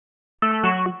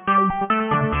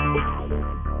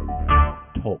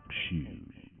Talk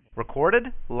Shoes.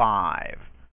 Recorded live.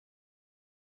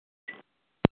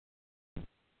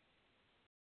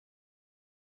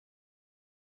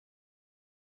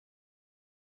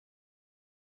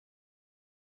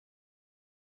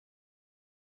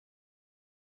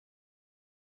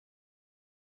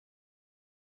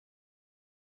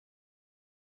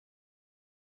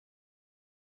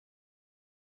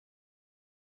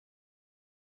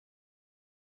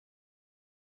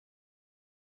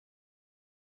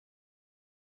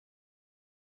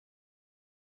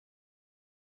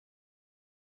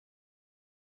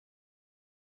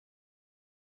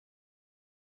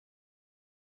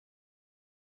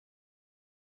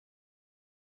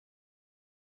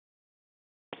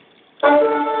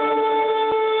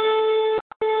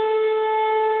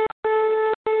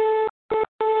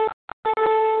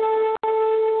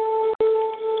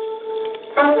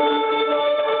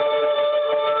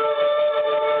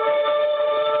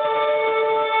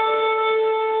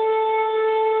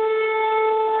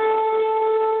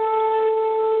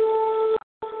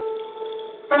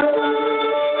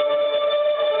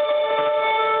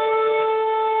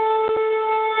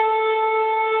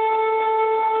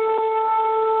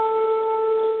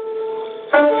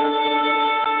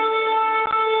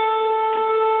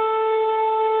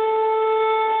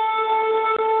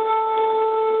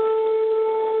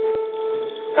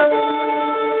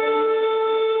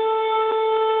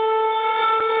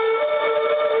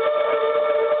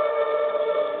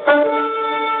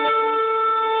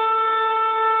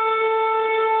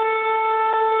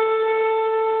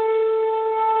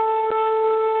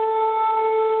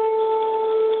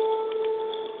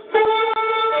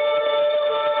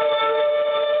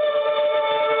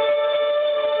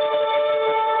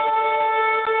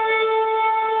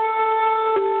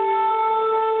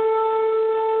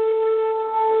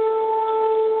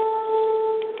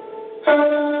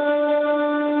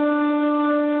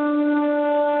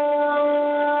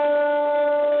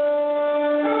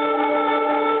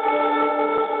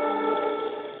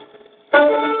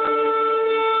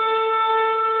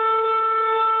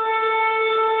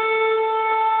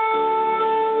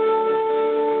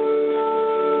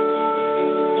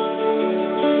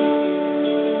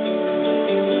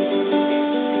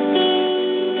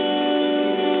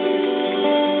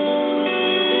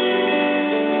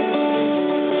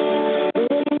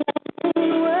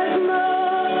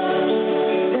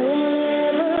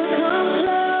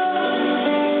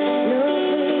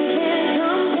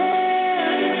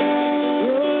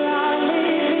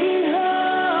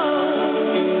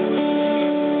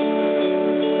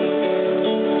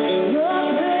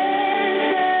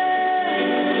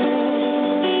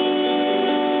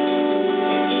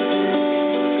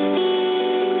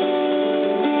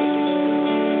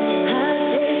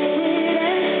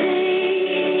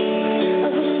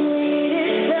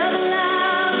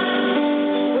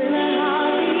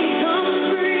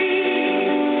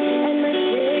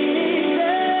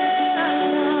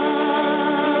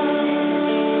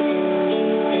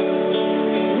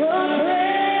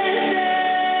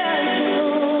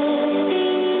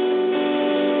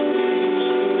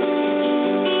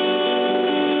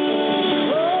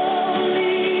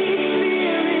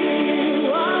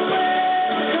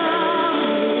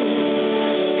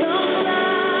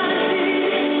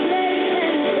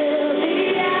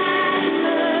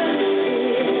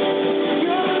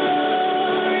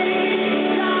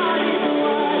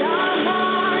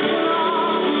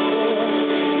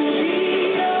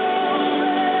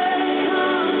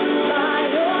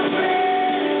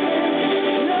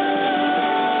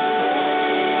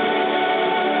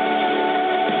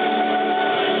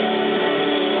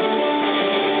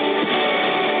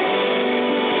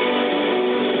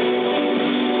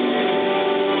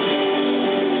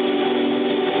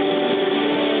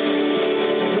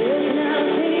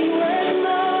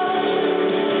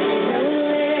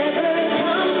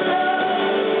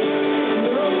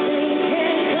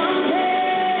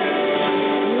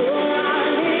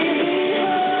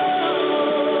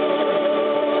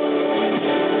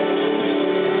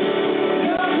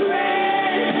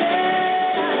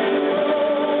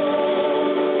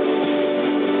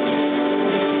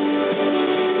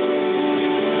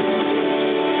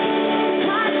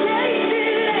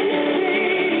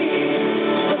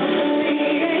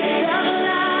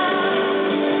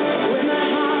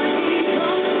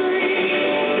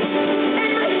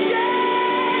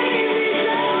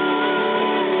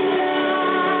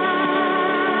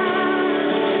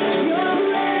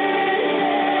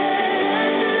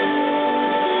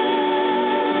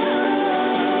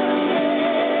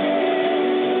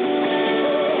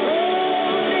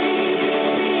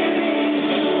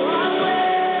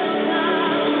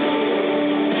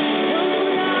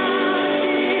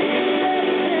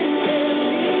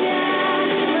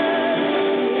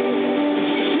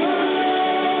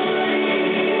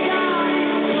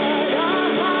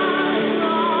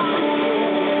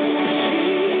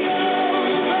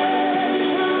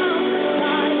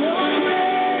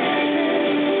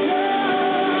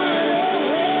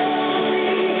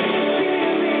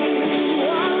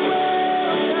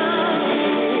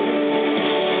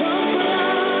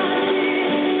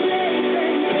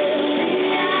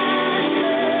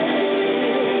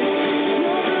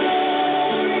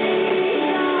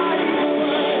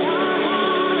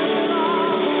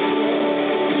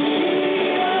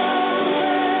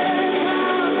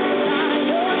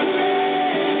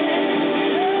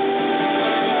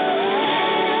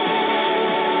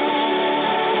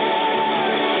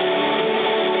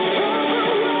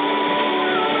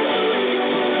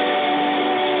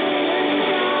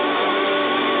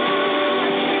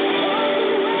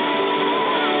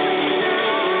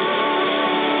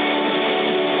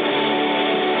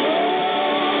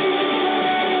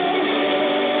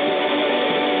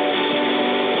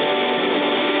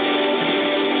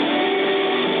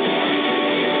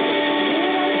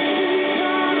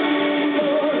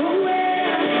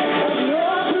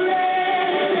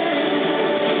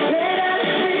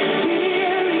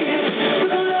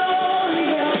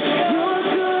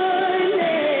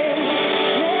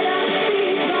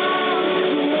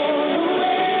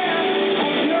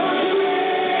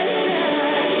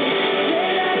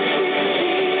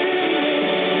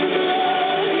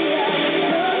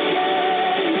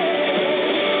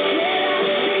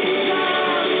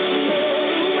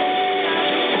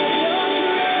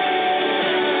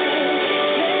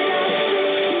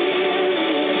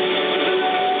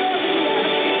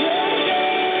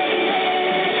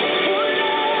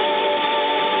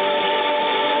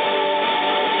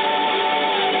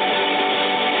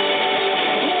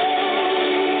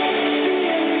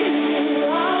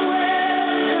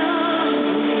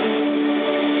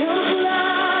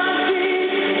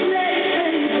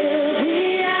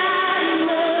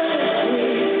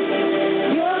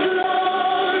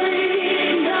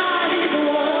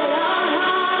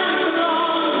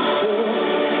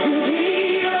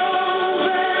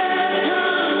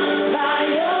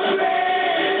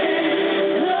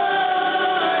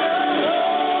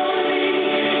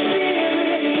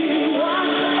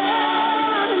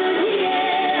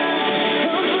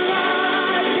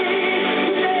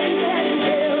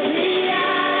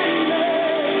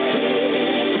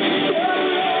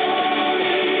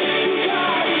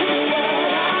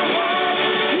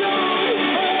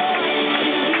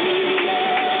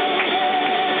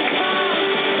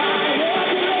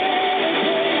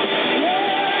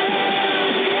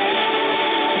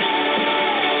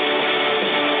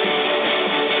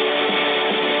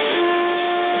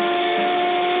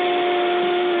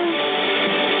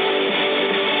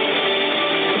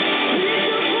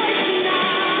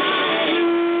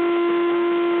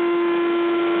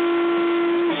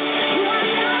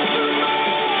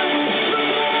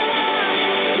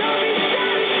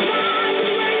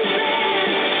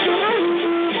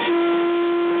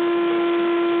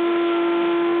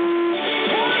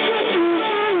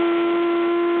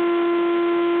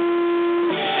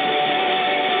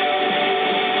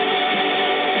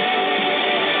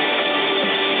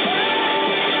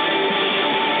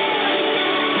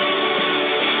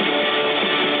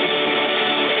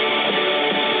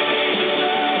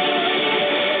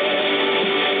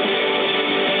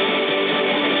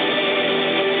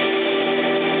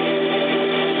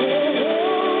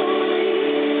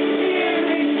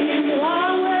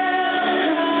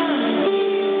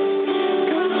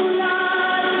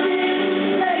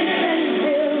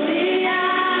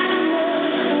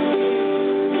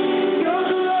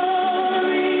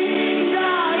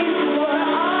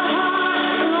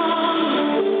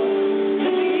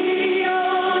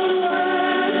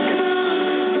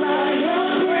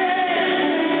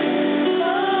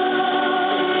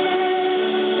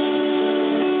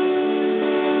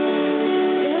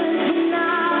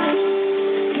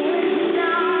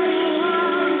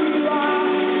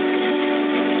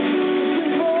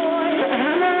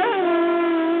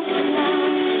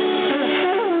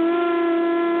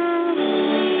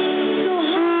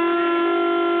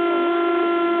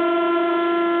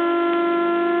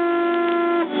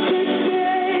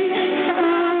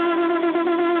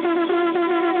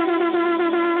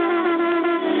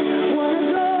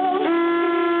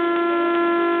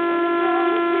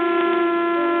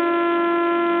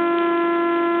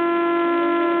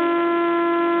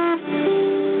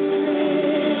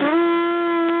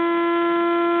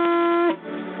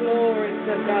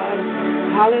 to God.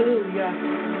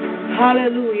 Hallelujah.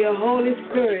 Hallelujah. Holy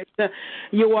Spirit,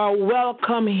 you are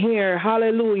welcome here.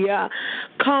 Hallelujah.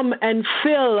 Come and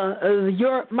fill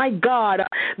my God,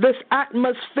 this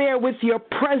atmosphere with your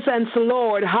presence,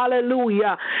 Lord.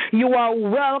 Hallelujah. You are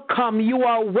welcome. You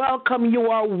are welcome. You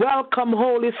are welcome,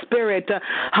 Holy Spirit.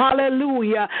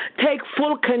 Hallelujah. Take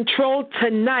full control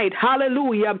tonight.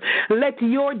 Hallelujah. Let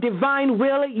your divine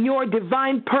will, your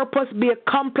divine purpose be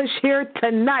accomplished here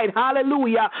tonight.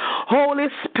 Hallelujah. Holy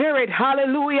Spirit,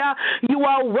 hallelujah. You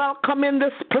are welcome in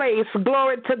this place.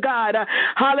 Glory to God.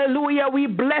 Hallelujah. We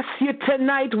bless you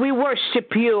tonight. We worship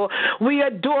you. We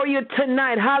adore you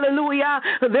tonight. Hallelujah.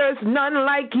 There's none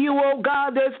like you, oh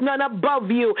God. There's none above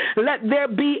you. Let there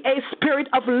be a spirit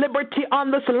of liberty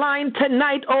on this line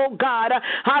tonight, oh God.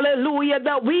 Hallelujah.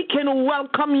 That we can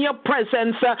welcome your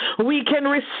presence. We can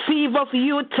receive of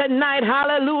you tonight.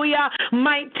 Hallelujah.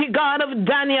 Mighty God of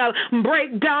Daniel,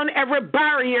 break down every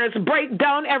barriers, break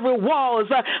down every walls.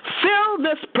 Fill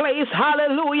this place,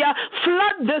 hallelujah.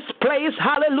 Flood this place,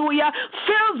 hallelujah.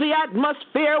 Fill the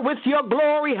atmosphere with your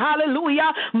glory,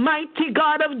 hallelujah. Mighty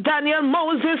God of Daniel,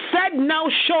 Moses said, now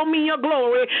show me your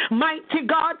glory. Mighty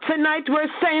God, tonight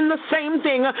we're saying the same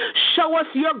thing. Show us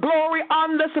your glory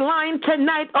on this line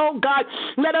tonight, oh God.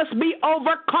 Let us be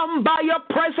overcome by your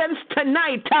presence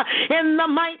tonight. In the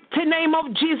mighty name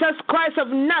of Jesus Christ of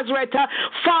Nazareth,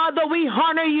 Father, we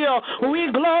honor you.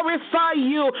 We glorify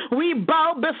you. We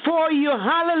bow before you.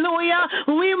 Hallelujah.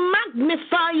 We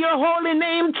magnify your holy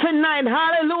name tonight.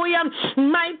 Hallelujah.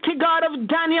 Mighty God of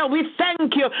Daniel, we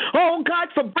thank you, oh God,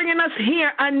 for bringing us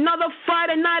here another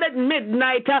Friday night at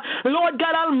midnight. Lord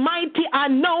God Almighty, I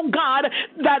know, God,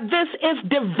 that this is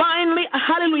divinely,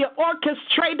 hallelujah,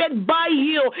 orchestrated by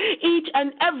you. Each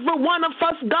and every one of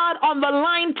us, God, on the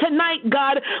line tonight,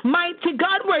 God. Mighty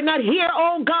God, we're not here,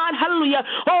 oh God, hallelujah,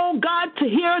 oh God, to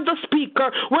hear the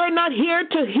speaker. We're not here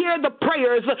to hear the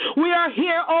prayers. We are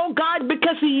here, oh God,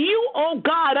 because you, oh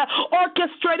God,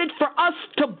 orchestrated for us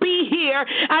to be here.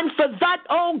 And for that,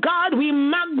 oh God, we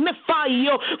magnify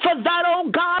you. For that, oh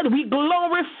God, we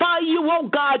glorify you, oh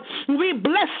God. We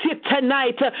bless you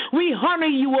tonight. We honor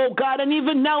you, oh God. And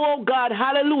even now, oh God,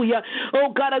 hallelujah.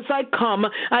 Oh God, as I come,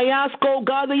 I ask, oh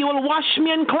God, that you will wash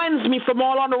me and cleanse me from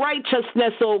all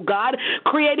unrighteousness, oh God,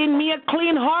 creating me a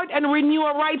clean heart and renew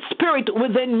a right spirit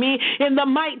within me in the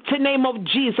mighty name of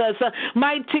Jesus.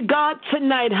 Mighty God,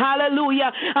 tonight,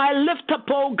 hallelujah, I lift up,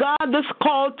 oh God, this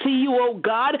call to you, oh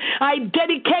God. I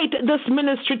dedicate this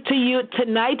ministry to you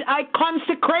tonight. I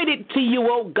consecrate it to you,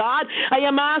 oh God. I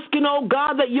am asking, oh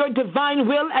God, that your divine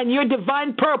will and your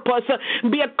divine purpose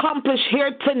be accomplished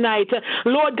here tonight.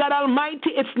 Lord God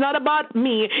Almighty, it's not about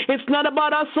me. It's not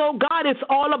about us, oh God. It's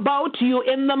all about you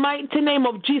in the mighty name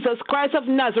of Jesus Christ of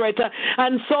Nazareth.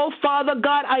 And so, Father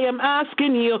God, I am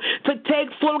asking you to take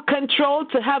full control,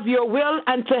 to have your will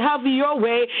and to have your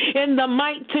way in the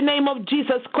mighty name of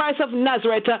Jesus Christ of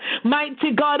Nazareth.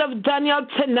 Mighty God of Daniel,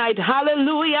 tonight,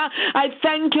 hallelujah. I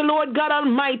thank you, Lord God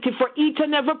Almighty, for each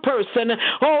and every person,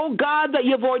 oh God, that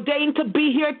you've ordained to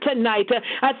be here tonight.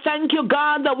 I thank you,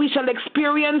 God, that we shall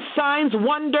experience signs,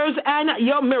 wonders, and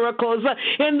your miracles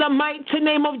in the mighty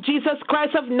name of Jesus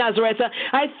Christ of Nazareth.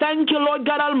 I thank you, Lord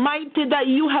God Almighty, that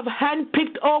you have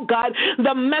handpicked, oh God,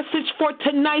 the message for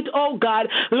tonight, oh God.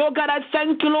 Lord God, I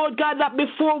thank you, Lord God, that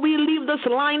before we leave this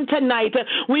line tonight,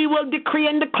 we will decree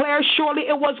and declare, surely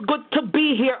it was good to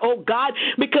be here, oh God,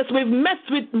 because we've met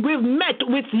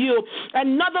with you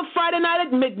another Friday night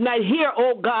at midnight here,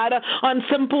 oh God, on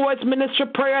Simple Words Ministry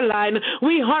Prayer Line.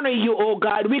 We honor you, oh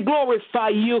God. We glorify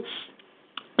you.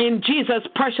 In Jesus'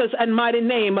 precious and mighty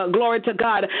name, glory to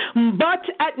God. But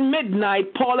at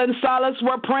midnight, Paul and Silas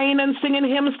were praying and singing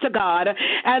hymns to God,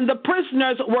 and the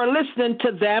prisoners were listening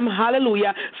to them.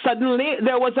 Hallelujah. Suddenly,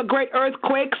 there was a great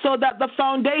earthquake, so that the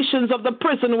foundations of the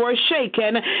prison were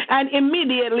shaken, and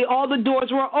immediately all the doors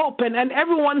were open, and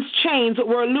everyone's chains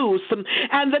were loose.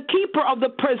 And the keeper of the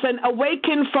prison,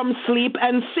 awakened from sleep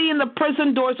and seeing the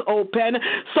prison doors open,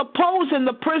 supposing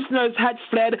the prisoners had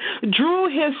fled, drew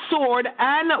his sword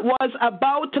and was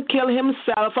about to kill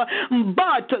himself.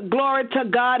 But, glory to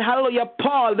God, hallelujah,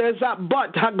 Paul, there's that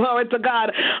but, glory to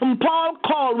God. Paul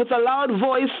called with a loud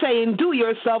voice, saying, do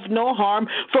yourself no harm,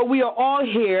 for we are all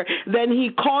here. Then he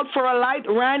called for a light,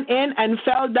 ran in, and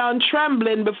fell down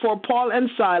trembling before Paul and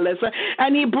Silas.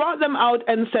 And he brought them out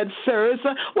and said, sirs,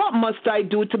 what must I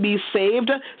do to be saved?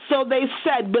 So they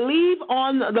said, believe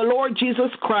on the Lord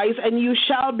Jesus Christ, and you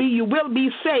will be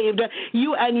saved,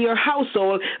 you and your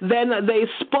household. Then they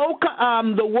spoke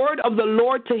the word of the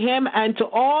Lord to him and to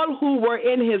all who were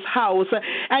in his house.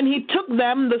 And he took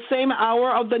them the same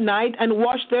hour of the night and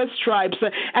washed their stripes.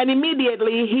 And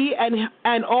immediately he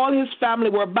and all his family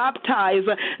were baptized.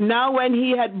 Now when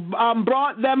he had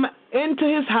brought them into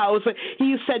his house,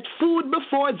 he set food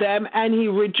before them, and he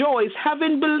rejoiced,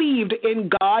 having believed in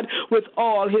God with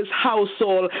all his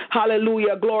household.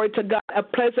 Hallelujah. Glory to God. A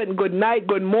pleasant good night,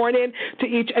 good morning to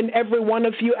each and every one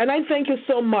of you. And I thank you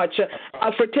so much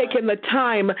for taking the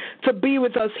time to be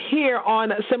with us here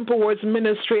on Simple Words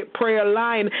Ministry Prayer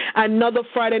Line, another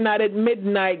Friday night at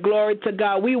midnight. Glory to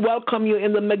God. We welcome you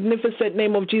in the magnificent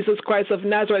name of Jesus Christ of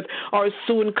Nazareth, our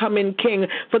soon coming King.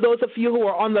 For those of you who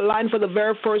are on the line for the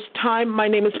very first time, my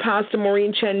name is Pastor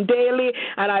Maureen Chandeli,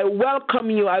 and I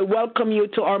welcome you. I welcome you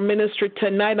to our ministry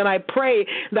tonight, and I pray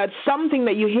that something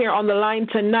that you hear on the line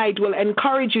tonight will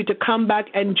encourage you to come back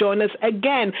and join us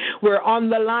again. We're on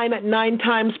the line at 9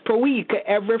 times per week,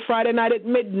 every Friday night at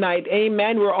midnight.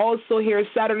 Amen. We're also here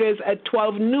Saturdays at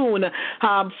 12 noon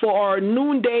for our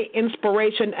noonday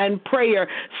inspiration and prayer.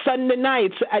 Sunday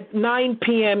nights at 9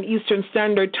 p.m. Eastern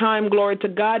Standard Time. Glory to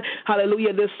God.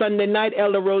 Hallelujah. This Sunday night,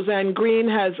 Elder Roseanne Green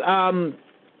has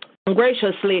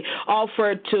graciously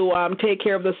offered to take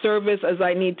care of the service, as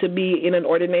I need to be in an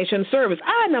ordination service,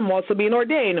 and I'm also being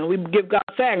ordained. We give God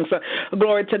thanks.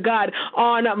 Glory to God.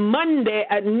 On Monday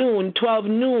at noon, 12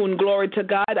 noon, glory to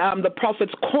God, the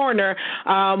Prophet's Corner,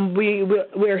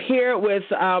 we're here with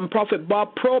Prophet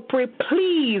Bob Propri.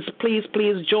 Please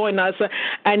join us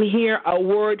and hear a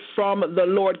word from the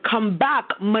Lord. Come back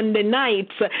Monday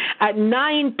nights at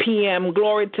 9 p.m.,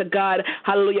 glory to God,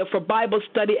 hallelujah, for Bible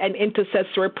study and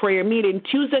intercessory prayer meeting.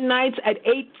 Tuesday nights at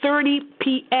 8:30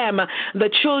 p.m. The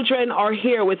children are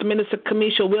here with Minister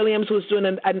Kamisha Williams, who's doing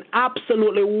an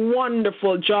absolutely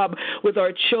wonderful job with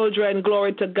our children.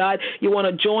 Glory to God. You want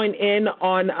to join in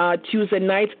on Tuesday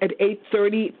nights at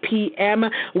 8:30 p.m.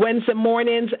 Wednesday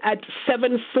mornings at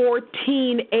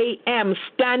 7:14 a.m.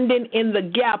 Standing in the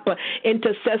Gap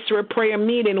intercessory prayer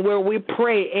meeting, where we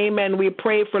pray. Amen. We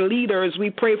pray for leaders. We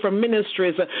pray for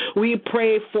ministries. We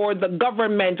pray for the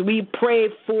government. We pray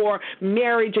for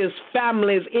marriages,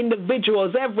 families,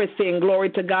 individuals, everything. Glory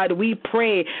to God. We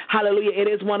pray. Hallelujah. It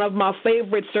is one of my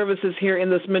favorite services here in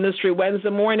this ministry,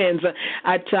 Wednesday mornings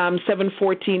at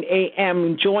 7:14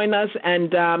 a.m. Join us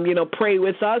and, pray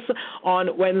with us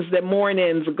on Wednesday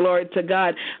mornings. Glory to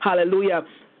God. Hallelujah.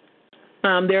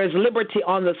 There is liberty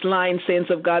on this line, saints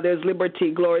of God. There's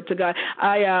liberty. Glory to God.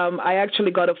 I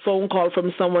actually got a phone call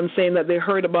from someone saying that they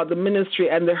heard about the ministry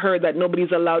and they heard that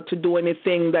nobody's allowed to do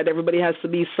anything, that everybody has to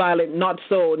be silent. Not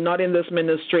so. Not in this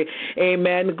ministry.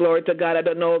 Amen. Glory to God. I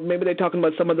don't know. Maybe they're talking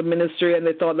about some of the ministry and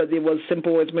they thought that it was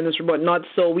Simple Words Ministry, but not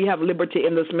so. We have liberty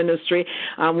in this ministry.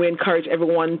 We encourage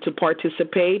everyone to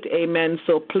participate. Amen.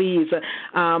 So please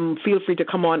feel free to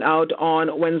come on out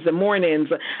on Wednesday mornings.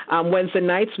 Wednesday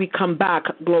nights we come back.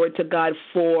 Glory to God,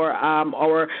 for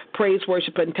our praise,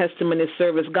 worship, and testimony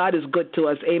service. God is good to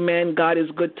us. Amen. God is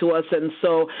good to us, and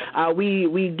so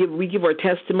we give our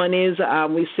testimonies.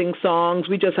 We sing songs.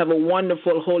 We just have a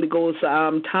wonderful Holy Ghost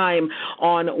time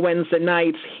on Wednesday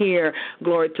nights here.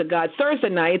 Glory to God. Thursday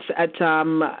nights at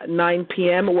 9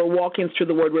 p.m. we're walking through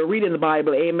the Word. We're reading the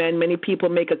Bible. Amen. Many people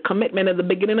make a commitment at the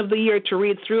beginning of the year to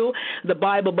read through the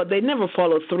Bible, but they never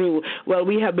follow through. Well,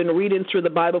 we have been reading through the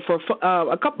Bible for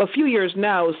a few years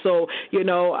now, so you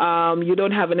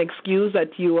don't have an excuse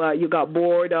that you got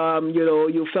bored,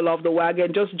 you fell off the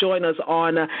wagon. Just join us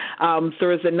on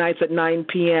Thursday nights at 9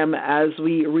 p.m. as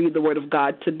we read the Word of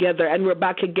God together, and we're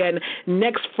back again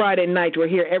next Friday night. We're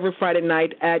here every Friday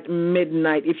night at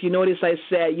midnight. If you notice, I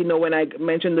said, when I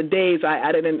mentioned the days, I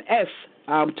added an S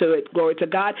to it. Glory to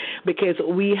God, because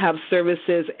we have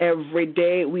services every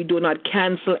day. We do not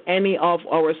cancel any of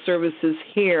our services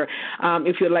here.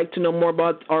 If you'd like to know more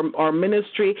about our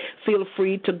ministry, feel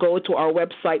free to go to our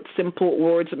website,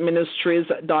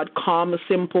 simplewordsministries.com,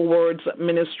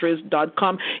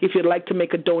 simplewordsministries.com. If you'd like to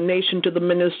make a donation to the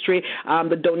ministry,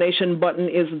 the donation button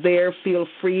is there. Feel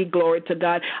free. Glory to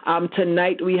God.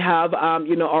 Tonight we have,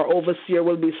 our overseer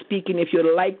will be speaking. If you'd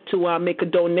like to make a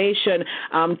donation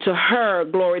to her,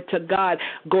 glory to God,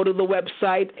 go to the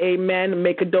website, amen,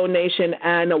 make a donation,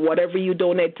 and whatever you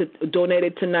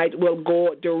donated tonight will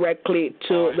go directly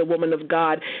to the woman of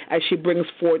God as she brings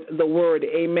forth the word.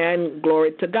 Amen.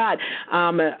 Glory to God.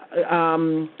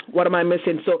 What am I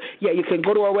missing? So, you can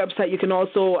go to our website. You can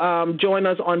also join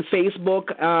us on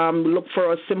Facebook. Look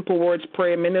for a Simple Words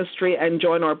Prayer Ministry and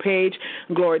join our page.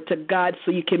 Glory to God.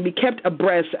 So you can be kept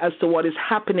abreast as to what is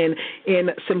happening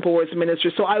in Simple Words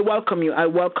Ministry. So I welcome you. I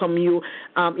welcome you,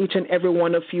 each and every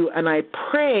one of you, and I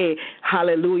pray,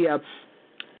 hallelujah,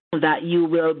 that you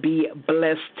will be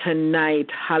blessed tonight.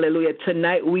 Hallelujah.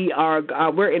 Tonight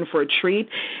we're in for a treat.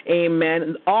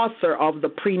 Amen. Author of the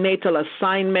Prenatal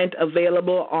Assignment,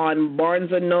 available on Barnes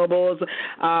 & Noble,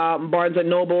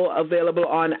 available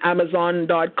on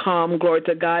Amazon.com. Glory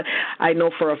to God. I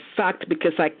know for a fact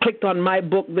because I clicked on my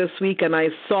book this week and I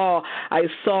saw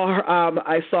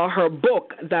her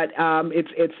book that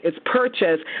it's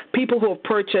purchased. People who have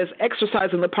purchased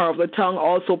Exercising the Power of the Tongue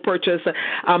also purchased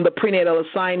the Prenatal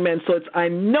Assignment. So I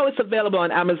know it's available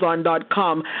on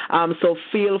Amazon.com. So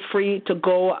feel free to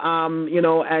go,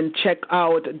 and check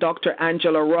out Dr.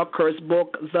 Angela Rucker's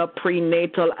book, The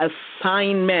Prenatal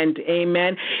Assignment.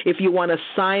 Amen. If you want a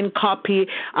signed copy,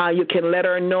 you can let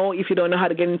her know. If you don't know how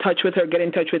to get in touch with her, get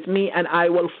in touch with me, and I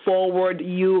will forward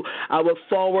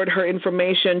her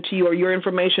information to you, or your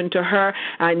information to her,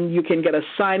 and you can get a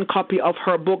signed copy of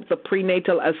her book, The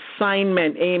Prenatal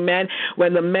Assignment. Amen.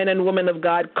 When the men and women of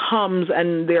God comes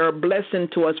and they're a blessing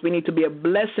to us, we need to be a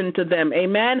blessing to them.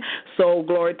 Amen. So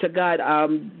glory to God.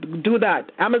 Do that.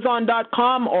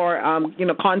 Amazon.com, or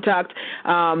contact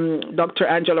Dr.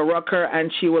 Angela Rucker,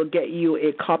 and she will get you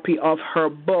a copy of her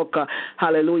book.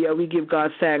 Hallelujah. We give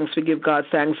God thanks. We give God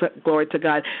thanks. Glory to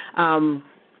God.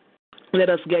 Let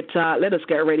us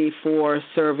get ready for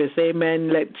service.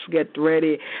 Amen. Let's get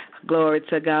ready. Glory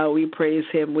to God. We praise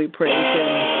Him. We praise Him.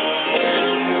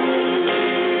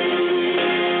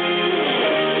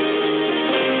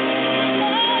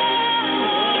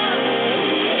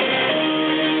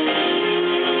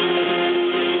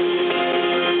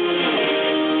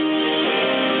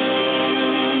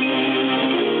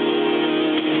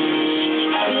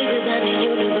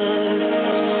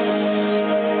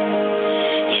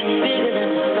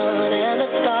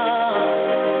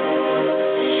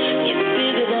 You're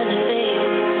bigger than the thing.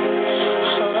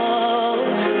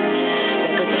 Oh.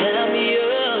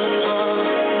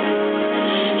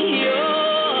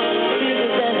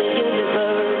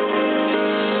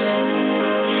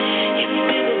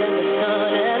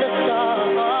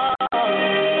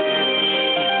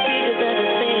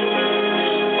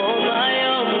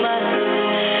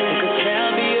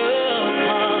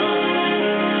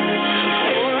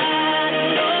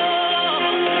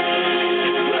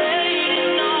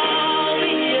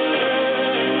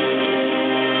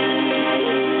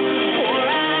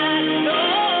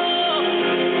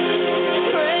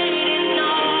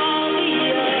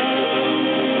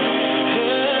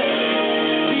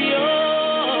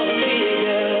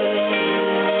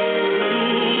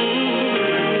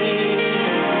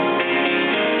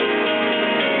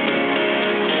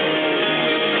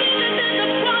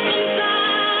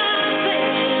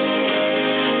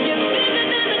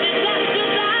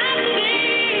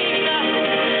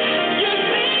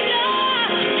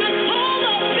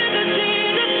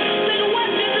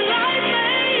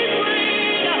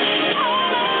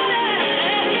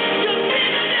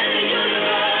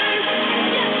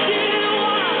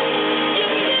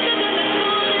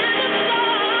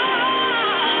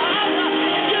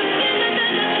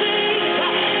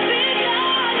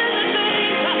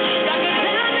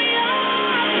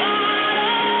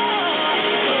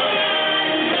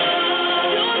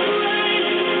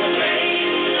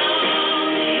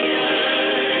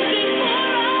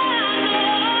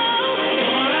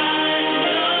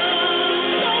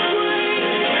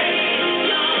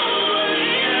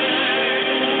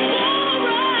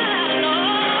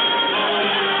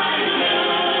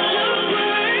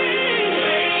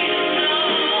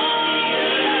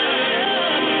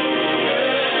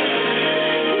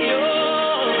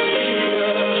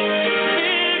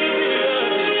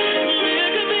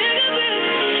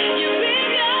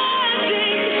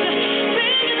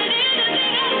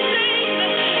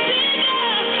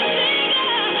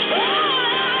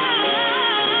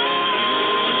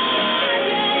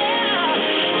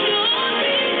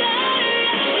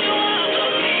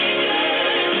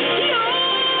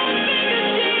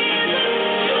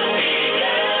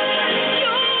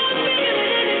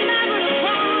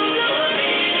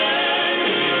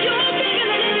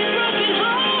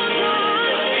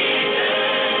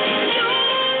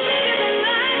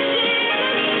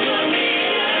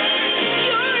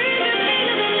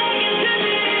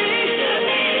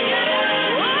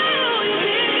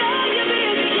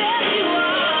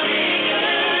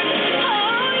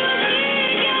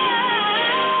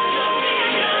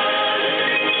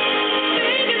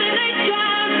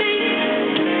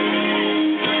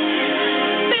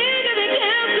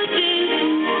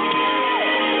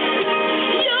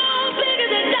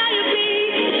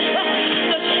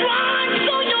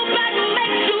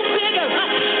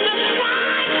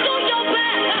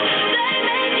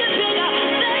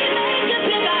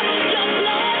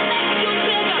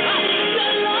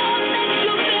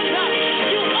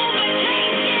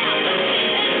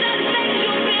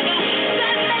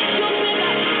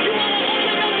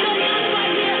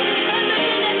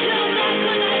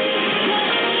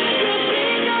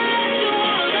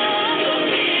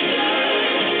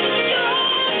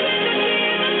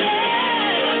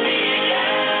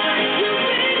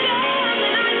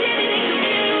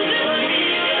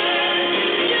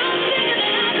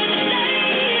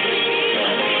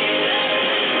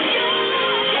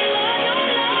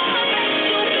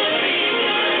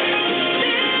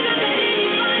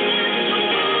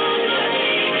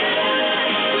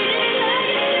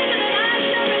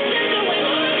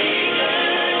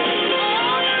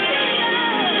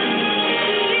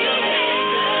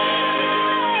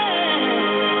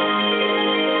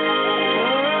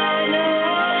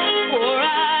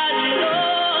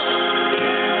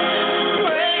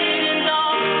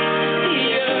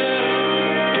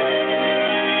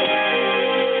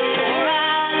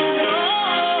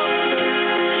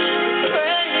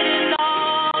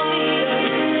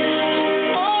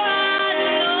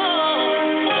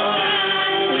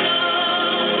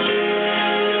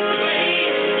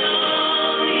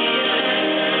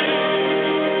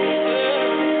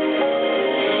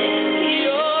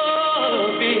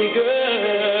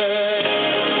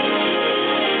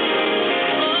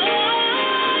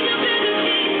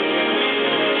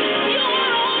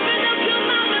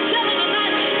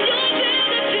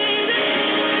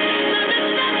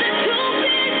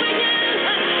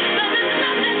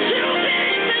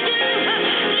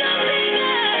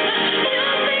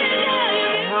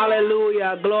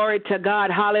 Hallelujah. Glory to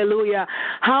God. Hallelujah.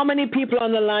 How many people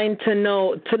on the line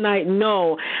tonight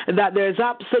know that there's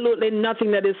absolutely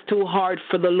nothing that is too hard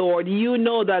for the Lord? You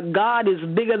know that God is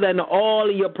bigger than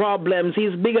all your problems.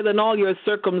 He's bigger than all your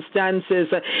circumstances.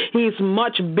 He's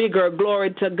much bigger.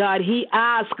 Glory to God. He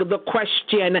asked the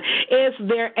question, is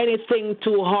there anything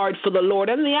too hard for the Lord?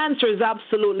 And the answer is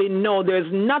absolutely no.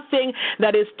 There's nothing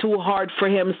that is too hard for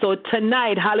him. So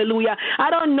tonight, hallelujah, I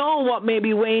don't know what may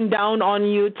be weighing down on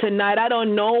you tonight. I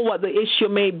don't know what the issue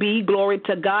may be, glory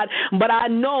to God, but I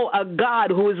know a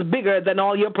God who is bigger than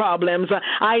all your problems.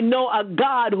 I know a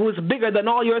God who is bigger than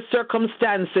all your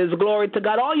circumstances, glory to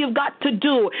God. All you've got to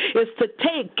do is to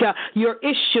take your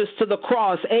issues to the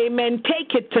cross, amen.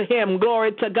 Take it to him,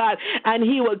 glory to God, and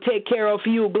he will take care of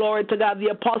you, glory to God. The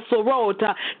apostle wrote,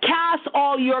 cast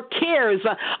all your cares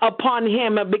upon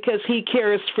him because he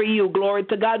cares for you, glory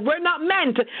to God. We're not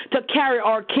meant to carry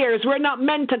our cares. We're not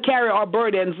meant to carry our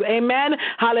burdens, amen.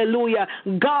 Hallelujah.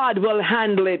 God will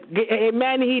handle it,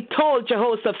 amen. He told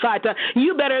Jehoshaphat,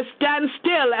 you better stand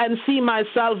still and see my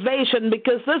salvation,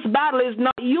 because this battle is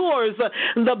not yours.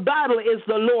 The battle is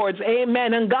the Lord's,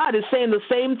 amen. And God is saying the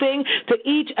same thing to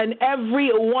each and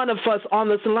every one of us on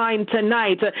this line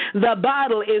tonight. The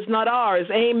battle is not ours,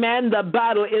 amen. The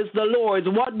battle is the Lord's.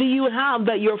 What do you have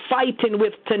that you're fighting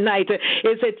with tonight?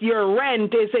 Is it your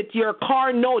rent? Is it your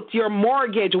car note, your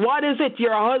mortgage? What is it?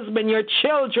 Your husband, your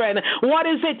children? What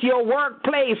is it? Your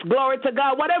workplace? Glory to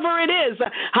God. Whatever it is,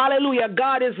 hallelujah,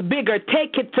 God is bigger.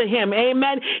 Take it to him,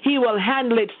 amen. He will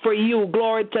handle it for you,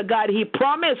 glory to God. He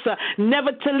promised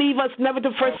never to leave us, never to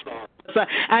forsake us.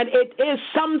 And it is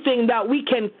something that we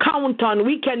can count on.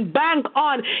 We can bank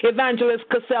on, Evangelist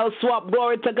Cassell Swap.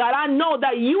 Glory to God. I know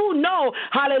that you know,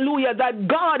 hallelujah, that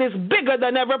God is bigger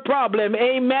than every problem.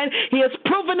 Amen. He has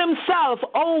proven himself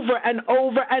over and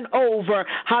over and over.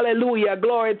 Hallelujah.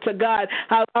 Glory to God.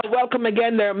 Welcome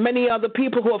again. There are many other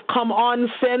people who have come on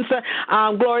since.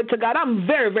 Glory to God. I'm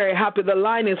very, very happy. The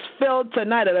line is filled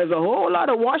tonight. There's a whole lot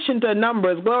of Washington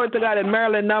numbers. Glory to God. And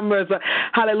Maryland numbers.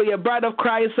 Hallelujah. Bride of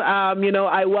Christ,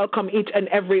 I welcome each and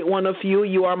every one of you.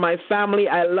 You are my family.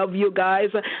 I love you guys.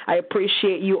 I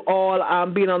appreciate you all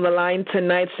being on the line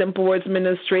tonight. Simple Words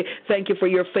Ministry, thank you for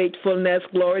your faithfulness.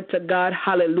 Glory to God.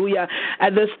 Hallelujah.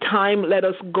 At this time, let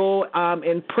us go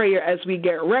in prayer as we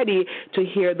get ready to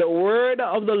hear the word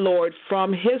of the Lord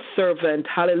from his servant.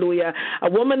 Hallelujah.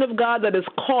 A woman of God that is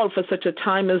called for such a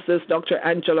time as this, Dr.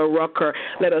 Angela Rucker.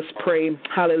 Let us pray.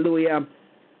 Hallelujah.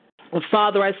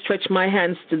 Father, I stretch my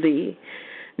hands to thee.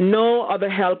 No other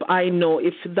help I know.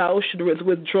 If thou should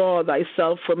withdraw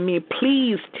thyself from me,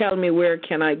 please tell me, where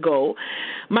can I go?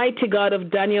 Mighty God of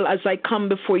Daniel, as I come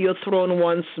before your throne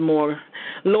once more,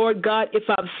 Lord God, if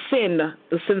I've sinned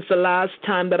since the last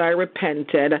time that I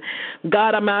repented,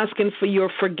 God, I'm asking for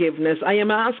your forgiveness. I am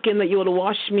asking that you will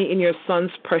wash me in your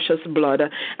son's precious blood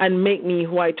and make me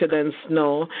whiter than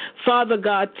snow. Father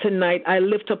God, tonight I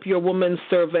lift up your woman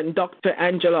servant, Dr.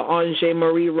 Angela Ange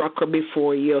Marie Rucker,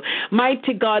 before you.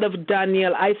 Mighty God of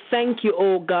Daniel, I thank you,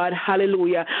 oh God,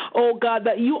 hallelujah. Oh God,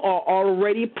 that you are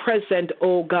already present,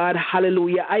 oh God,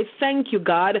 hallelujah. I thank you,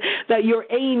 God, that your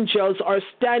angels are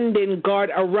standing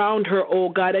guard around her, oh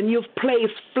God, and you've placed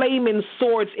flaming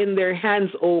swords in their hands,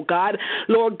 oh God,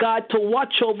 Lord God, to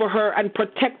watch over her and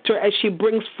protect her as she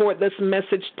brings forth this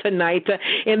message tonight,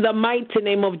 in the mighty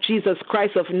name of Jesus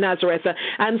Christ of Nazareth.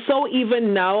 And so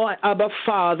even now, Abba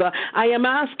Father, I am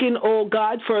asking, oh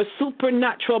God, for a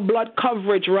supernatural blood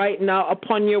coverage right now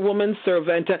upon your woman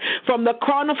servant, from the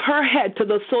crown of her head to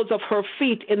the soles of her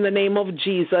feet, in the name of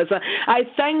Jesus. I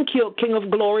thank you, King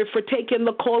of Glory, for taking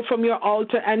the coal from your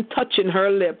altar and touching her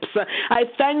lips. I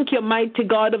thank you, mighty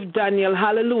God of Daniel,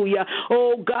 hallelujah.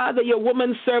 Oh God, that your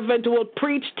woman servant will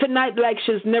preach tonight like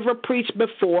she's never preached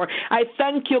before. I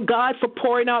thank you, God, for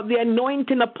pouring out the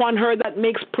anointing upon her that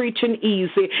makes preaching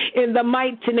easy, in the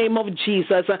mighty name of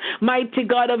Jesus. Mighty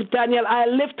God of Daniel, I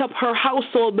lift up her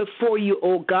household before you,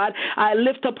 oh God. I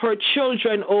lift up her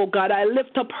children, oh God. I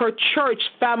lift up her church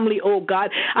family, oh God.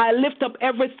 I lift up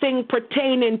everything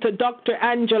pertaining to Dr.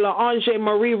 Angela Ange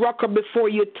Marie Rucker before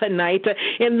you tonight,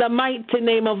 in the mighty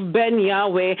name of Ben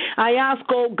Yahweh. I ask,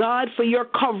 oh God, for your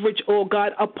coverage, oh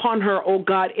God, upon her, oh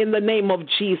God, in the name of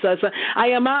Jesus. I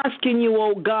am asking you,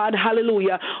 oh God,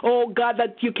 hallelujah, oh God,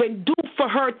 that you can do for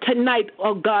her tonight,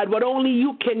 oh God, what only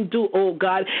you can do, oh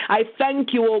God. I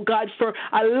thank you, oh God, for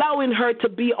allowing her to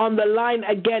be on the line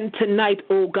again tonight,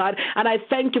 oh God. And I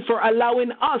thank you for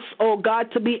allowing us, oh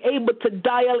God, to be able to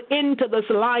dial into this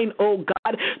line, oh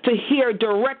God, to hear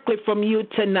directly from you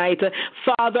tonight.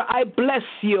 Father, I bless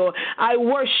you. I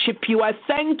worship you. I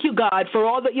thank you, God, for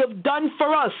all that you've done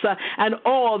for us and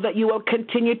all that you will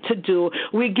continue to do.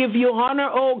 We give you honor,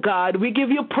 oh God. We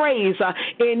give you praise.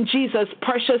 In Jesus'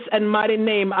 precious and mighty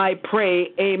name I pray.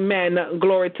 Amen.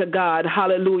 Glory to God.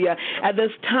 Hallelujah. At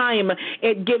this time,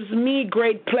 it gives me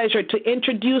great pleasure to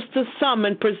introduce to some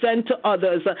and present to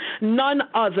others none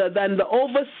other than the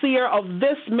overseer of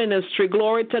this ministry,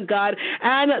 glory to God,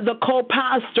 and the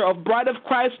co-pastor of Bride of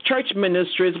Christ Church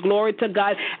Ministries, glory to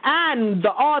God, and the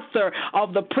author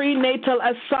of the prenatal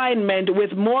assignment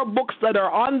with more books that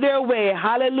are on their way,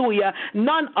 hallelujah,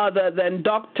 none other than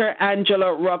Dr.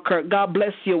 Angela Rucker. God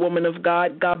bless you, woman of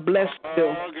God. God bless you.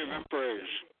 I'll give him praise.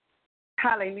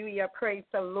 Hallelujah. Praise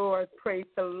the Lord. Praise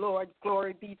the Lord.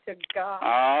 Glory be to God.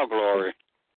 Ah, glory.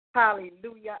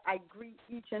 Hallelujah. I greet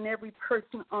each and every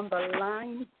person on the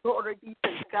line. Glory be to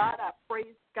God. I praise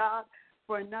God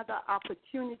for another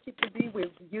opportunity to be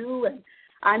with you. And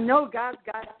I know God's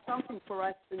got something for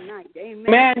us tonight. Amen.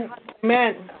 Amen.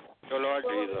 Amen. The Lord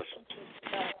Jesus.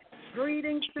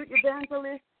 Greetings to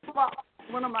Evangelist,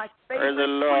 one of my favorite. Praise the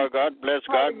Lord. God bless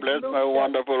my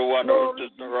wonderful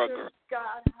Sister Rucker.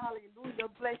 God, hallelujah.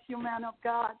 Bless you, man of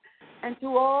God. And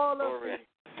to all of the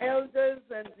elders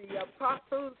and the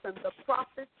apostles and the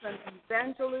prophets and the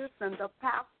evangelists and the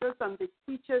pastors and the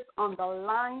teachers on the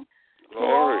line.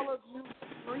 Glory. To all of you,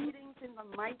 greetings in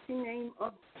the mighty name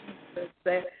of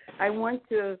Jesus. I want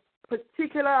to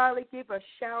particularly give a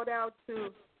shout out to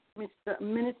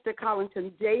Minister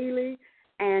Collington Daly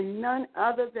and none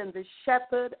other than the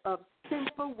shepherd of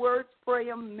Simple Words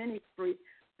Prayer Ministry.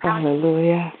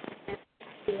 Hallelujah.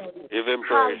 Give him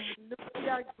praise.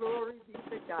 Hallelujah. Glory be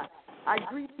to God. I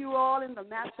greet you all in the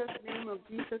matchless name of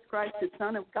Jesus Christ, the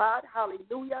Son of God.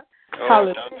 Hallelujah.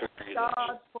 Hallelujah.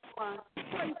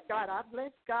 Praise God. I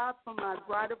bless God for my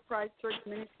Bride of Christ Church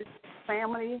Ministry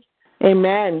family.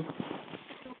 Amen.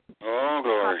 Oh,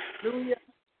 glory. Hallelujah.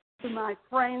 To my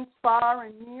friends far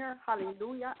and near,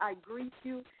 hallelujah, I greet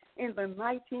you in the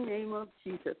mighty name of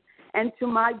Jesus. And to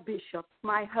my bishop,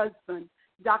 my husband,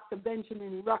 Dr.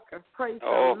 Benjamin Rucker, praise the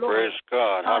Lord. Oh, praise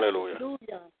God. Hallelujah.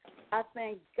 Hallelujah. I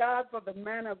thank God for the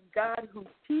man of God who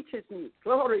teaches me.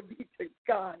 Glory be to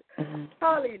God. Mm-hmm.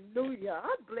 Hallelujah.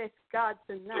 I bless God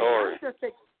tonight. Glory. I'm just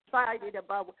excited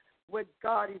about what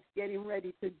God is getting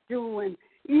ready to do and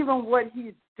even what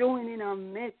he's doing in our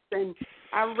midst. And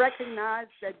I recognize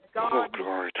that God is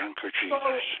so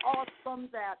awesome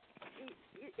that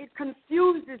it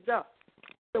confuses us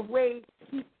the way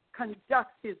he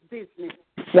conducts his business.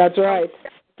 That's right.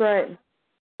 That's right.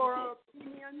 For our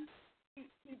opinion,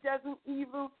 he doesn't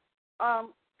even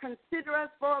consider us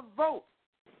for a vote.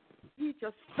 He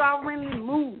just sovereignly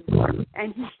moves,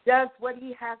 and he does what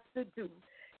he has to do.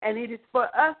 And it is for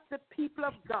us, the people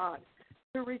of God,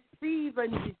 to receive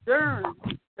and discern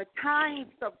the times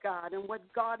of God and what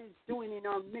God is doing in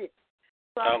our midst.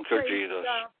 So I praise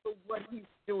God for what he's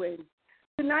doing.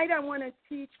 Tonight I want to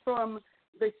teach from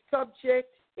the subject,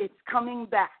 It's Coming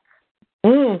Back.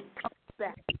 It's coming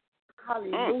back.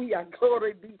 Hallelujah.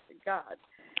 Glory be to God.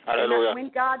 Hallelujah.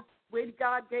 When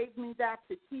God gave me that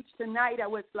to teach tonight, I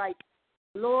was like,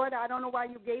 Lord, I don't know why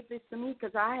you gave this to me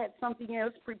because I had something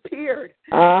else prepared.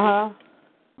 Uh-huh.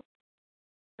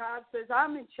 God says,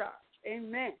 I'm in charge.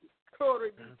 Amen.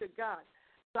 Glory be to God.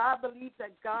 So I believe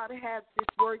that God has this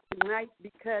word tonight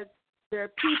because there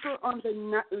are people on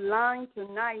the line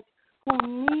tonight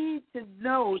who need to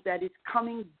know that it's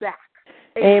coming back.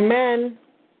 Amen.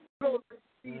 Glory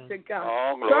be to God.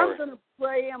 Oh, so I'm going to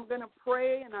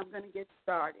pray, and I'm going to get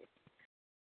started.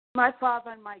 My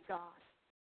Father and my God,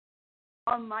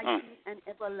 Almighty and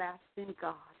everlasting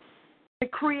God, the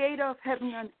creator of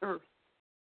heaven and earth.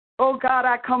 Oh, God,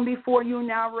 I come before you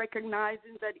now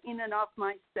recognizing that in and of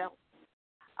myself,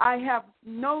 I have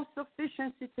no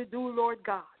sufficiency to do, Lord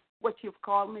God, what you've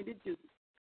called me to do.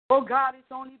 Oh, God,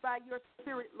 it's only by your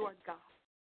Spirit, Lord God.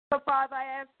 So, Father,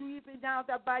 I ask you even now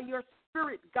that by your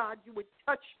Spirit, God, you would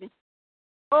touch me.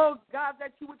 Oh, God,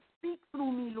 that you would speak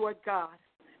through me, Lord God.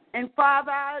 And,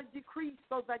 Father, I decrease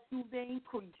so that you may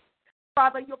increase.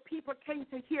 Father, your people came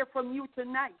to hear from you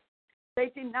tonight.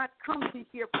 They did not come to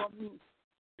hear from me.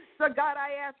 So, God,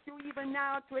 I ask you even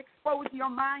now to expose your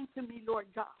mind to me, Lord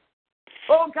God.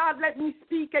 Oh, God, let me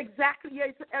speak exactly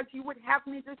as you would have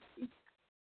me to speak.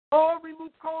 Oh,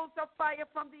 remove coals of fire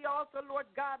from the altar, Lord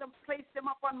God, and place them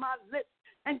upon my lips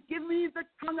And give me the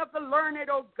tongue of the learned,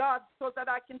 oh God, so that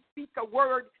I can speak a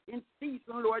word in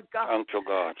season, Lord God. Thank you,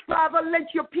 God. Father,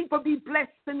 let your people be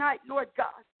blessed tonight, Lord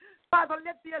God. Father,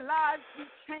 let their lives be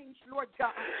changed, Lord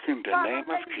God. In the Father, name of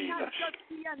let it Jesus. not just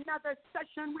be another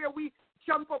session where we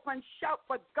jump up and shout,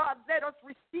 but God, let us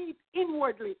receive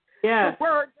inwardly the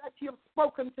word that you have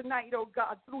spoken tonight, oh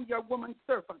God, through your woman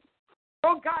servant.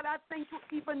 Oh God, I thank you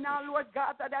even now, Lord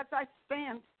God, that as I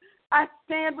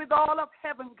stand with all of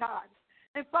heaven, God.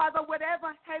 And Father,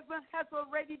 whatever heaven has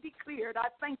already declared, I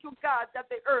thank you, God, that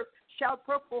the earth shall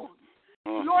perform.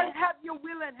 Lord, have your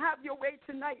will and have your way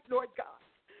tonight, Lord God.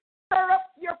 Stir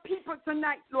up your people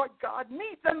tonight, Lord God.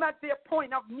 Meet them at their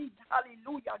point of need.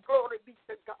 Hallelujah. Glory be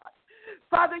to God.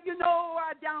 Father, you know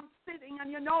our down sitting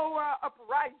and you know our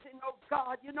uprising, oh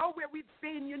God. You know where we've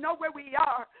been. You know where we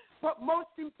are. But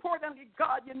most importantly,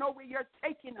 God, you know where you're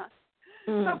taking us.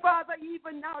 So, Father,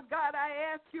 even now, God,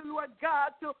 I ask you, Lord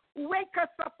God, to wake us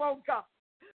up, oh God.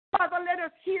 Father, let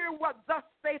us hear what thus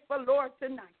saith the Lord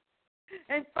tonight.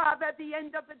 And, Father, at the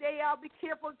end of the day, I'll be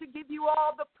careful to give you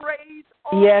all the praise.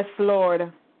 Yes, Lord.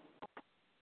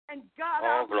 And, God,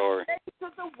 all I will say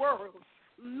to the world,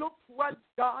 look what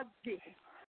God did.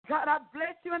 God, I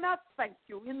bless you and I thank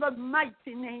you in the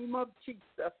mighty name of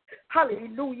Jesus.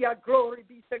 Hallelujah. Glory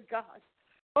be to God.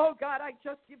 Oh, God, I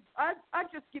just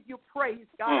give you praise,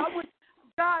 God.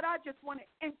 I just want to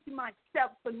empty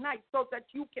myself tonight so that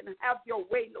you can have your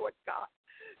way, Lord God.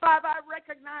 Father, I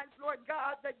recognize, Lord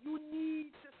God, that you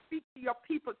need to speak to your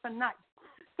people tonight.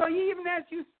 So even as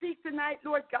you speak tonight,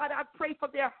 Lord God, I pray for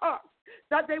their hearts,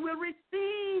 that they will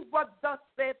receive what thus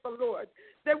saith the Lord.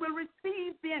 They will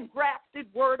receive the engrafted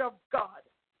word of God.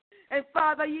 And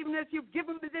Father, even as you've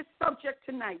given me this subject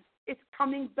tonight, it's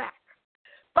coming back.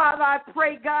 Father, I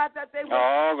pray, God, that they will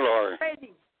be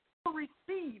ready to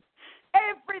receive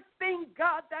everything,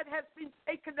 God, that has been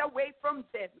taken away from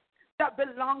them, that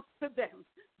belongs to them,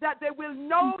 that they will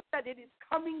know that it is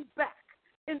coming back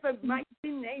in the mighty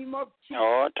name of Jesus.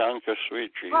 Oh, thank you,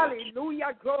 sweet Jesus.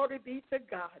 Hallelujah. Glory be to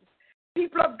God.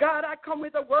 People of God, I come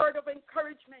with a word of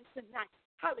encouragement tonight.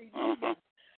 Hallelujah.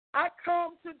 I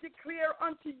come to declare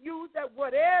unto you that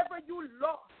whatever you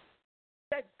lost,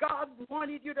 that God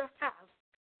wanted you to have,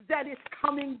 that is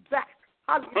coming back.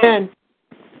 Hallelujah.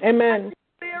 Amen.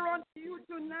 I declare unto you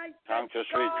tonight that Thank you,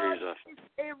 sweet God Jesus. is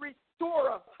a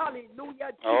restorer.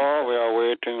 Hallelujah. Oh, we are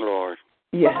waiting, Lord.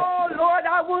 Yes. Oh, Lord,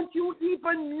 I want you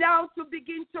even now to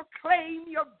begin to claim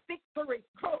your victory.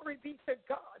 Glory be to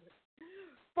God.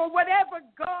 For whatever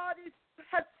God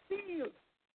has sealed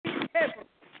in heaven,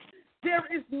 there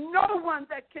is no one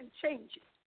that can change it.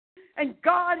 And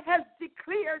God has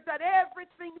declared that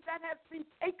everything that has been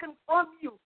taken from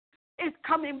you is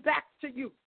coming back to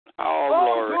you.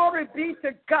 Oh, glory be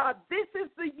to God. This is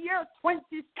the year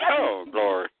 2017. Oh,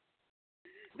 glory.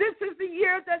 This is the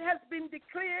year that has been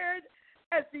declared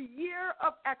as the year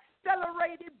of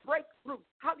accelerated breakthrough.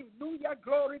 Hallelujah.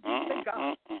 Glory be to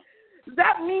God.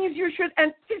 That means you should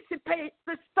anticipate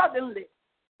the suddenly,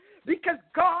 because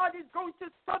God is going to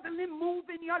suddenly move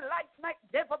in your life like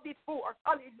never before.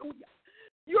 Hallelujah.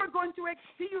 You're going to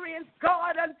experience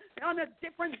God on a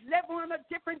different level, on a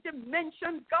different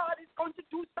dimension. God is going to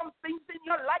do some things in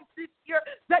your life this year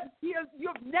that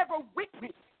you've never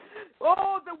witnessed.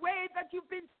 Oh, the way that you've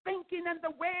been thinking and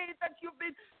the way that you've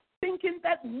been thinking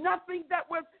that nothing that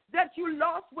you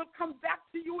lost will come back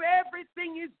to you.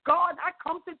 Everything is gone. I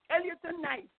come to tell you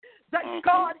tonight that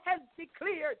God has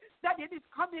declared that it is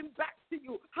coming back to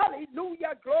you.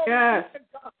 Hallelujah. Glory to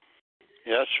God.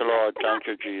 Yes, Lord. Thank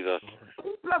you, Jesus.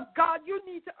 People of God, you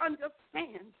need to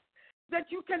understand that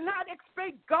you cannot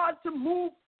expect God to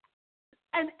move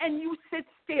and you sit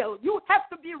still. You have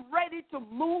to be ready to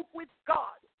move with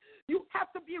God. You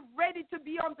have to be ready to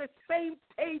be on the same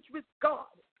page with God.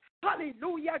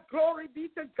 Hallelujah. Glory be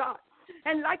to God.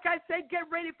 And like I said, get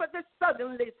ready for the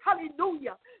suddenlies.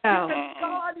 Hallelujah. Because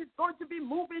God is going to be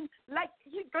moving like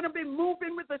he's going to be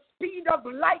moving with the speed of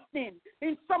lightning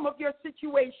in some of your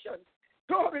situations.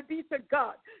 Glory be to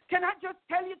God. Can I just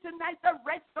tell you tonight that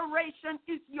restoration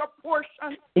is your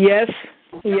portion? Yes.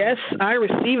 Yes, I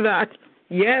receive that.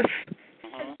 Yes.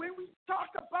 And when we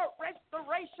talk about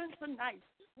restoration tonight,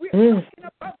 we're talking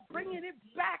about bringing it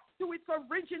back to its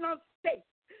original state.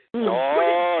 Put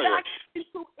it back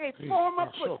into a former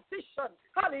position.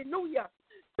 Hallelujah.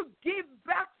 To give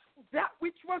back that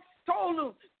which was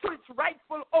stolen to its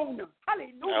rightful owner.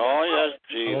 Hallelujah. Oh, yes,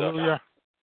 Jesus. Hallelujah.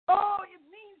 Oh, it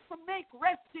means to make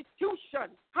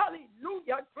restitution.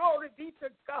 Hallelujah. Glory be to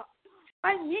God.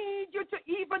 I need you to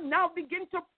even now begin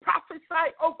to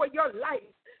prophesy over your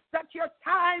life that your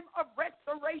time of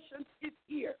restoration is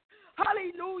here.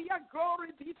 Hallelujah.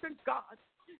 Glory be to God.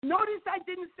 Notice I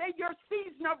didn't say your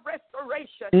season of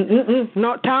restoration.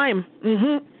 Not time.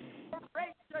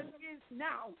 Restoration is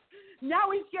now.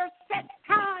 Now is your set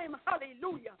time.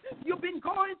 Hallelujah. You've been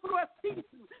going through a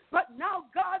season, but now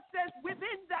God says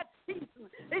within that season,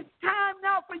 it's time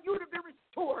now for you to be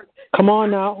restored. Come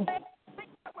on now. That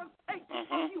was taken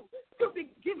from you to be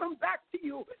given back to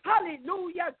you.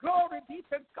 Hallelujah. Glory be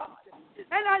to God.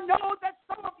 And I know that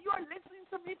some of you are listening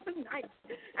to me tonight,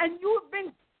 and you've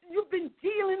been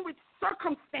dealing with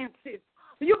circumstances.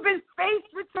 You've been faced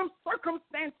with some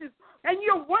circumstances, and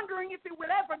you're wondering if it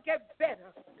will ever get better.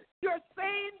 You're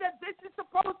saying that this is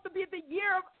supposed to be the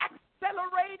year of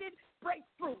accelerated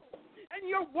breakthrough, and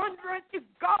you're wondering if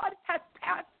God has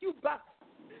passed you by.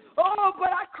 Oh, but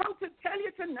I come to tell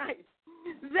you tonight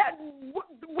that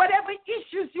whatever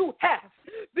issues you have,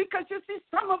 because you see,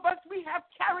 some of us, we have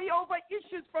carryover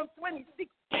issues from 2016.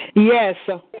 Yes.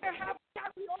 We have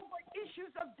carryover issues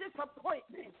of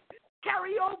disappointment,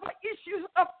 carryover issues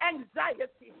of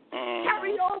anxiety,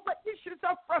 carryover issues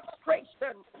of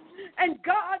frustration. And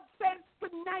God says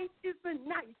tonight is the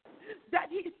night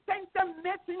that He sent a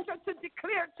messenger to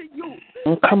declare to you.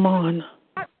 Come on.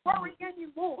 Not worry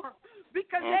anymore,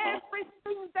 because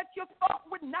everything that you thought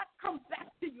would not come back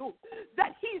to you,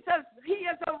 that He has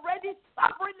already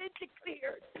sovereignly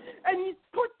declared, and He's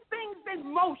put things in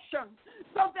motion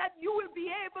so that you will be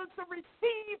able to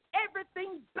receive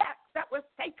everything back that was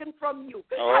taken from you.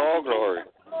 Oh, glory.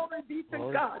 Glory be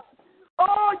to God.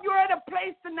 Oh, you're at a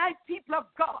place tonight, people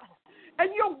of God,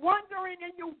 and you're wondering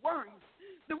and you're worrying.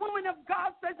 The woman of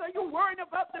God says, are you worrying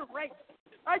about the race?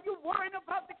 Are you worrying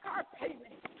about the car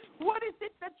payment? What is it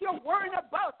that you're worrying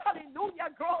about? Hallelujah.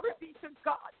 Glory be to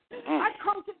God. I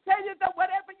come to tell you that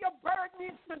whatever your burden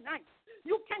is tonight,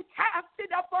 you can cast it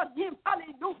up on Him.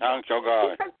 Hallelujah. Thank you,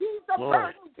 God. Because He's a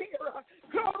burden bearer.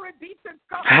 Glory be to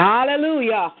God.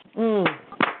 Hallelujah.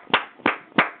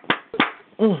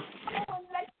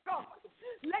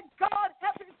 Let God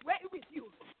have His way with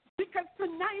you. Because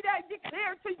tonight I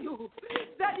declare to you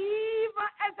that even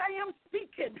as I am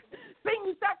speaking,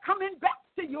 things are coming back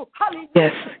to you.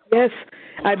 Hallelujah. Yes.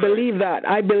 I believe that.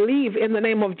 I believe in the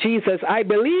name of Jesus. I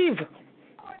believe.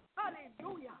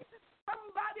 Hallelujah.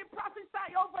 Somebody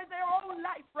prophesy over their own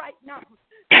life right now.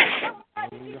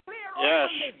 Somebody declare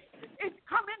over me. It's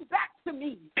coming back to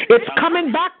me. It's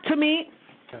coming back to me.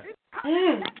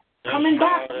 Coming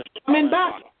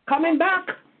back.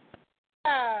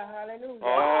 Hallelujah.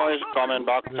 Oh, it's coming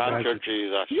back. Thank you,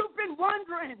 Jesus. You've been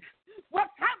wondering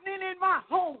what's happening in my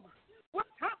home,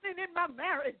 what's happening in my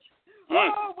marriage,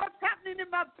 what's happening in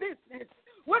my business,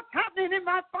 what's happening in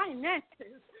my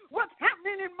finances, what's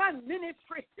happening in my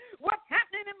ministry, what's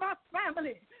happening in my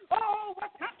family,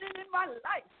 what's happening in my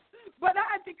life. But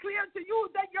I declare to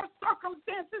you that your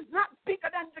circumstance is not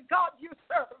bigger than the God you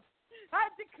serve. I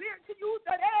declare to you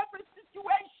that every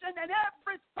situation and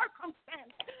every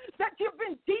circumstance that you've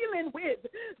been dealing with,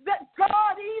 that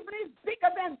God even is bigger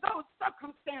than those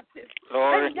circumstances.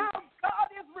 Glory. And now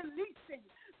God is releasing.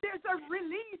 There's a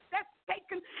release that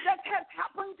has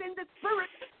happened in the spirit,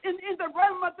 in the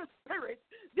realm of the spirit.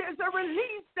 There's a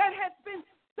release that has been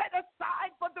set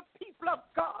aside for the people of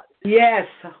God.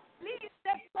 Yes. Release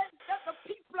that the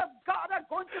people of God are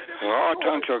going to be Oh, restored.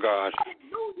 thank you, God.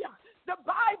 Hallelujah. The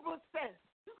Bible says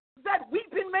that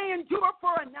weeping may endure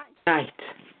for a night.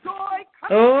 Joy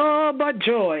comes. But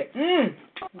joy.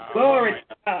 Glory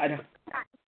to God.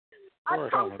 I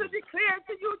come to declare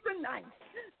to you tonight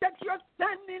that you're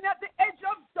standing at the edge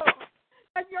of dawn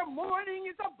and your morning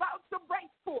is about to break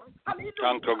forth. Hallelujah.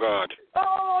 Thank you, God.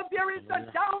 Oh, there is a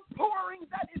downpouring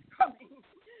that is coming,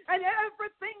 and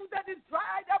everything that is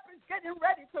dried up is getting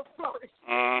ready to flourish.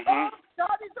 Oh,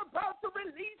 God is about to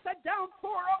release a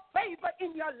downpour of favor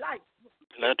in your life.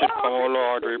 Let it come, oh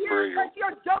Lord, we pray you. That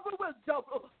your double will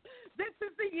double. This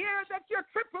is the year that your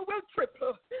triple will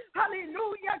triple.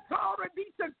 Hallelujah. Glory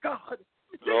be to God.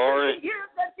 Glory. This is the year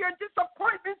that your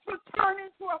disappointments will turn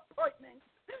into appointments.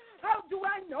 How do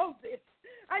I know this?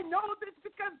 I know this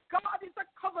because God is a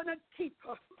covenant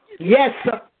keeper. Yes.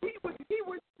 He will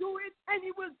do it, and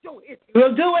He will do it.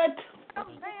 We'll do it. A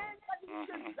man that He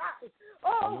should die.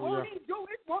 Oh, won't He do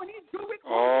it? Won't He do it?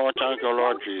 Oh, thank you,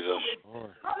 Lord Jesus.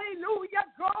 Hallelujah.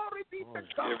 Glory be to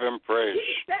God. Give Him praise. He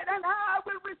said, and I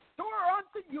will restore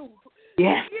unto you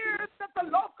Yes. the years that the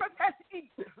locust has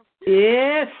eaten.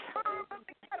 Yes.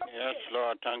 Yes,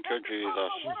 Lord. Thank you,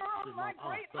 Jesus. My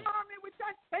great army which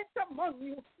I sent among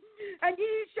you, and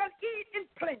ye shall eat in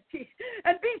plenty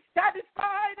and be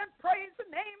satisfied and praise the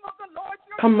name of the Lord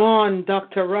your God. Come on,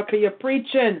 Dr. Rucker, you're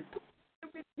preaching.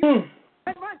 And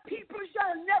my people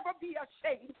shall never be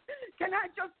ashamed. Can I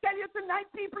just tell you tonight,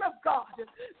 people of God,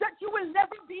 that you will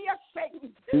never be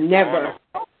ashamed. Never.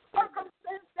 No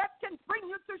circumstance that can bring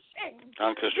you to shame.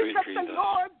 Thank you, sweet Because Jesus. the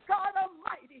Lord God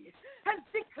Almighty has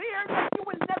declared that you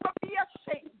will never be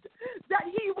ashamed, that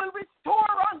He will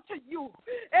restore unto you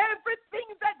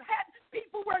everything that had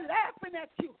people were laughing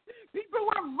at you, people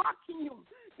were mocking you,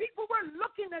 people were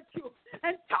looking at you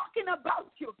and talking about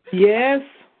you. Yes.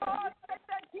 God said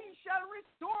that He shall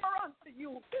restore unto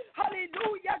you.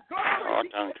 Hallelujah. Glory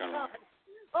be to God.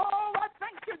 Oh, I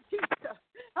thank you, Jesus.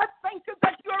 I thank you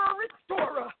that you're a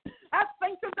restorer. I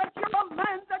thank you that you're a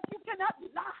man that you cannot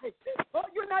lie. Oh,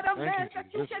 you're not a man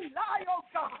that you can lie, oh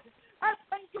God. I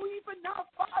thank you even now,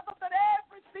 Father, that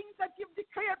everything that you've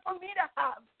declared for me to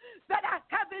have, that I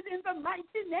have it in the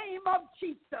mighty name of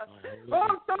Jesus.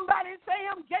 Oh, somebody say,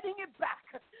 I'm getting it back.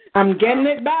 I'm getting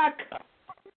it back.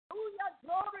 Hallelujah,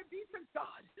 glory be to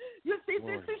God. You see,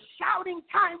 this is shouting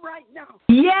time right now.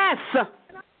 Yes.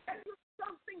 And I tell you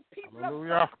something, people of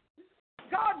God.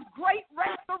 God's great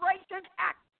restoration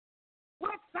act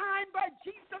was signed by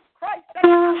Jesus Christ.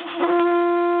 Hallelujah,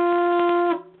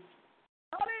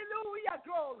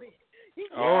 glory.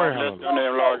 Oh, bless your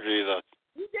name, Lord Jesus.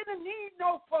 He didn't need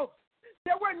no folks.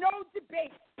 There were no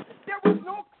debates. There was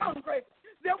no Congress.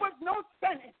 There was no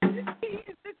Senate. He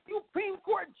is the Supreme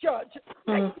Court judge.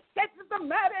 And he settles the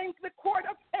matter in the court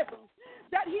of heaven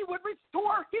that he would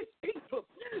restore his people.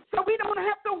 So we don't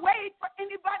have to wait for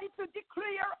anybody to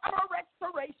declare our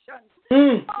restoration.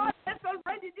 God has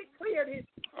already declared it.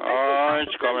 Oh,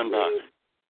 it's coming back.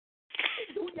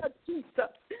 Hallelujah,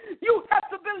 Jesus. You have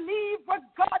to believe what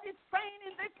God is saying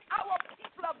in this hour,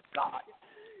 people of God.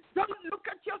 Don't look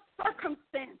at your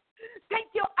circumstance. Take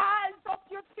your eyes off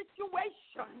your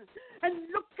situation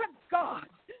and look at God.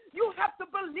 You have to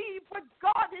believe what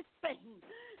God is saying.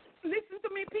 Listen to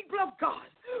me, people of God.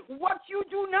 What you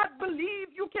do not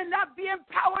believe, you cannot be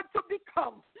empowered to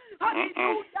become.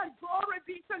 Hallelujah. Glory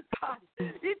be to God.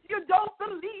 If you don't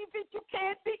believe it, you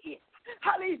can't be it.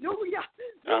 Hallelujah.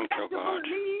 You have to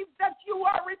believe that you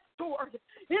are restored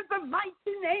in the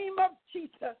mighty name of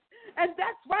Jesus. And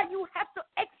that's why you have to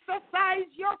exercise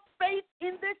your faith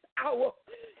in this hour.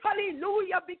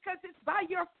 Hallelujah. Because it's by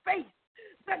your faith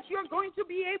that you're going to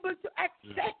be able to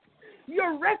accept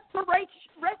your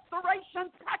restoration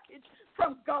package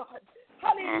from God.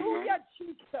 Hallelujah,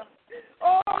 Jesus.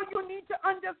 Oh, you need to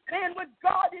understand what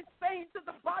God is saying to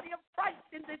the body of Christ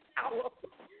in this hour.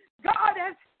 God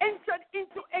has entered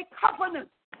into a covenant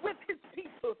with his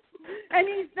people. And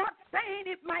he's not saying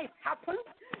it might happen.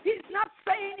 He's not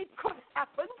saying it could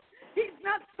happen. He's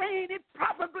not saying it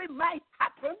probably might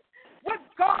happen. What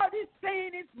God is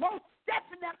saying is most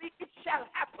definitely it shall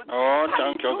happen. Oh,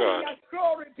 thank you, God.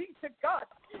 Glory be to God.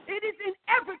 It is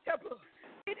inevitable.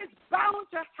 It is bound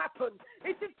to happen.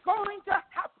 It is going to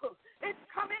happen. It's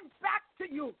coming back to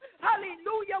you.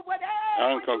 Hallelujah. Whatever.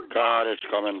 Thank you, God, it's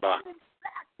coming back.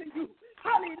 Back to you.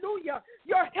 Hallelujah.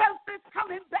 Your health is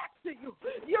coming back to you.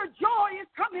 Your joy is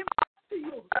coming back to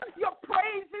you. Your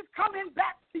praise is coming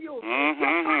back to you.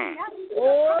 Back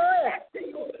to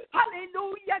you.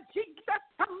 Hallelujah. Jesus,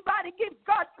 somebody give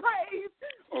God praise.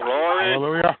 Glory.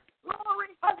 Hallelujah.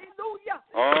 Glory. Hallelujah.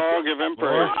 Oh, give him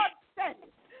praise. God said it,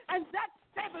 and that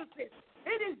settles it.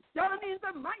 It is done in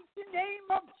the mighty name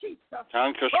of Jesus.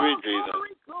 Thank you, sweet Jesus.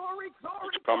 Glory.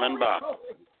 It's coming back.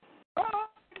 Glory. Oh,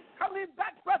 it's coming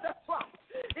back, Brother Swap.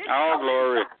 Oh,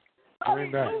 glory.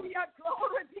 Hallelujah.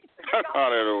 Glory be to God.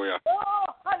 Hallelujah. Oh,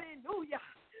 hallelujah.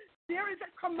 There is a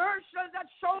commercial that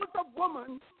shows a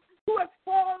woman who has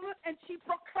fallen and she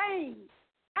proclaims,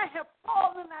 I have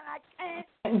fallen and I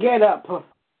can't get up. Well,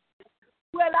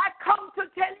 I come to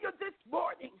tell you this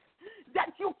morning that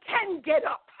you can get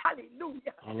up.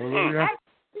 Hallelujah. Hallelujah. I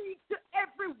speak to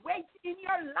every weight in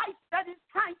your life that is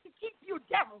trying to keep you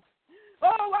down.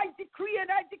 Oh, I decree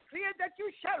and I declare that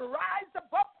you shall rise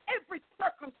above every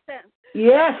circumstance.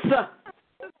 Yes.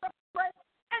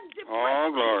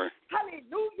 Oh, glory.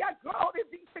 Hallelujah. Glory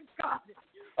be to God.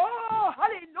 Oh,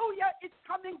 hallelujah. It's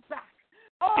coming back.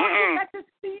 Oh, you got to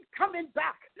see it coming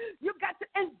back. You got to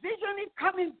envision it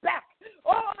coming back.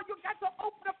 Oh, you got to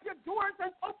open up your doors and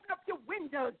open up your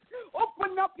windows.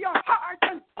 Open up your heart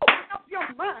and open up your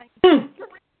mind to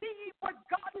receive what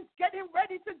God is getting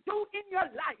ready to do in your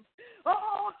life.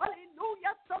 Oh,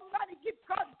 hallelujah. Somebody give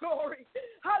God glory.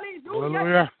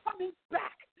 Hallelujah. It's coming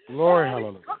back. Glory,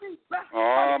 hallelujah. Coming back.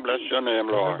 Oh, bless your name,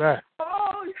 Lord.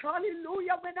 Oh,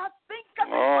 hallelujah. When I think of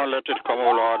it. Oh, let it come,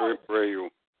 oh Lord, we pray you.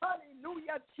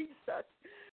 Hallelujah, Jesus.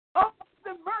 Oh,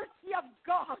 the mercy of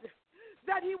God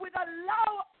that he would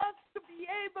allow us to be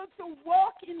able to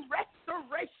walk in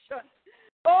restoration.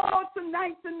 Oh,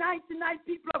 tonight,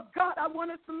 people of God, I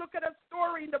want us to look at a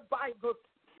story in the Bible.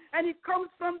 And it comes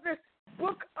from the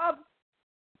book of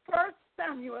 1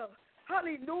 Samuel.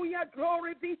 Hallelujah.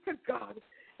 Glory be to God.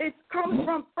 It comes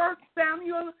from 1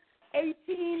 Samuel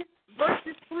 18,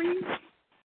 verses 3.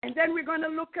 And then we're going to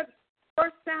look at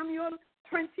 1 Samuel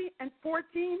 20 and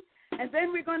 14. And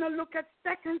then we're going to look at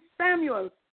 2 Samuel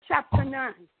chapter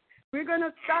 9. We're going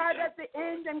to start at the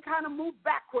end and kind of move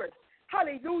backwards.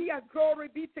 Hallelujah. Glory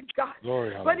be to God.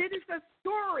 Glory, but it is a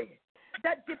story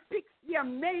that depicts the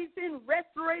amazing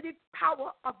restorative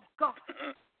power of God.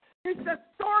 It's a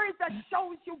story that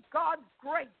shows you God's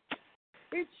grace.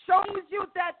 It shows you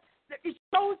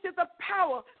the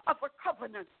power of a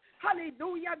covenant.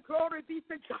 Hallelujah. Glory be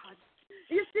to God.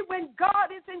 You see, when God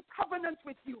is in covenant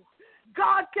with you,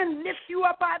 God can lift you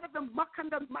up out of the muck and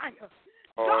the mire.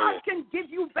 God can give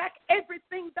you back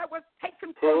everything that was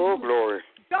taken from you. Glory.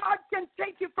 God can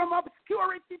take you from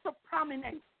obscurity to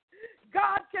prominence.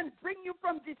 God can bring you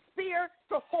from despair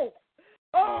to hope.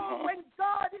 When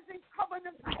God is in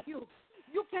covenant with you,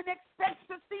 you can expect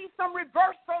to see some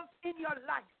reversals in your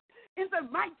life. In the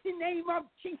mighty name of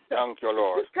Jesus. Thank you,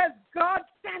 Lord. Because God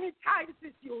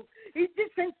sanitizes you. He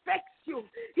disinfects you.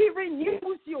 He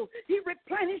renews you. He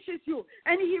replenishes you.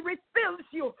 And He refills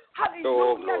you.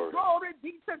 Hallelujah. Glory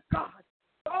be to God.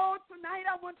 Tonight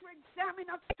I want to examine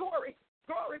a story.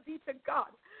 Glory be to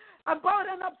God.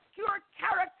 About an obscure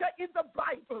character in the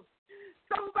Bible.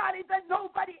 Somebody that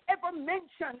nobody ever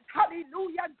mentioned.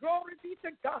 Hallelujah. Glory be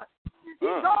to God.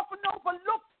 He's often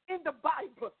overlooked in the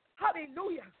Bible.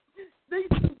 Hallelujah. This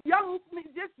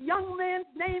young man's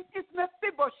name is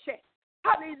Mephibosheth.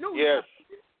 Hallelujah. Yes.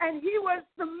 And he was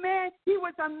a man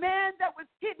that was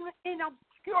hidden in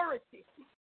obscurity.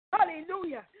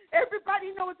 Hallelujah.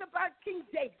 Everybody knows about King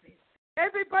David.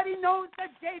 Everybody knows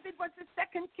that David was the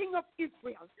second king of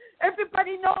Israel.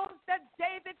 Everybody knows that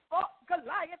David fought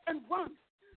Goliath and won.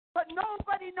 But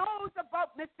nobody knows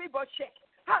about Mephibosheth.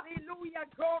 Hallelujah.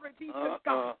 Glory be to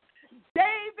God.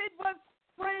 David was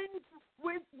friends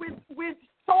with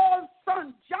Saul's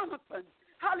son, Jonathan.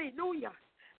 Hallelujah.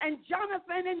 And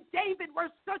Jonathan and David were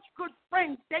such good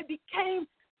friends. They became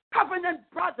covenant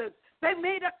brothers. They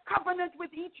made a covenant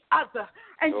with each other.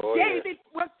 And David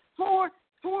was sworn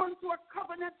to a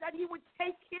covenant that he would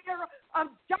take care of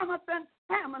Jonathan's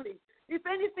family if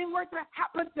anything were to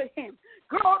happen to him.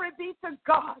 Glory be to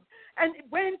God. And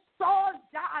when Saul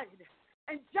died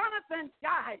and Jonathan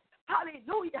died,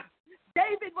 hallelujah,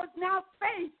 David was now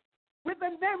faced with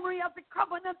the memory of the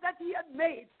covenant that he had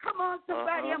made. Come on,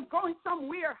 somebody, I'm going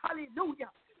somewhere. Hallelujah.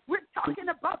 We're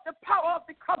talking about the power of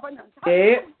the covenant.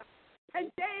 Hallelujah. And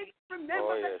David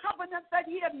remembered the covenant that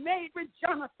he had made with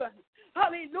Jonathan.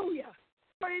 Hallelujah.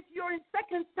 So if you're in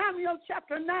 2 Samuel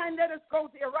chapter 9, let us go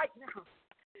there right now.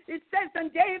 It says, and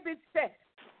David said,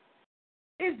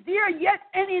 is there yet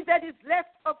any that is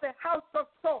left of the house of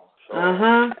Saul? That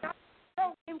I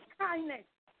show him kindness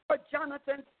for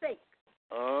Jonathan's sake.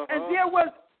 And there was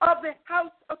of the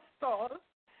house of Saul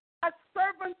a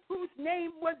servant whose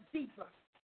name was Ziba.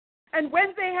 And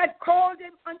when they had called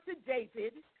him unto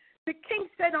David, the king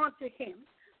said unto him,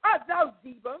 art thou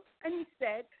Ziba? And he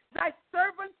said, thy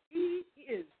servant he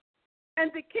is.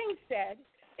 And the king said,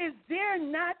 is there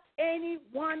not any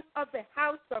one of the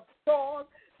house of Saul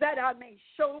that I may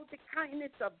show the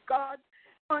kindness of God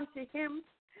unto him?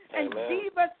 And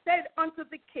Ziba said unto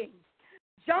the king,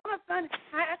 Jonathan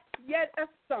hath yet a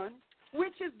son,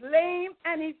 which is lame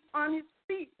and is on his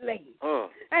feet lame.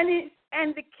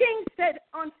 And the king said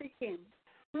unto him,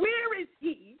 where is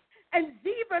he? And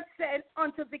Ziba said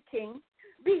unto the king,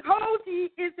 behold, he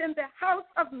is in the house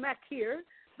of Machir,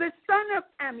 the son of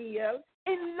Amiel,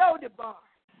 in Lodebar.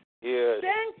 Yes.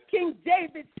 Then King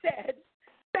David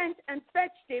sent and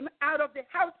fetched him out of the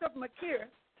house of Machir,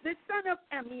 the son of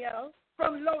Amiel,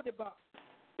 from Lodebar.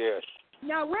 Yes.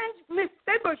 Now when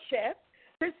Mephibosheth,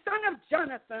 the son of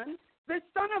Jonathan, the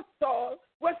son of Saul,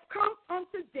 was come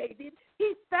unto David,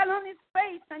 he fell on his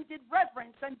face and did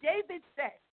reverence. And David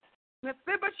said,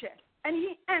 Mephibosheth, and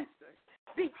he answered,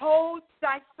 behold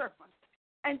thy servant.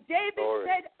 And David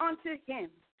said unto him,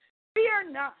 fear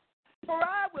not, for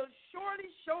I will surely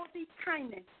show thee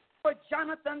kindness for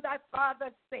Jonathan thy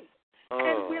father's sake,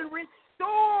 and will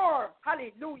restore,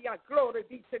 hallelujah, glory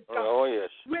be to God,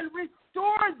 will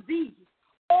restore thee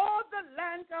all the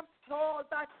land of Saul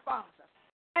thy father,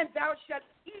 and thou shalt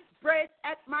eat bread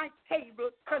at my table.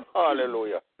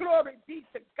 Hallelujah. Glory be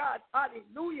to God,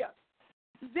 hallelujah.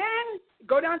 Then,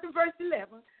 go down to verse 11,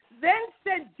 then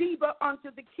said Ziba unto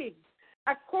the king,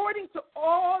 according to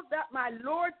all that my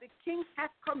lord the king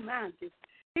hath commanded,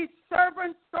 his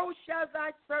servant, so shall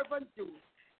thy servant do.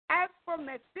 as for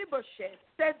Mephibosheth,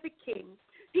 said the king,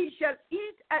 he shall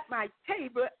eat at my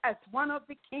table as one of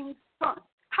the king's sons.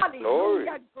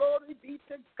 Hallelujah, glory be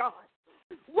to God.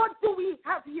 What do we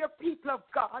have here, people of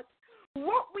God?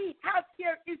 What we have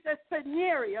here is a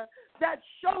scenario that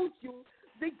shows you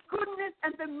the goodness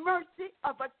and the mercy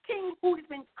of a king who is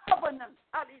in covenant.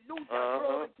 Hallelujah,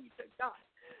 glory be to God.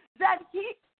 That he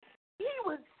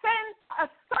will send a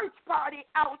search party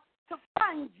out to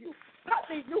find you.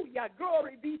 Hallelujah,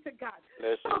 glory be to God.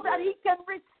 So that he can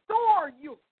restore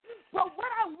you. But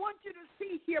what I want you to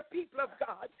see here, people of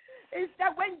God, is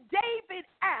that when David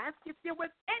asked if there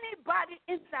was anybody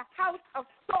in the house of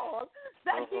Saul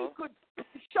that he could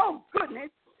show goodness,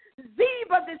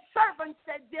 Ziba the servant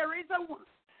said, there is a one.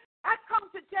 I come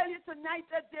to tell you tonight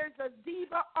that there's a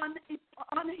Ziba on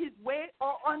his way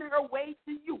or on her way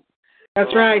to you.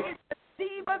 That's right. It's a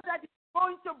Ziba that is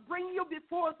going to bring you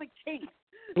before the king.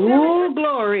 Oh,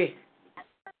 glory.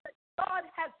 God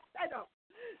has set up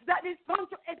that is going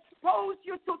to expose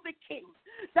you to the king,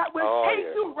 that will take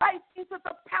you right into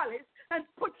the palace and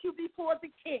put you before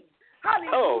the king.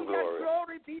 Hallelujah,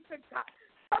 glory be to God.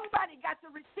 Somebody got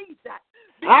to receive that.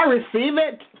 I receive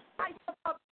it. Life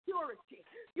of obscurity.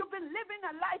 You've been living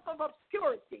a life of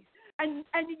obscurity, and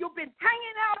you've been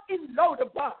hanging out in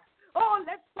Lodabar. Oh,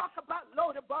 let's talk about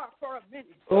Lodabar for a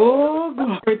minute. Oh,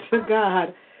 glory to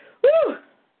God. Woo!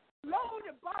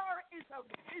 Lodabar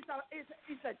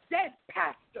is a dead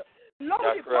pasture.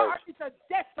 Lodabar is a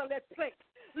desolate place.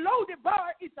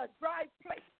 Lodabar is a dry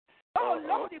place. Oh,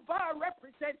 Lodabar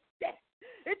represents death.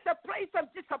 It's a place of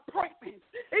disappointment.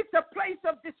 It's a place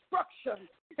of destruction.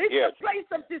 It's a place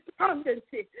of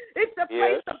despondency. It's a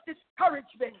place of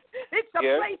discouragement. It's a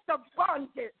place of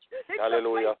bondage. It's a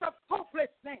place of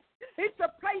hopelessness. It's a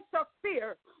place of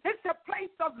fear. It's a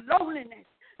place of loneliness.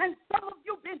 And some of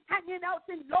you have been hanging out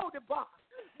in Lodabar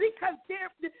because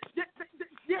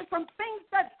there's some things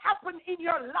that happen in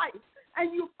your life, and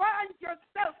you find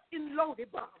yourself in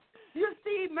Lodabar. You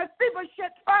see,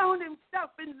 Mephibosheth found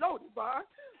himself in Lodabar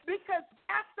because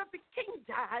after the king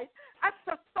died,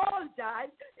 after Saul died,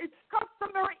 it's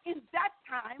customary in that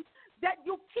time that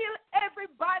you kill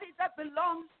everybody that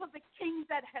belongs to the king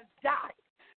that has died.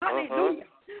 Hallelujah.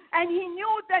 And he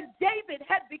knew that David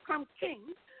had become king,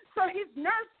 so his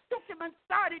nurse took him and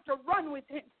started to run with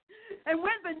him. And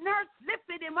when the nurse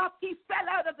lifted him up, he fell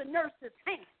out of the nurse's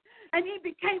hand. And he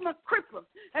became a cripple.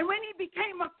 And when he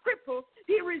became a cripple,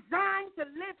 he resigned to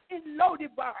live in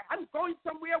Lodabar. I'm going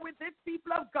somewhere with this,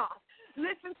 people of God.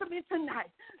 Listen to me tonight.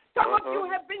 Some of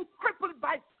you have been crippled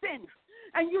by sin,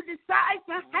 and you decide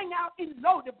to hang out in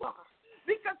Lodabar.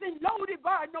 Because in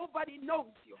Lodabar, nobody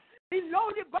knows you. In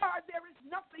Lodabar, there is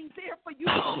nothing there for you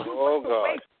to do but to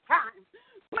waste time.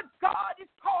 But God is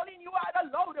calling you out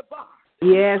of Lodabar.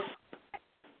 Yes.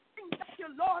 That you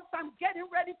lost, I'm getting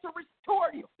ready to restore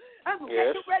you. I'm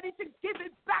getting ready to give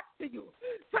it back to you.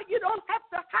 So you don't have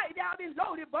to hide out in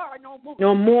Lodabar no more.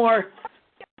 No more.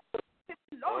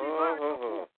 Lodabar no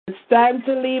more. It's time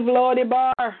to leave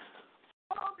Lodabar.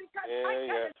 Oh, because I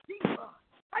got a Ziba.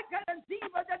 I got a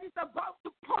Ziba that is about to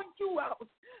point you out.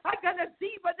 I got a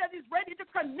Ziba that is ready to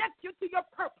connect you to your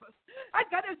purpose. I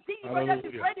got a Ziba that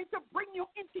is ready to bring you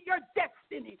into your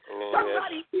destiny.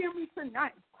 Somebody hear me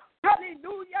tonight.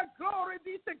 Hallelujah. Glory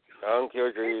be to God. Thank you,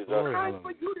 Jesus. It's time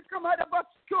for you to come out of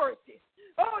obscurity.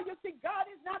 Oh, you see, God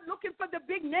is not looking for the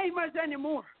big namers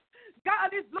anymore.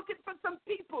 God is looking for some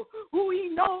people who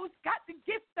he knows got the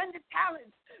gifts and the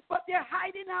talents, but they're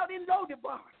hiding out in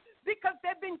Lodabar because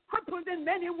they've been crippled in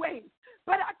many ways.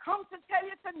 But I come to tell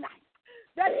you tonight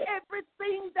that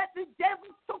everything that the devil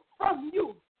took from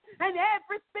you and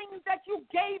everything that you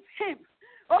gave him,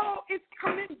 it's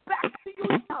coming back to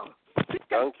you now.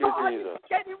 Because God is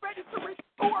getting ready to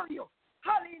restore you.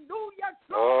 Hallelujah.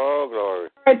 Glory.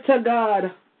 Glory to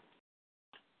God.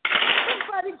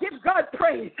 Somebody give God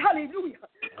praise. Hallelujah.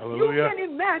 You can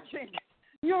imagine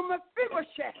you're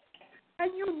Mephibosheth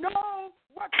and you know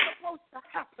what's supposed to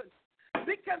happen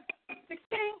because the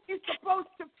king is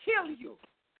supposed to kill you.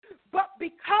 But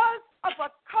because of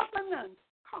a covenant,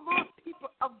 come on,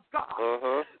 people of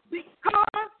God,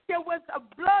 because there was a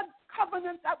blood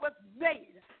covenant that was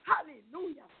made,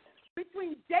 hallelujah,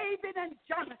 between David and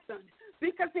Jonathan,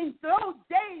 because in those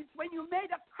days when you made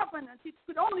a covenant, it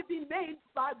could only be made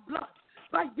by blood,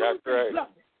 by using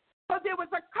blood. So there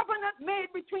was a covenant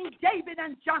made between David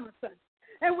and Jonathan.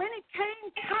 And when it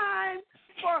came time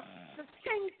for the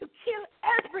king to kill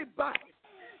everybody,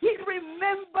 he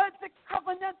remembered the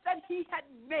covenant that he had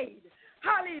made.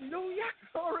 Hallelujah.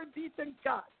 Glory be to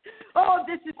God. Oh,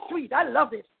 this is sweet. I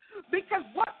love it. Because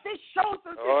what this shows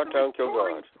us is the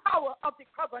restoring power of the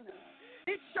covenant.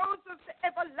 It shows us the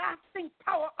everlasting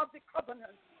power of the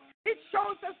covenant. It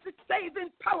shows us the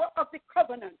saving power of the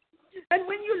covenant. And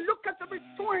when you look at the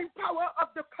restoring power of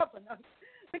the covenant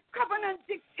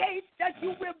dictates that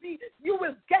you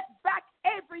will get back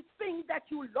everything that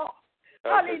you lost.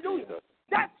 Hallelujah.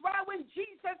 That's why when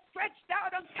Jesus stretched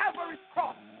out on Calvary's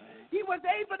cross, he was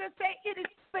able to say, it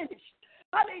is finished.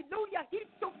 Hallelujah. He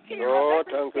took care of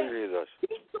every sin.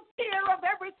 He took care of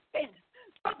every sin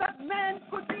so that man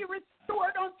could be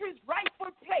restored unto his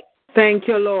rightful place. Thank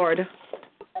you, Lord.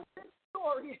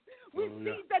 Story. We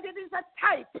see that it is a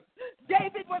type.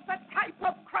 David was a type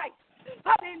of Christ.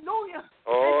 Hallelujah.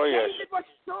 Oh, and yes. David was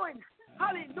showing.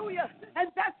 Hallelujah.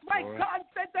 And that's why God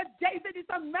said that David is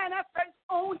a man after his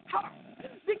own heart.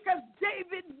 Because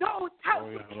David knows how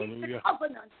to keep the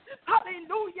covenant.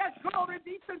 Hallelujah. Glory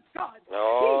be to God.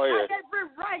 Oh, he yes. had every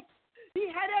right.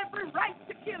 He had every right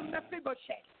to kill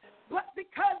Mephibosheth. But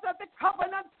because of the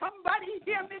covenant, somebody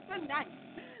hear me tonight.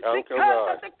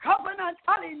 Because of the covenant,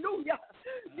 hallelujah,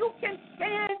 you can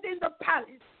stand in the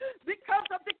palace. Because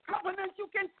of the covenant, you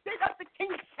can sit at the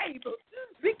king's table.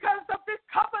 Because of the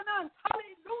covenant,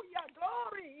 hallelujah,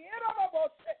 glory.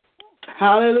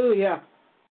 Hallelujah.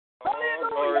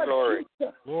 Hallelujah, glory.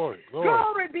 Jesus.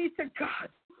 Glory be to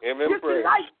God. Amen. You see,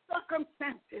 life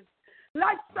circumstances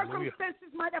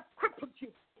might have crippled you.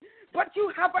 But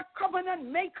you have a covenant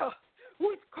maker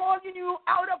who is calling you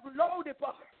out of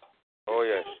Lodebar. Oh,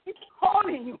 yes. He's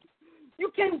calling you. You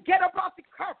can't get up off the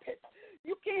carpet.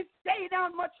 You can't stay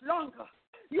down much longer.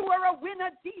 You are a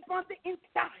winner deep on the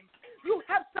inside. You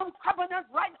have some covenant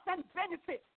rights and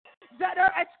benefits that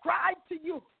are ascribed to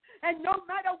you. And no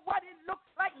matter what it looks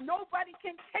like, nobody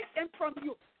can take them from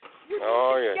you. You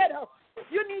need to get up.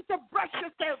 You need to brush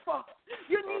yourself off.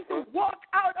 You need to walk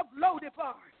out of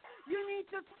Lodebar. You need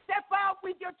to step out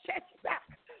with your chest back.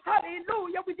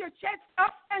 Hallelujah. With your chest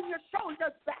up and your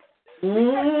shoulders back.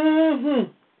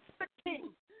 Mm-hmm. The king.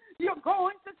 You're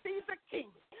going to see the king.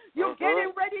 You're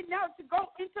getting ready now to go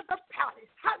into the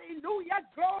palace. Hallelujah.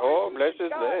 Glory. Oh, bless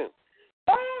his name.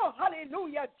 Oh,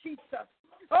 hallelujah, Jesus.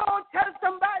 Oh, tell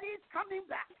somebody it's coming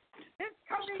back. It's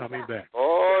coming back.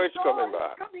 Oh, it's coming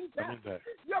back. Coming back.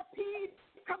 Your peace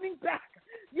is coming back.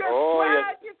 Your yes.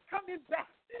 swag is coming back.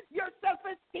 Your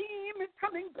self-esteem is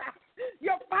coming back.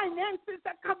 Your finances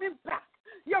are coming back.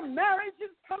 Your marriage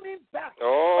is coming back.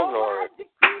 Oh, Lord. I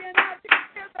decree and I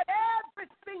declare that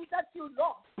everything that you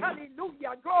lost,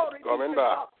 hallelujah, glory coming be to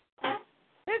back. God.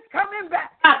 It's coming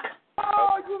back.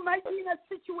 Oh, you might be in a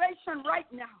situation right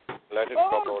now. Let it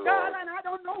come, Oh, oh, God, Lord. and I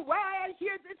don't know why I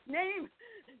hear this name,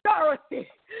 Dorothy.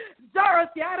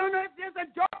 Dorothy, I don't know if there's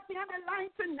a Dorothy on the line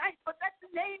tonight, but that's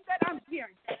the name that I'm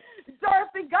hearing.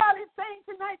 Dorothy, God is saying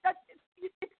tonight that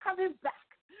it's coming back.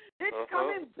 It's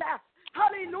coming back.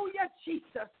 Hallelujah,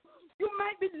 Jesus. You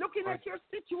might be looking at your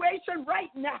situation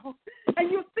right now,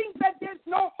 and you think that there's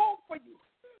no hope for you.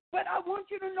 But I want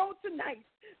you to know tonight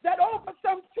that over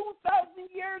some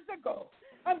 2,000 years ago,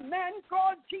 a man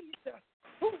called Jesus,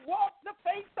 who walked the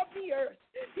face of the earth,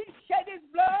 he shed his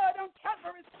blood on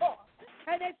Calvary's cross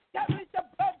and established a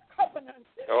blood covenant.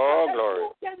 Oh, that glory. you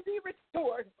can be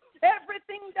restored.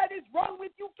 Everything that is wrong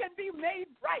with you can be made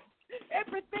right.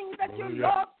 Everything that you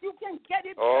lost, you can get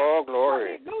it back. Oh,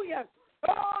 glory. Hallelujah.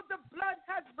 Oh, the blood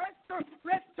has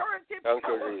restorative Thank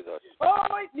power. you, Jesus.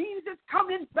 Oh, it means it's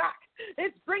coming back.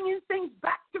 It's bringing things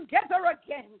back together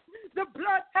again. The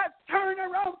blood has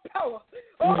turnaround power.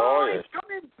 Oh, yes. It's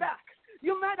coming back.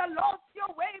 You might have lost your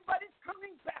way, but it's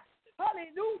coming back.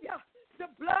 Hallelujah. The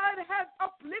blood has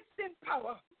uplifting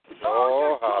power. Oh,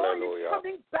 your joy hallelujah. is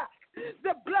coming back.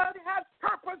 The blood has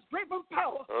purpose-driven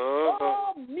power.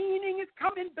 Oh, meaning is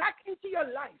coming back into your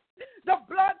life. The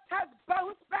blood has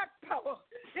bounce-back power.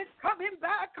 It's coming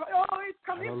back. Oh, it's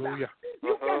coming back.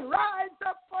 You can rise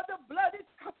up, for the blood is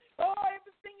coming. Oh,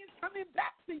 everything is coming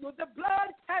back to you. The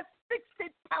blood has fixed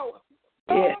its power.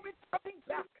 Oh, it's coming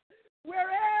back.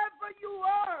 Wherever you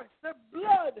are, the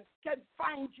blood can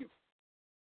find you.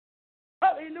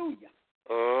 Hallelujah.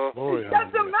 It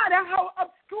doesn't matter how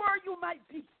obscure you might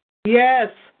be. Yes.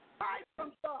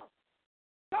 From God.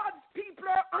 God's people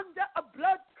are under a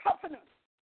blood covenant.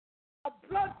 A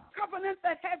blood covenant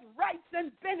that has rights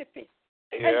and benefits.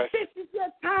 Yes. And this is your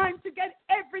time to get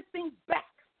everything back.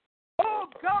 Oh,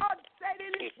 God said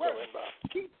in his word,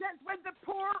 he says, when the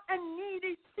poor and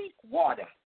needy seek water,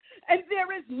 and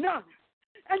there is none,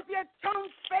 and their tongue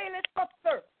faileth for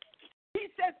thirst, he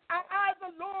says, I, the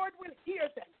Lord, will hear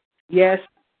them. Yes.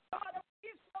 God of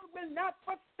Israel will not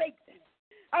forsake them.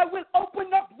 I will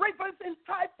open up rivers in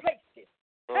high places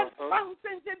and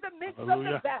fountains in the midst of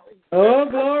the valley. Oh,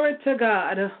 glory to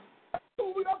God.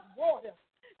 Pool of water,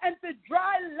 and the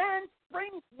dry land spring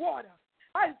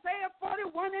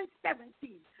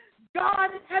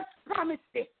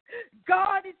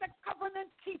God is a covenant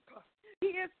keeper.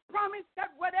 He has promised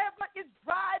that whatever is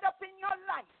dried up in your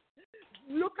life,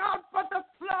 look out for the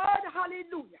flood.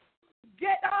 Hallelujah.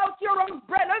 Get out your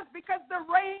umbrellas because the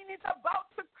rain is about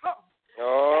to come.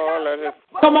 Oh, let it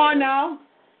Come on now.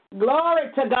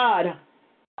 Glory to God.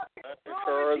 let the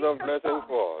curse of blessing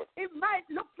fall. It might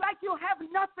look like you have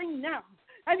nothing now,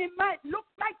 and it might look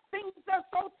like things are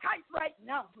so tight right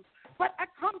now. But I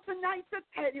come tonight to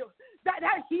tell you that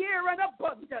I hear an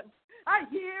abundance. I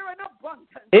hear an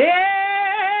abundance.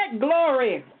 Yeah,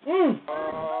 glory.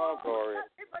 Oh, glory.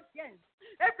 Again,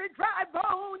 every dry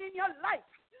bone in your life.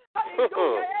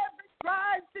 Hallelujah. Every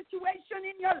dry situation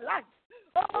in your life.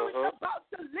 Oh, it's about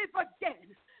to live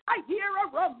again. I hear a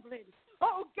rumbling.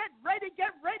 Oh, get ready,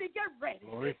 get ready, get ready.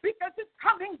 Glory. Because it's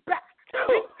coming back. It's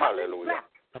coming Hallelujah. back.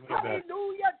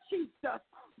 Hallelujah, Jesus.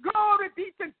 Glory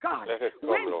be to God. Let it come,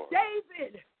 When Lord.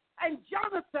 David and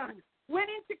Jonathan went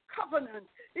into covenant,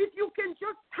 if you can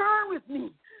just turn with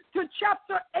me to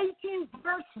chapter 18,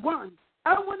 verse 1.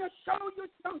 I want to show you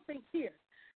something here.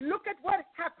 Look at what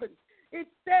happened. It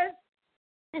says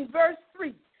in verse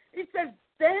 3, it says,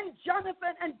 then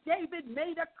Jonathan and David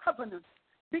made a covenant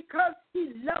because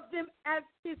he loved him as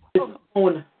his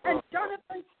own. And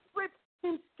Jonathan stripped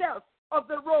himself of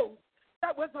the robe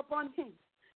that was upon him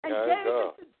and gave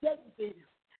it to David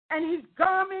and his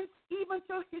garments, even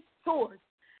to his sword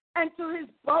and to his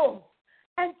bow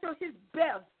and to his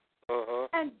belt.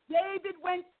 And David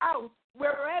went out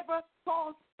wherever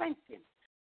Saul sent him.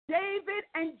 David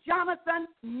and Jonathan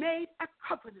made a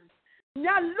covenant.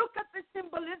 Now look at the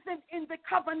symbolism in the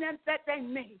covenant that they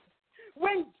made.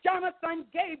 When Jonathan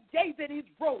gave David his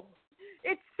robe,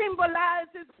 it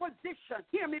symbolizes position.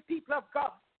 Hear me, people of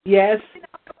God. Yes. You've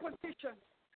been out of position.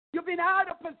 You've been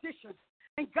out of position.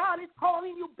 And God is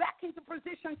calling you back into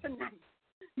position tonight.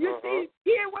 You see,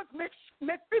 here was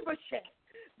Mephibosheth,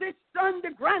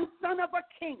 the grandson of a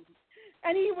king.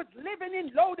 And he was living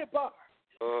in Lodebar,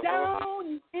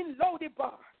 down in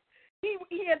Lodebar.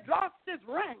 He had lost his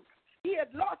rank. He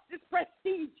had lost his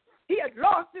prestige. He had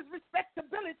lost his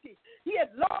respectability. He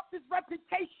had lost his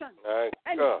reputation.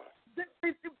 And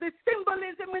the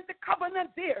symbolism in the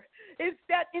covenant there is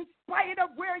that in spite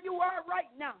of where you are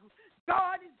right now,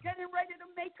 God is getting ready to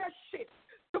make a shift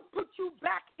to put you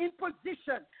back in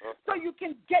position so you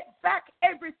can get back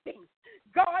everything.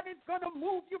 God is going to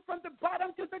move you from the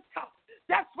bottom to the top.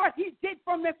 That's what he did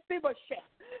for Mephibosheth.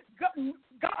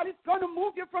 God is going to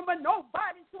move you from a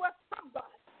nobody to a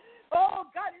somebody. Oh,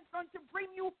 God is going to bring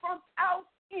you from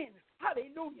out in.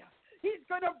 Hallelujah. He's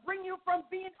going to bring you from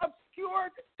being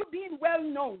obscure to being well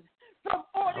known. From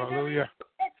ordinary to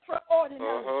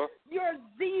extraordinary. Your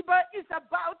Ziba is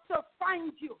about to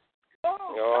find you. God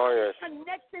is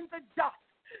connecting the dots.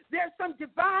 There's some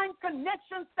divine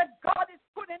connections that God is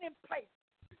putting in place.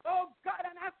 Oh, God,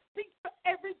 and I speak to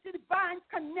every divine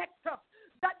connector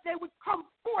that they would come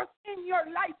forth in your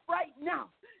life right now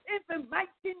in the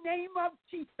mighty name of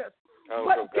Jesus.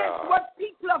 But guess what,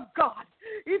 people of God?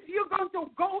 If you're going to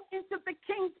go into the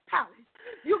king's palace,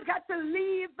 you got to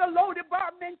leave the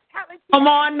Lodebar mentality. Come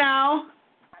on now.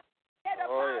 Get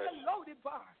up out of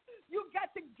Lodebar. You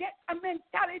got to get a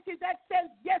mentality that says,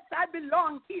 yes, I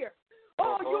belong here.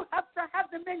 Oh, you have to have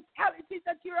the mentality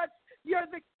that you're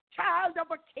the child of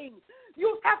a king.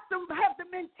 You have to have the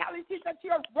mentality that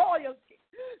you're royalty.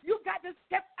 You got to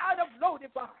step out of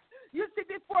Lodebar. You see,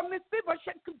 before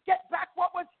Mephibosheth could get back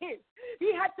what was his,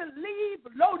 he had to leave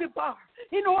Lodebar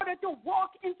in order to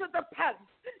walk into the palace,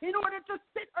 in order to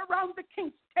sit around the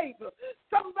king's table.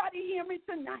 Somebody hear me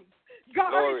tonight.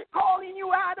 God is calling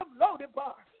you out of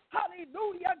Lodebar.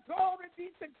 Hallelujah. Glory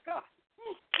be to God.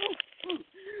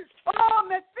 Oh,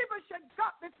 Mephibosheth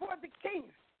got before the king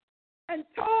and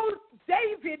told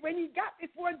David, when he got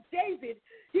before David,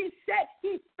 he said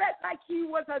he felt like he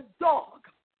was a dog.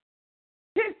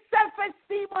 His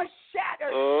self-esteem was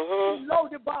shattered in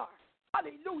Lodebar.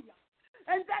 Hallelujah.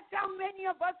 And that's how many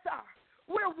of us are.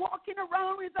 We're walking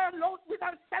around with our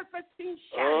self-esteem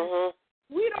shattered.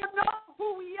 We don't know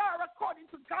who we are according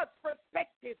to God's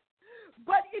perspective.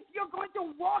 But if you're going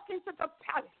to walk into the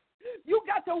palace, you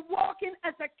got to walk in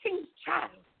as a king's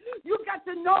child. You got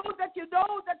to know that you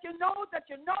know that you know that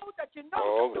you know that you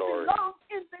know that you belong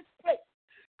in this place.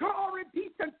 Glory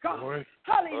be to God.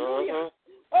 Hallelujah.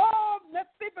 Oh,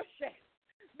 Mephibosheth.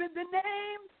 The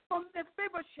name from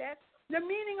Mephibosheth, the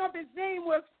meaning of his name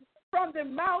was from the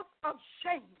mouth of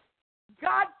shame.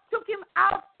 God took him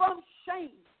out from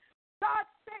shame. God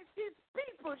says his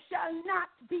people shall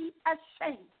not be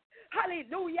ashamed.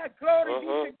 Hallelujah. Glory be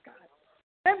to God.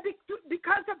 And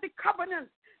because of the covenant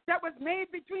that was made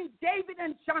between David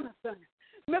and Jonathan,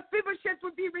 Mephibosheth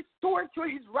would be restored to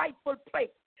his rightful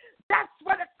place. That's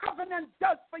what a covenant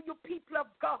does for you people of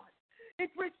God.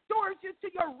 It restores you to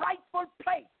your rightful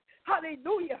place.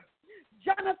 Hallelujah.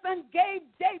 Jonathan gave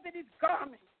David his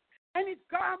garment, and his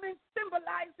garment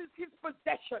symbolizes his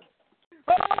possession.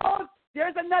 Oh,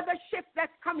 there's another shift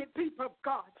that's coming, people of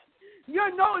God.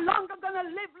 You're no longer going to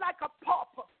live like a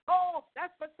pauper. Oh,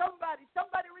 that's for somebody.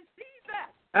 Somebody receive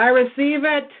that. I receive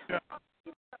it.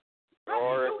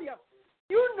 Hallelujah.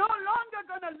 You're no longer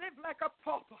going to live like a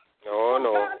pauper. No.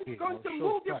 God is going to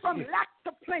move you from lack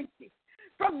to plenty,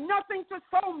 from nothing to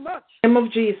so much. In the name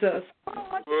of Jesus. So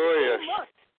much,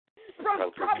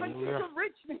 from poverty to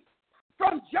richness,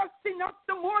 from just enough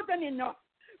to more than enough,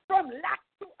 from lack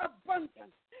to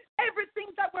abundance. Everything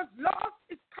that was lost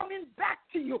is coming back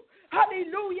to you.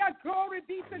 Hallelujah. Glory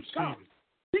be to God.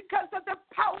 Because of the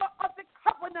power of the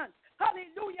covenant.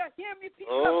 Hallelujah. Hear me,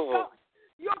 people of God.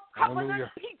 Your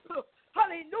covenant people.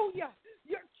 Hallelujah.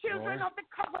 You're children of the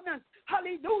covenant.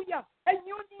 Hallelujah. And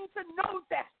you need to know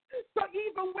that. So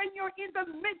even when you're in the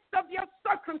midst of your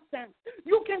circumstance,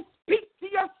 you can speak to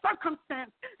your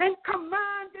circumstance and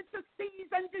command it to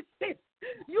cease and desist.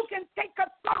 You can take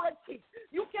authority.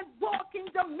 You can walk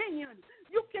in dominion.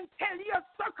 You can tell your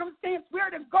circumstance where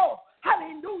to go.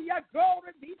 Hallelujah.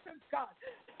 Glory be to God.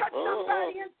 Touch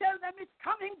somebody and tell them it's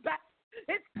coming back.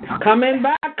 It's coming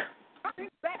back. Coming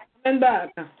back. Coming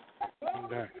back.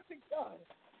 Glory be to God.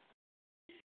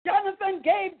 Jonathan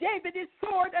gave David his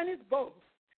sword and his bow.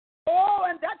 Oh,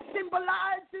 and that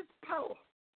symbolizes power.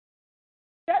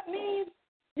 That means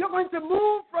you're going to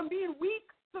move from being weak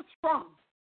to strong,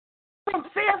 from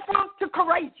fearful to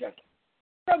courageous,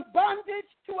 from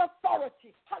bondage to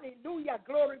authority. Hallelujah.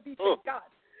 Glory be to God.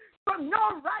 From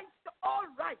no rights to all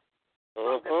rights,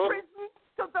 from the prison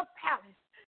to the palace.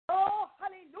 Oh,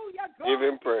 hallelujah. Glory Give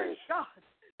him be praise. to God.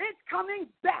 It's coming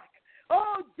back.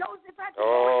 Oh, Joseph had to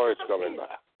it's coming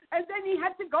back. And then he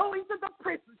had to go into the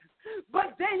prison.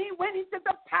 But then he went into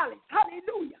the palace.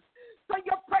 Hallelujah. So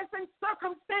your present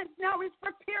circumstance now is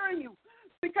preparing you.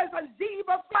 Because a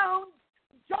Ziba found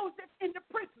Joseph in the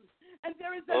prison. And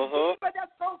there is a Ziba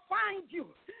that's going to find you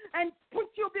and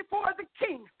put you before the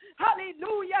king.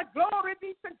 Hallelujah. Glory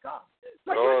be to God.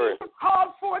 So you need to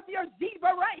call forth your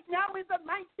Ziba right now in the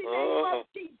mighty name of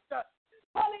Jesus.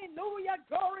 Hallelujah.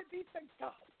 Glory be to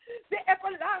God. The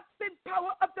everlasting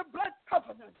power of the blood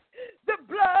covenant. The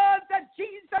blood that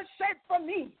Jesus shed for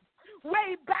me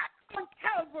way back on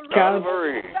Calvary.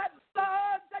 That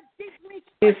blood that gives me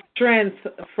strength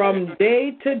from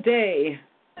day to day.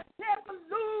 Never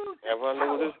lose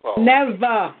its power.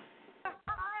 Never. The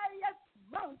highest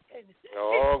mountain.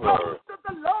 Oh, it goes to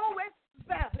the lowest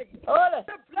valley.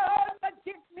 The blood that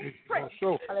gives me strength.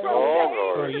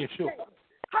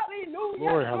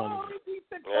 Hallelujah. Glory be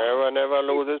to God. Never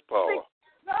lose its power.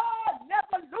 God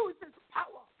never loses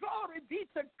power. Glory be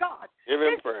to God. Give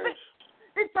him praise.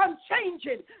 It's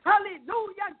unchanging.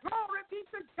 Hallelujah. Glory be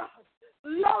to God.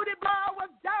 Lodebar was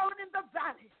down in the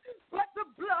valley, but the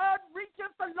blood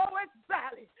reaches the lowest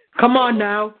valley. Come on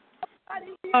now.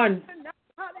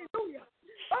 Hallelujah.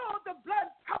 Oh, the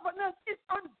blood covenant is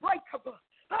unbreakable.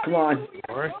 Come on.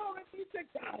 Glory be to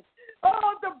God.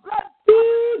 Oh, the blood.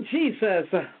 Ooh, Jesus.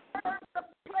 The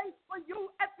place for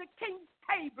you at the king's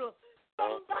table.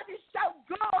 Somebody shout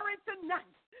glory tonight.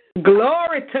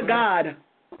 Glory to God.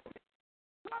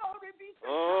 Glory be to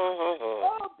God.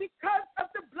 Oh, because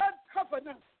of the blood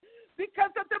covenant,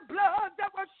 because of the blood that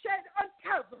was shed on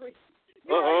Calvary,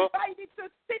 you're invited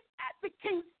to sit at the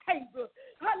king's table.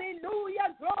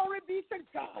 Hallelujah. Glory be to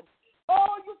God.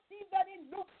 Oh, you see that in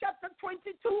Luke chapter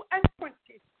 22 and 20.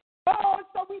 Oh,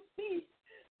 so we see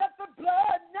that the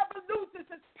blood never loses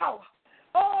its power.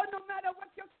 Oh, no matter what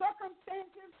your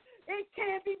circumstances, it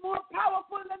can't be more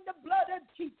powerful than the blood of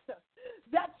Jesus.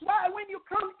 That's why when you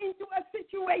come into a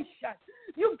situation,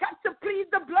 you got to plead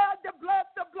the blood, the blood,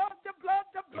 the blood, the blood,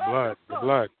 the blood, the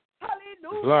blood.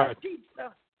 Hallelujah,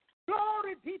 Jesus.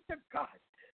 Glory be to God.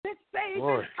 The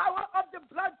saving power of the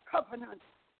blood covenant.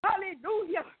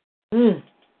 Hallelujah.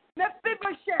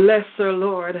 Mephibosheth. Bless her,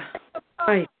 Lord.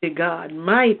 Mighty God,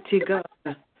 mighty God.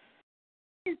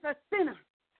 Is a sinner.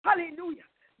 Hallelujah.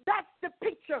 That's the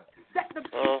picture that the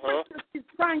scripture is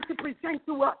trying to present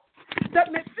to us.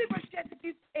 That Mephibosheth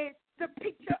is the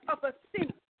picture of a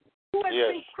sinner who has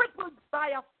been crippled by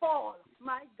a fall.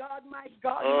 My God, my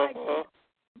God, my God.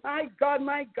 My God,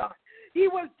 my God. He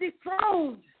was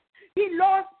dethroned. He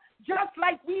lost, just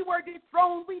like we were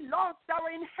dethroned, we lost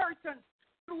our inheritance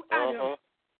through Adam.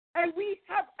 And we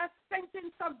have a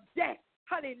sentence of death.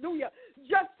 Hallelujah.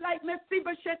 Just like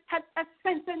Mephibosheth had a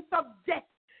sentence of death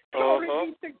Glory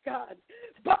be to God.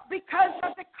 But because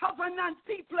of the covenant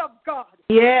people of God.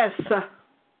 Yes.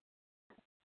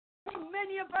 So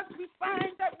many of us, we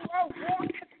find that our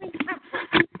walk has been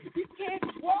hampered. We can't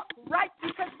walk right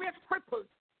because we're crippled.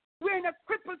 We're in a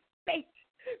crippled state.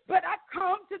 But I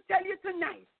come to tell you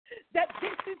tonight that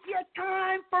this is your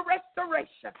time for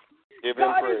restoration.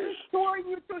 God is restoring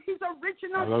you to his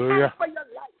original plan for your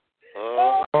life.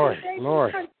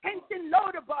 Lord. Content in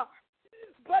Lodabar.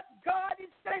 But God is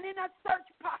sending a search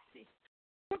posse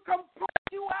to come put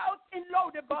you out in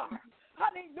Lodabar.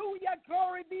 Hallelujah.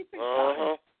 Glory be to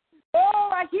God. Oh,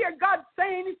 I hear God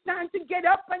saying it's time to get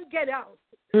up and get out.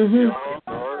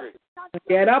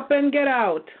 Get up and get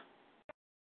out.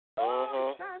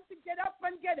 It's time to get up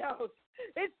and get out.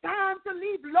 It's time to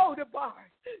leave Lodabar.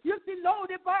 You see,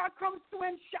 Lodabar comes to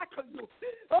enshackle you.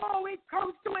 Oh, it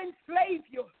comes to enslave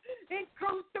you. It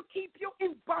comes to keep you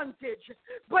in bondage.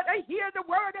 But I hear the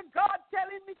word of God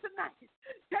telling me tonight.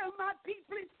 Tell my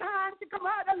people it's time to come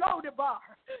out of Lodabar.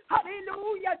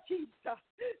 Hallelujah, Jesus.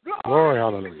 Glory,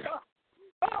 hallelujah.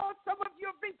 Oh, some of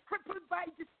you have been crippled by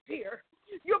despair.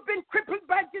 You've been crippled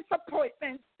by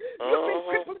disappointment. You've been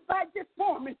crippled by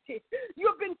deformity.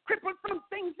 You've been crippled from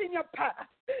things in your past.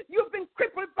 You've been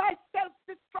crippled by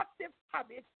self-destructive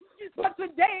habits. But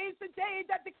today is the day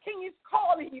that the King is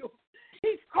calling you.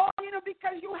 He's calling you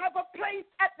because you have a place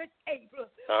at the table.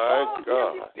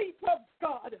 Dear people of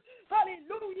God.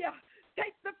 Hallelujah.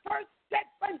 Take the first step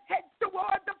and head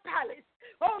toward the palace.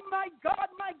 Oh, my God,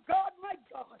 my God, my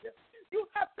God. You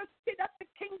have to sit at the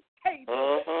King's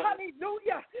table.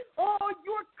 Hallelujah. Oh,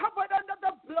 you're covered under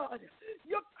the blood.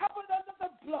 You're covered under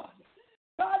the blood.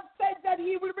 God said that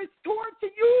he will restore to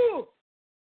you.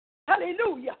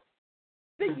 Hallelujah.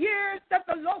 The years that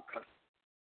the locust,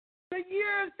 the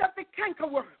years that the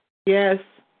cankerworm. Yes.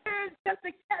 The years that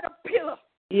the caterpillar.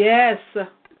 Yes.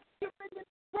 You've been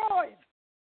destroyed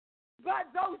by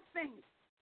those things.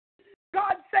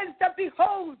 God says that,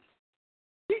 behold,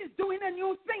 he's doing a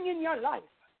new thing in your life.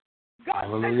 God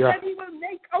says that he will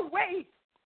make a way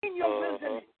in your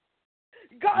wilderness.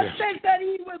 God says that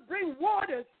he will bring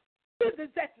waters to the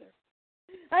desert.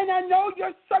 And I know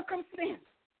your circumstance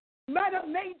might have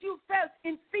made you feel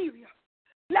inferior,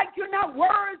 like you're not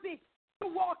worthy to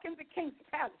walk in the King's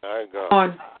palace. My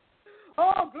God.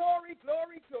 Oh, glory,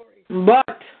 glory, glory.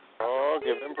 But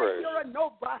give him praise. You're a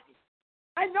nobody.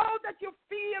 I know that you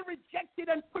feel rejected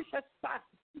and pushed aside.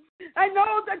 I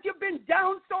know that you've been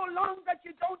down so long that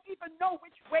you don't even know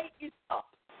which way is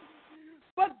up.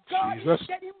 But God is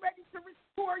getting ready to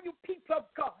restore you, people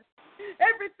of God.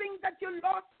 Everything that you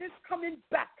lost is coming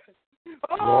back.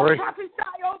 Oh,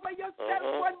 prophesy over yourself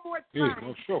one more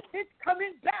time. It's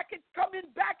coming back. It's coming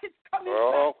back. It's coming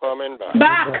back. Coming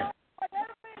back.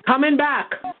 Coming back.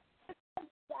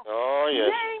 Oh, yes.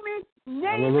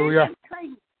 Name it and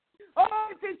claim it.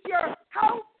 Oh, if it's your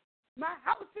house, my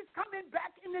house is coming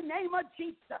back in the name of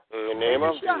Jesus. In the name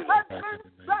of Jesus.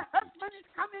 The husband is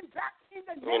coming back in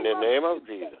the name of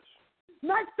Jesus.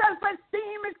 My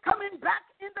self-esteem is coming back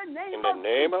in the name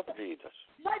of Jesus.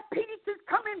 My peace is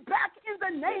coming back in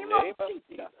the name of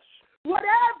Jesus.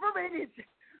 Whatever it is,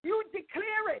 you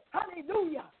declare it.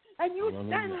 Hallelujah. And you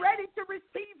stand ready to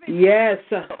receive it. Yes.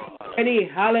 Ready.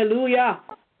 Hallelujah.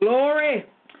 Glory.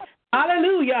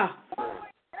 Hallelujah.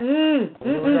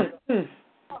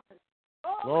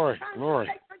 Glory, glory.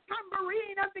 Take the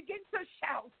tambourine and begin to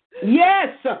shout.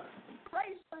 Yes.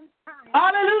 Praise and time.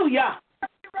 Hallelujah.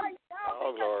 Right now,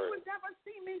 Oh, because glory. you will never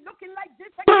see me looking like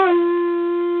this again.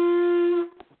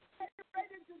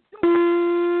 Ready to do it.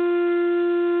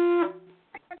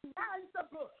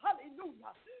 Recognizable.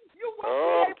 Hallelujah. You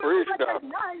won't be able to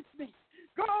recognize me.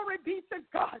 Glory be to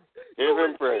God. Give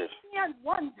him praise. And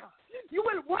wonder. You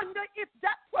will wonder if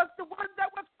that was the one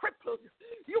that was crippled.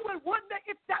 You will wonder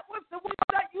if that was the one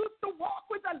that used to walk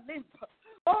with a limp.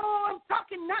 Oh, I'm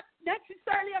talking not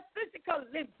necessarily a physical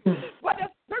limp, but a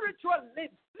spiritual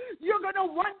limp. You're going to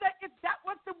wonder if that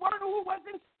was the one who was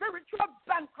in spiritual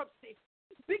bankruptcy.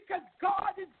 Because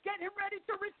God is getting ready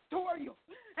to restore you.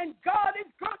 And God is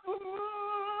going to,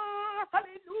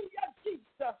 hallelujah,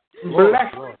 Jesus.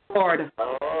 Bless Lord.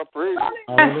 Oh, praise.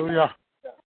 Hallelujah.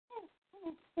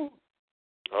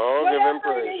 Oh, give him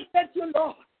praise. That you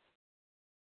lost,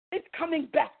 it's coming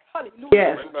back. Hallelujah.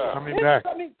 Yes. Coming back.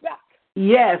 Coming back.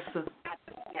 Yes. You got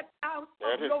to get out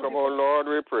That is, of come on, Lord,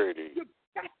 we pray thee. You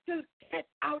got to get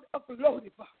out of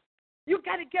Lodabar. You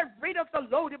got to get rid of the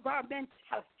Lodabar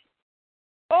mentality.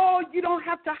 Oh, you don't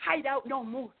have to hide out no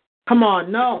more. Come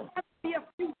on, no. You don't have to be a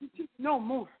fugitive no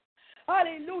more.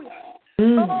 Hallelujah.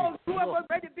 Oh, you have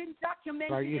already been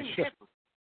documented in heaven.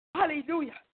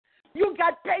 Hallelujah. You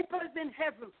got papers in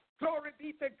heaven. Glory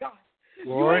be to God.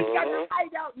 Glory. You ain't got to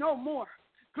hide out no more.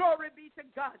 Glory be to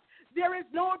God. There is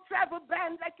no travel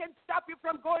ban that can stop you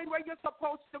from going where you're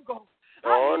supposed to go.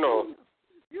 Oh, no.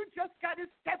 You just got to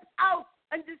step out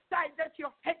and decide that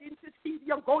you're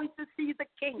going to see the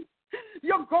King.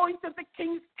 You're going to the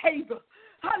King's table.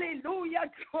 Hallelujah.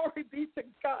 Glory be to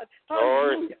God.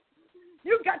 Hallelujah.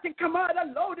 You got to come out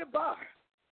of Lodabar.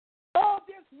 Oh,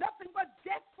 there's nothing but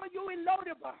death for you in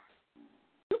Lodabar.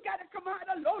 You got to come out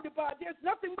of Lodabar. There's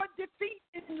nothing but defeat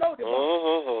in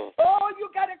Lodabar. Oh,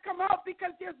 you got to come out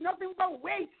because there's nothing but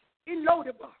waste in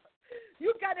Lodabar.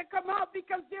 You got to come out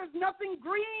because there's nothing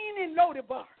green in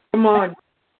Lodabar. Come on.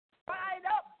 Dried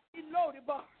up in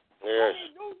Lodabar. Yes.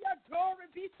 Hallelujah.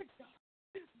 Glory be to God.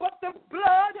 But the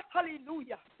blood,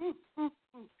 hallelujah.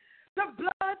 The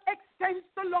blood extends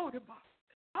to Lodabar.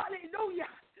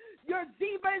 Hallelujah. Your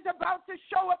Ziva is about to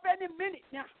show up any minute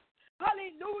now.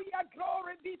 Hallelujah.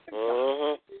 Glory be to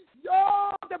God.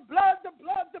 Oh, the blood, the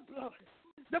blood, the blood.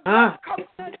 The blood comes.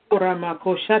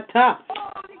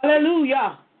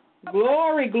 Hallelujah.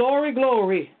 Glory, glory,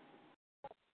 glory.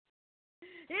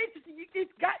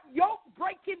 It's got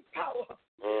yoke-breaking power.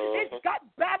 It's got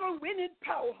battle-winning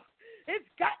power. It's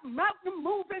got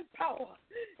mountain-moving power.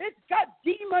 It's got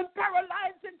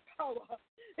demon-paralyzing power.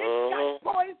 It's got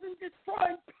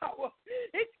poison-destroying power.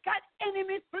 It's got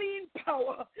enemy-fleeing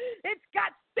power. It's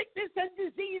got sickness and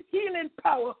disease-healing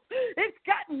power. It's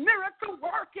got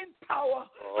miracle-working power.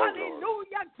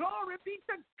 Hallelujah. Glory be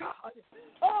to God.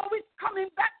 Oh, it's coming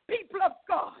back, people of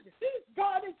God.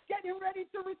 God is getting ready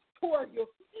to restore you.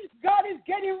 God is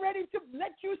getting ready to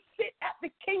let you sit at the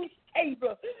King's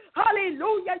table.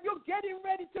 Hallelujah. You're getting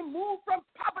ready to move from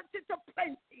poverty to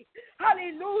plenty.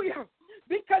 Hallelujah.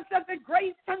 Because of the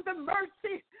grace and the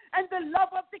mercy and the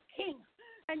love of the King.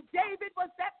 And David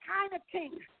was that kind of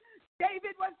king.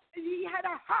 He had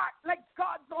a heart like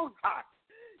God's own heart.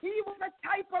 He was a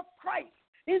type of Christ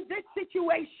in this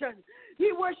situation.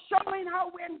 He was showing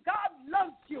how when God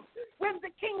loves you, when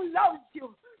the King loves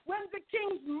you, when the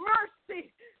King's mercy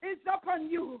is upon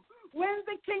you, when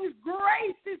the King's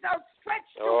grace is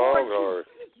outstretched towards you,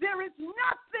 there is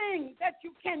nothing that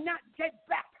you cannot get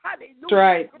back. Hallelujah. That's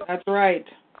right. That's right.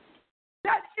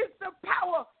 That is the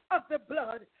power of the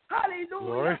blood. Hallelujah.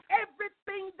 Glory.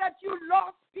 Everything that you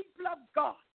lost, people of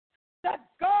God, that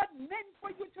God meant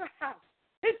for you to have,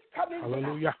 is coming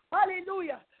Hallelujah. back.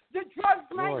 Hallelujah. The drugs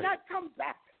might Glory. not come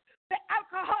back. The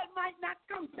alcohol might not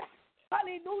come back.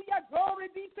 Hallelujah. Glory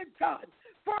be to God.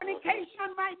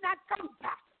 Fornication might not come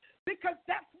back because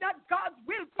that's not God's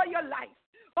will for your life.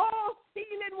 Oh,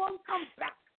 stealing won't come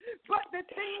back. But the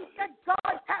things that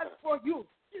God has for you,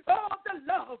 oh, the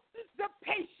love, the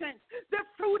patience, the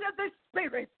fruit of the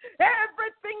Spirit,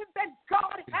 everything that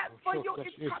God has for you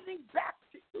is coming back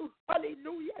to you.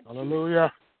 Hallelujah.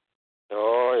 Hallelujah.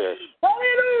 Oh, yes.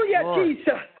 Hallelujah, Glory.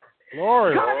 Jesus.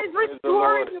 Glory. God is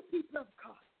restoring you, people of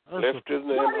God. Lift his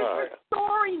name God higher. is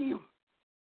restoring you.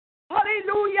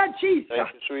 Hallelujah, Jesus.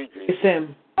 Thank you, sweet It's Jesus.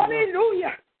 him.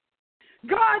 Hallelujah.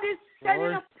 God is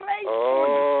setting a place for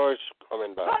you. Oh, it's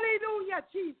coming back. Hallelujah,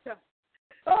 Jesus.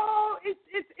 Oh,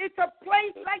 it's a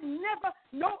place like never,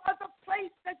 no other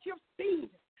place that you've seen.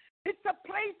 It's a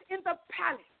place in the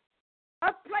palace,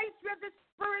 a place where the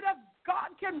Spirit of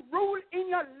God can rule in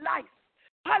your life.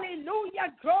 Hallelujah,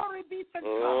 glory be to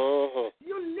God.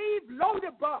 You leave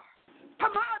Lodabar.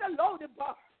 Come out of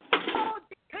Lodabar. Oh,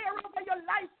 declare over your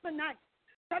life tonight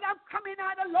that I'm coming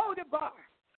out of Lodabar.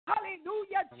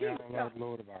 Hallelujah, Jesus.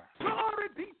 Glory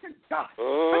be to God.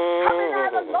 I'm coming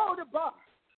out of Lodabar.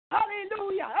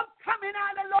 Hallelujah. I'm coming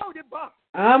out of Lodabar.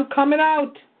 I'm coming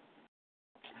out.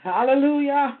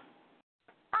 Hallelujah.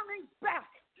 Coming back.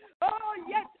 Oh,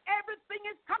 yes, everything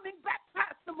is coming back,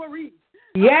 Pastor Marie.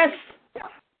 Yes.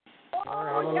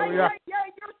 Oh, yeah.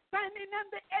 You're standing on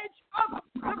the edge of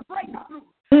the breakthrough.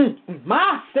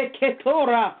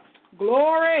 Maseketora.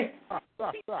 Glory.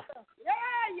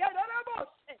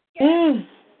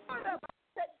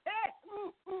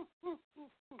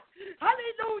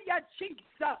 Hallelujah,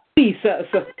 Jesus. Jesus.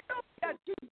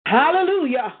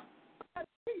 Hallelujah.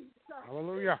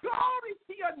 Hallelujah. Glory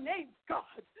to your name,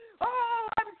 God. Oh,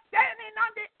 I'm standing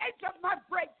on the edge of my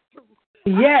breakthrough.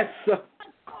 Yes.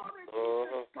 Glory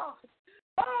to God.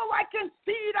 Oh, I can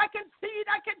see it. I can see it.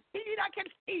 I can see it. I can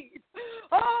see it.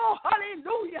 Oh,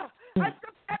 hallelujah. I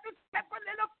just have to step a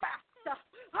little faster.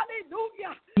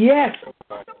 Hallelujah. Yes.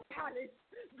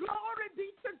 Glory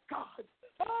be to God.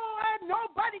 Oh, and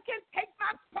nobody can take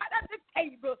my spot at the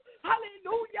table.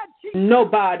 Hallelujah, Jesus.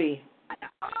 Nobody. The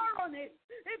R on it.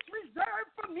 It's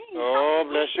reserved for me. Oh,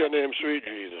 bless your name, sweet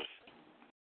Jesus.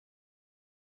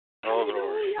 Oh,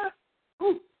 glory. Hallelujah.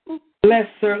 Bless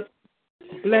her.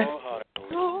 Bless.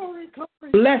 Glory,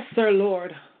 glory. Bless her,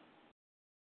 Lord.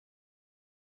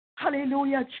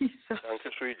 Hallelujah, Jesus. Thank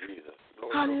you, sweet Jesus.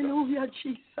 Lord, Hallelujah,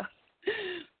 Jesus.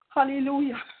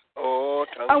 Hallelujah. Oh,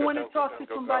 I want to talk to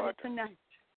somebody tonight.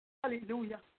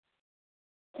 Hallelujah.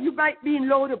 You might be in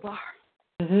Lodabar.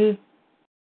 Mm-hmm.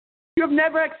 You've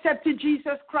never accepted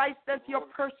Jesus Christ as your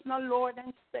personal Lord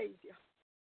and Savior.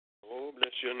 Oh,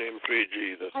 bless your name, sweet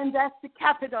Jesus. And that's the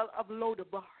capital of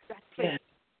Lodabar, that place Yes.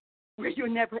 where you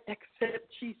never accept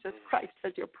Jesus Christ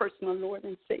as your personal Lord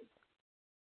and Savior.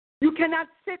 You cannot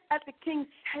sit at the king's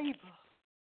table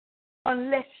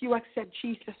unless you accept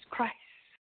Jesus Christ.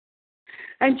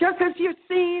 And just as you've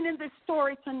seen in this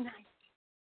story tonight,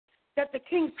 that the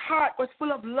king's heart was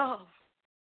full of love.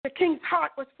 The king's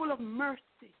heart was full of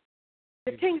mercy.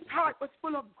 The king's heart was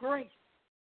full of grace.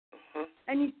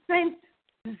 And he sent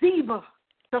Ziba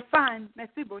to find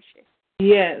Mephibosheth.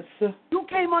 Yes. You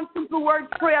came on Simple Words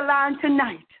Prayer Line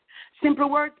tonight. Simple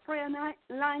Words Prayer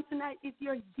Line tonight is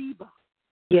your Ziba.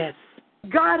 Yes.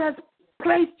 God has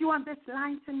placed you on this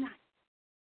line tonight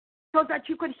so that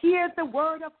you could hear the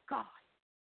word of God,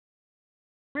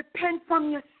 repent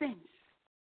from your sins,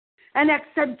 and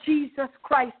accept Jesus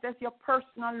Christ as your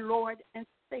personal Lord and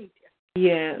Savior.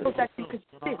 Yes. So that you could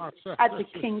sit at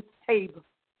the king's table.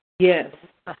 Yes.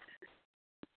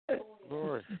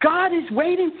 God is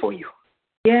waiting for you.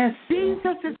 Yes.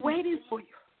 Jesus is waiting for you.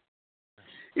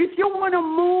 If you want to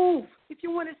move, if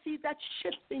you want to see that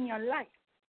shift in your life,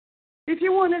 if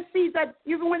you want to see that,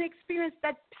 you want to experience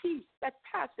that peace that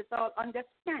passes all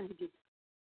understanding,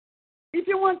 if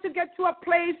you want to get to a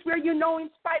place where you know in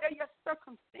spite of your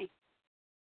circumstance,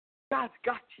 God's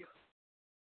got you.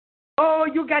 Oh,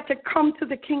 you got to come to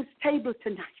the king's table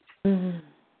tonight. Mm-hmm.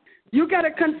 You got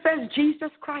to confess Jesus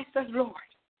Christ as Lord.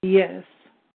 Yes.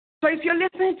 So if you're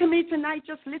listening to me tonight,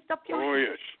 just lift up your Oh,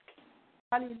 hands. yes.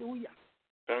 Hallelujah.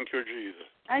 Thank you, Jesus.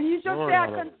 And you just say, I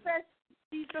confess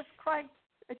Jesus Christ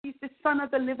that he's the Son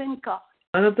of the living God.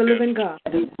 Son of the living God.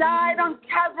 That he died on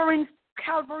Calvary's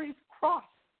cross.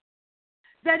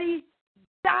 That he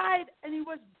died and he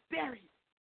was buried.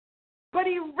 But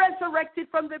he resurrected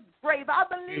from the grave. I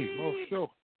believe you,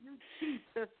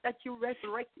 Jesus, that you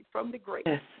resurrected from the grave.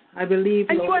 Yes, I believe,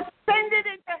 and Lord. you ascended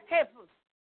into heaven.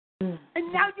 Mm.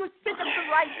 And now you sit at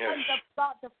the right hand of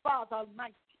God the Father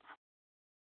Almighty.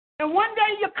 And one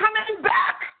day you're coming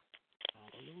back.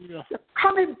 Hallelujah. You're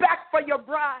coming back for your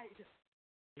bride.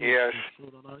 Yes.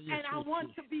 And I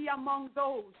want to be among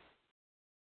those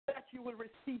that you will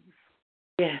receive.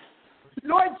 Yes.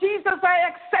 Lord Jesus, I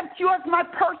accept you as my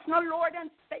personal Lord and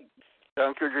Savior.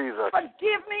 Thank you, Jesus.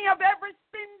 Forgive me of every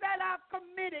sin that I've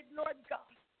committed, Lord God.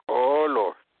 Oh,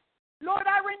 Lord. Lord,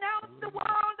 I renounce the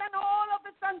world and all of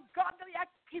its ungodly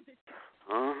activities.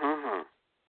 Mm-hmm.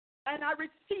 And I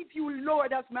receive you,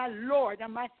 Lord, as my Lord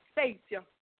and my Savior.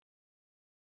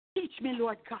 Teach me,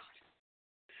 Lord God.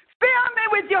 Fill me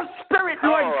with your Spirit,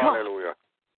 Lord God. Hallelujah.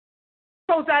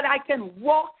 So that I can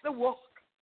walk the walk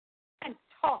and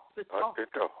talk the talk.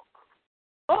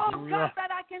 Oh, God,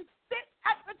 that I can sit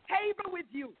at the table with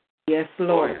you. Yes,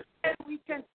 Lord. And we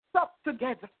can sup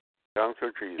together. Thank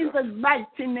you, Jesus. In the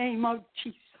mighty name of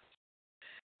Jesus.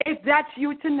 If that's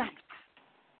you tonight,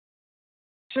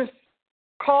 just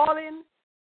call in.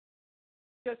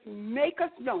 Just make us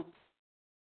know.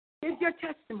 Give your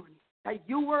testimony that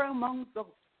you were among those.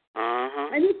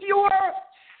 Mm-hmm. And if you are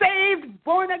saved,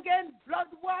 born again, blood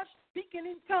washed, speaking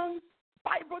in tongues,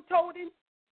 Bible toting,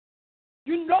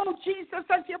 you know Jesus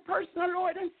as your personal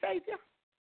Lord and Savior.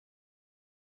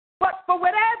 But for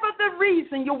whatever the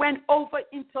reason, you went over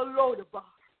into Lodabar.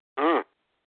 Mm.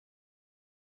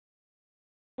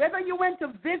 Whether you went to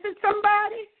visit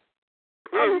somebody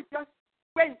or you just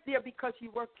went there because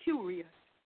you were curious.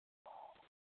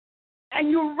 And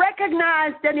you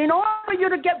recognize that in order for you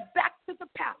to get back to the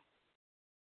palace,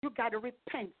 you got to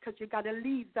repent because you got to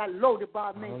leave that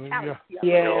Lodabar mentality.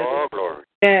 Yes. Oh, glory.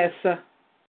 Yes.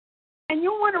 And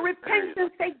you want to repent and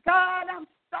say, God, I'm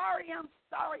sorry.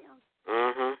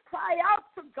 Mm-hmm. Cry out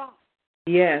to God.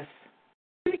 Yes.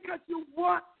 Because you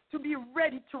want to be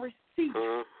ready to receive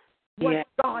what Yes.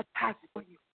 God has for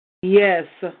you. Yes.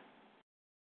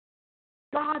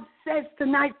 God says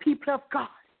tonight, people of God,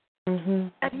 Mm-hmm.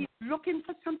 that he's looking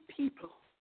for some people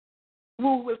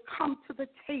who will come to the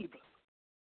table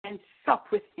and sup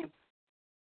with him.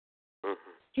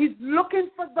 Mm-hmm. He's looking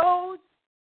for those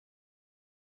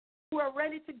who are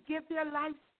ready to give their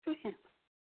lives to him.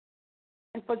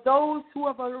 And for those who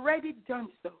have already done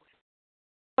so,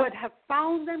 but have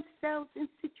found themselves in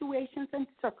situations and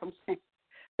circumstances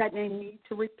that they need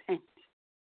to repent.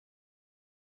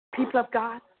 People of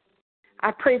God,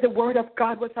 I pray the word of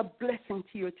God was a blessing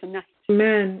to you tonight.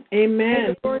 Amen. Amen. May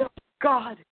the word of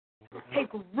God take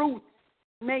root,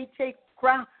 may take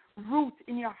root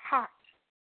in your heart.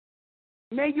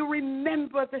 May you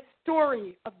remember the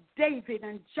story of David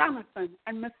and Jonathan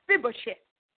and Mephibosheth.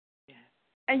 Yes.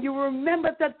 And you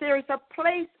remember that there is a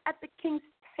place at the king's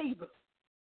table,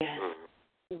 yes,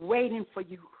 waiting for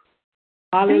you.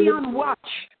 Hallelujah. Be on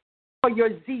watch for your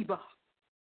Ziba,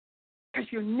 because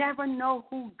you never know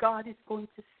who God is going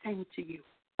to send to you.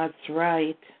 That's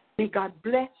right. May God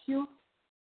bless you.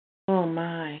 Oh,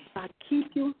 my. God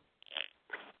keep you.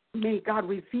 May God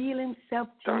reveal himself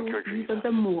to you even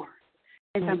the more.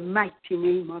 In the mighty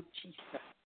name of Jesus.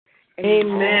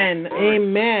 Amen.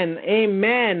 Amen.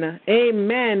 Amen.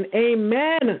 Amen.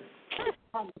 Amen.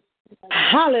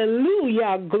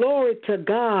 Hallelujah. Glory to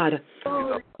God.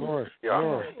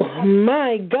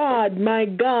 My God, my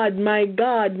God, my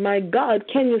God, my God.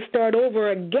 Can you start over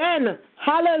again?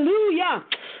 Hallelujah.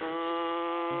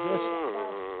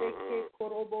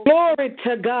 Glory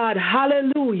to God.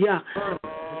 Hallelujah.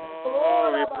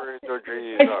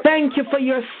 I thank you for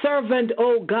your servant,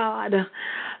 oh God.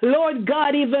 Lord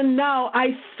God, even now,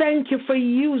 I thank you for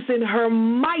using her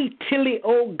mightily,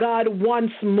 oh God,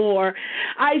 once more.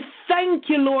 I thank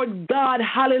you, Lord God,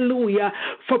 hallelujah,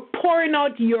 for pouring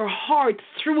out your heart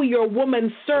through your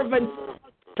woman servant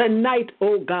tonight,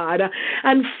 oh God.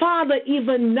 And Father,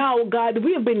 even now, God,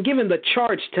 we have been given the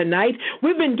charge tonight.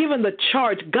 We've been given the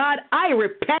charge. God, I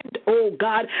repent, oh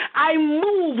God. I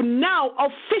move now,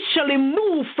 officially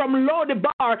move from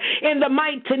Lodebar in the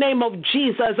mighty name of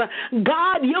Jesus.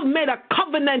 God, you've made a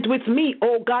covenant with me,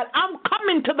 oh God. I'm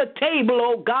coming to the table,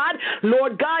 oh God.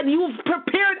 Lord God, you've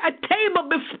prepared a table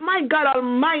before my God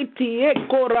Almighty.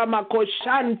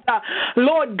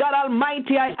 Lord God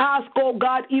Almighty, I ask, oh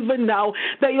God, even now,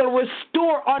 that you'll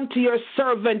restore unto your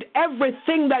servant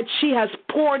everything that she has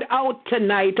poured out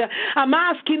tonight. I'm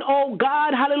asking, oh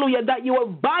God, hallelujah, that you will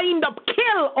bind up,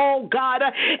 kill, oh God,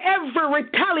 every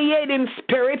retaliating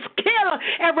spirits, kill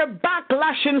every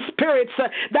backlashing spirits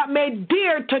that may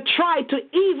dare to try to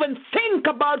even think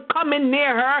about coming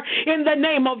near her in the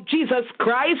name of Jesus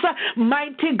Christ.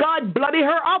 Mighty God, bloody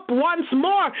her up once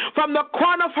more from the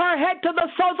crown of her head to the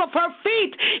soles of her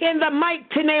feet in the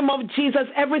mighty name of Jesus.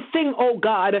 Everything, oh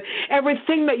God,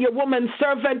 everything that your woman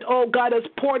servant, oh God, has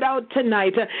poured out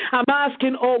tonight, I'm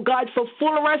asking, oh God, for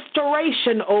full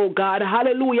restoration, oh God,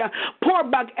 hallelujah. Pour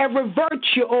back every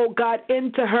virtue, oh God,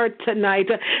 into her tonight.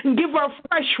 Give her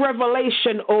fresh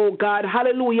revelation, oh God,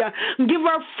 hallelujah. Give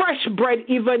her fresh bread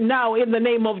even now in the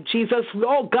name of Jesus,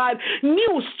 oh God.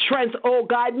 New strength, oh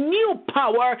God, new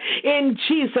power in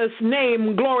Jesus'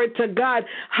 name. Glory to God,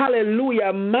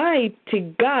 hallelujah.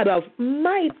 Mighty God of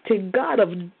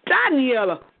Daniel.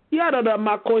 Yadada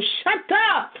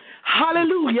Makoshata.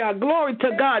 Hallelujah. Glory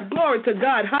to God. Glory to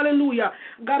God. Hallelujah.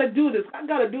 I gotta do this.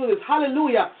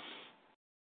 Hallelujah.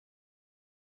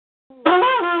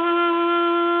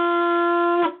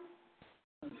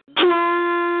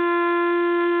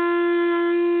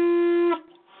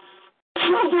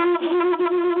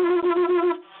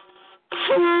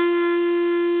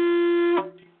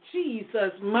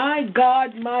 Jesus, my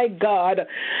God, my God.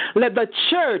 Let the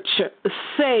church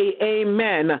say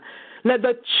amen. Let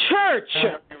the church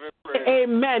say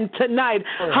amen tonight.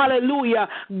 Hallelujah.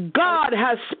 God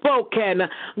has spoken.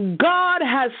 God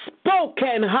has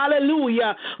spoken.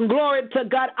 Hallelujah. Glory to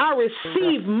God. I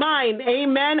receive mine.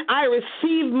 Amen. I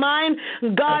receive mine.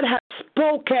 God has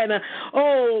spoken.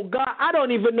 Oh, God, I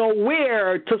don't even know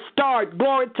where to start.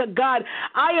 Glory to God.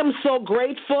 I am so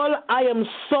grateful. I am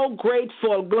so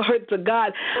grateful. Glory to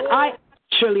God. I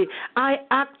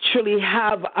actually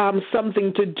have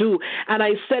something to do, and I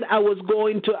said I was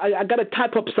going to. I got to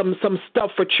type up some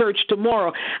stuff for church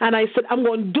tomorrow, and I said I'm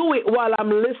going to do it while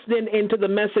I'm listening into the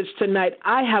message tonight.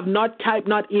 I have not typed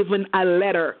not even a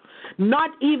letter.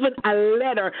 Not even a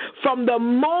letter. From the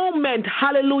moment,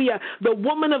 hallelujah, the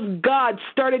woman of God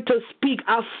started to speak,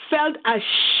 I felt a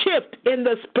shift in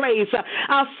this place.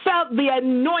 I felt the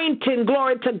anointing,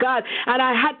 glory to God, and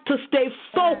I had to stay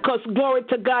focused, glory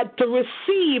to God, to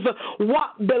receive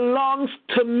what belongs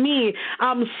to me.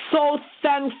 I'm so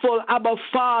thankful, Abba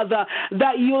Father,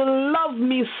 that you love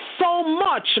me so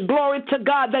much, glory to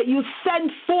God, that you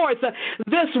send forth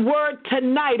this word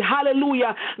tonight,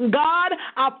 hallelujah. God,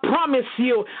 I promise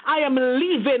you, I am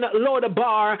leaving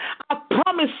Lodebar. I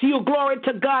promise you, glory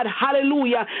to God,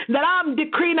 hallelujah, that I'm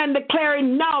decreeing and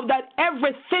declaring now that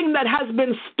everything that has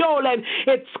been stolen,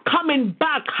 it's coming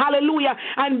back, hallelujah.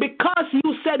 And because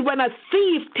you said when a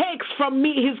thief takes from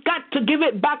me, he's got to give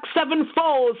it back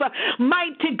sevenfold.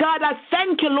 Mighty God, I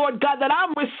thank you, Lord God, that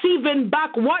I'm receiving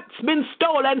back what's been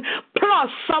stolen, plus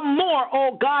some more,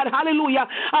 oh God, hallelujah.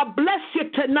 I bless you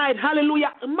tonight,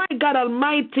 hallelujah. My God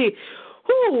Almighty.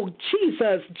 Oh,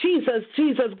 Jesus,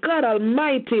 God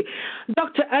Almighty.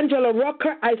 Dr. Angela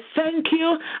Rucker, I thank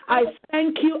you.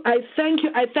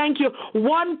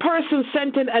 One person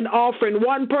sent in an offering.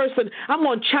 One person. I'm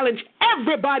going to challenge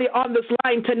everybody on this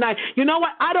line tonight. You know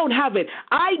what? I don't have it,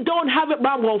 but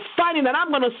I'm going to find it, and I'm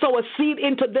going to sow a seed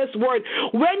into this word.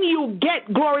 When you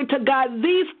get, glory to God,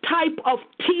 these type of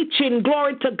teaching,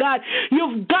 glory to God,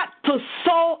 you've got to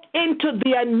sow into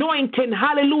the anointing.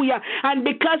 Hallelujah. And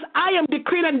because I am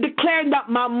decreeing and declaring that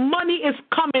my money is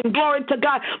coming, glory to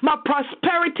God, my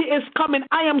prosperity is coming,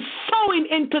 I am sowing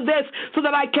into this so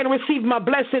that I can receive my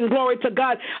blessing, glory to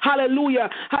God. Hallelujah.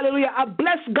 Hallelujah. I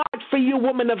bless God for you,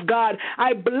 woman of God.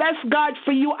 I bless God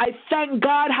for you. I thank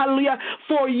God, hallelujah,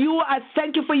 for you. I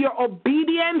thank you for your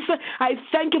obedience. I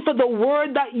thank you for the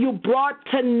word that you brought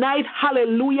tonight.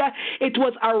 Hallelujah. It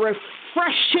was a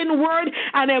refreshing word,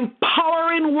 an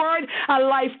empowering word, a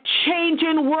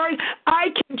life-changing word. I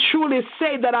can truly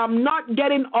say that I'm not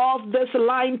getting off this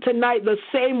line tonight the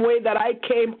same way that I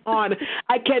came on.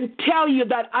 I can tell you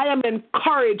that I am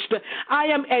encouraged. I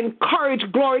am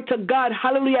encouraged, glory to God,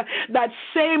 hallelujah. That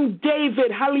same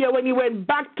David, hallelujah, when he went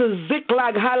back to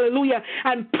Ziklag, hallelujah,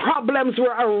 and problems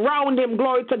were around him,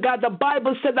 glory to God. The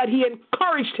Bible said that he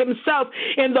encouraged himself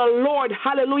in the Lord,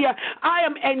 hallelujah. I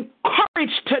am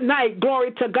encouraged tonight,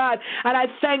 glory to God, and I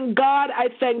thank God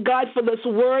for this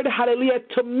word, hallelujah,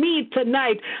 to me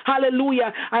tonight,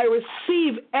 hallelujah. I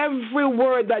receive every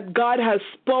word that God has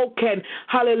spoken,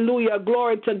 hallelujah,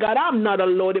 glory to God. I'm not a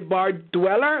loaded bar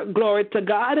dweller, glory to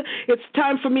God. It's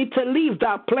time for me to leave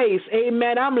that place,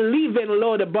 amen. I'm leaving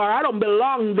loaded bar. I don't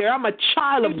belong there. I'm a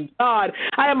child of God.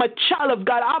 I am a child of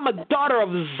God. I'm a daughter of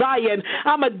Zion.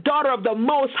 I'm a daughter of the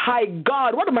Most High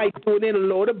God. What am I doing in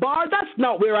loaded bar? That's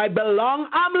not where I belong.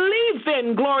 I'm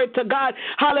leaving, glory to God,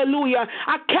 hallelujah.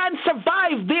 I can't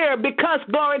survive there because,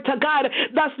 glory to God,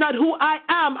 that's not who I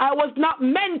am. I was not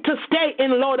meant to stay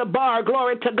in Lodabar,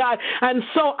 glory to God. And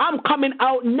so I'm coming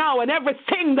out now, and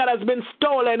everything that has been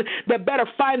stolen, they better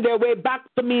find their way back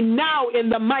to me now in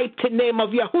the mighty name of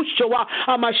Yahushua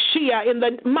HaMashiach, in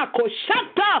the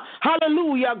Makoshata.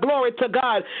 Hallelujah, glory to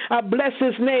God. I bless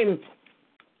his name.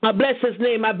 I bless his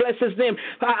name.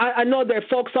 I know there are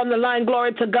folks on the line.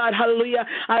 Glory to God. Hallelujah.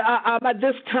 At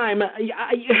this time,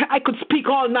 I could speak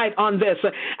all night on this.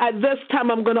 At this time,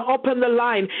 I'm going to open the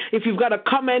line. If you've got a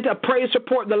comment, a praise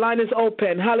report, the line is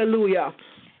open. Hallelujah.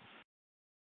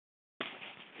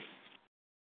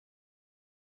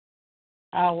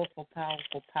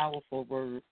 Powerful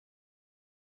word.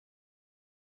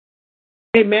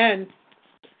 Amen.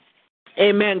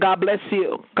 Amen. God bless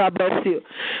you.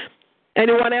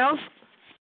 Anyone else?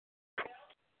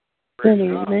 Good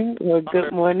evening or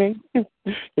good morning.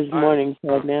 It's morning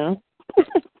time now.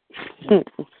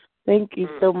 Thank you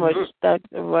so much,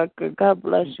 Dr. Rucker. God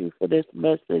bless you for this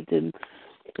message, and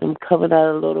I'm coming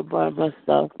out a little by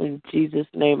myself in Jesus'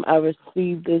 name. I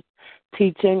received this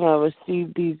teaching. I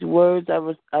received these words.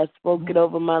 I spoke it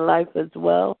over my life as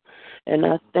well, and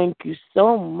I thank you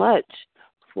so much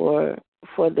for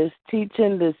this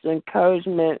teaching, this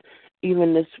encouragement,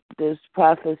 even this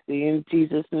prophecy in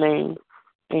Jesus' name.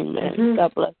 Amen. Mm-hmm.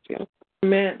 God bless you.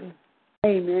 Amen.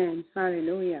 Amen.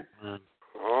 Hallelujah.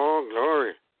 Oh,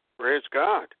 glory. Praise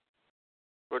God.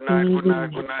 Good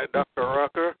night, Dr.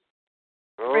 Rucker.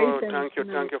 Oh, thank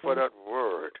you for that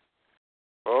word.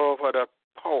 Oh, for that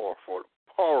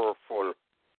powerful,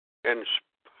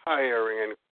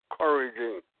 inspiring,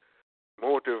 encouraging,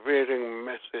 motivating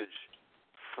message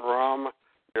from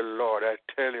the Lord. I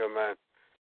tell you, man,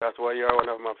 that's why you're one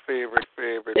of my favorite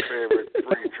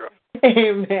preachers.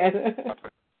 Amen.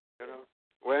 You know,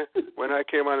 when I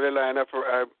came on the line, I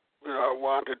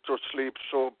wanted to sleep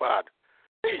so bad.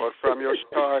 But from your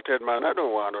started, man, I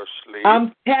don't want to sleep.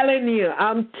 I'm telling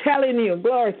you,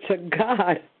 glory to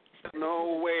God.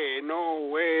 No way.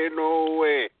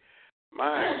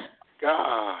 My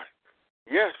God.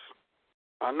 Yes,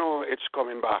 I know it's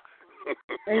coming back.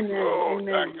 Amen. Oh,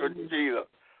 Amen. thank you, Jesus.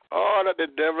 All that the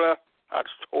devil had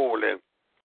stolen.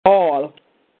 All.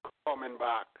 Coming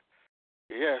back.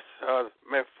 Yes,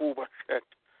 Mephibosheth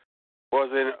was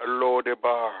in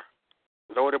Lodabar.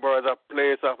 Lodabar is a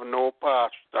place of no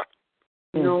pastor.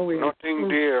 Nowhere. Nothing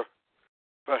there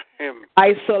for him.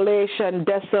 Isolation,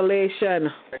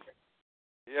 desolation.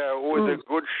 Yeah, who is a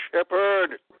good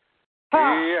shepherd.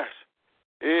 Yes.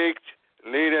 He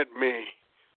leadeth me.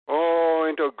 Oh,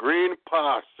 into green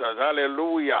pastures.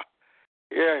 Hallelujah.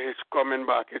 Yeah, it's coming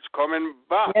back. It's coming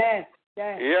back. Yes,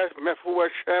 yes. Yes,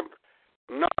 Mephibosheth.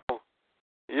 No.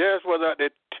 Yes, was at the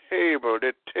table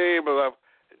of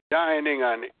dining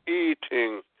and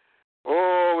eating.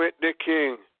 Oh, with the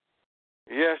king.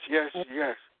 Yes, yes,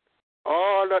 yes.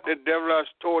 All that the devil has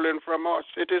stolen from us,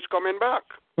 it is coming back.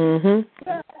 Mm-hmm.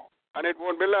 And it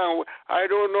won't be long. I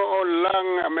don't know how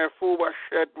long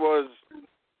Mephibosheth was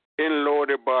in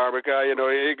Lodebar because,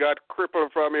 he got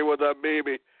crippled from he was a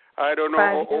baby. I don't know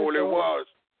how old he was.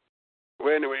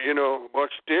 When, but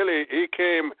still he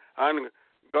came and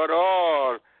got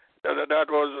all that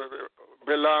was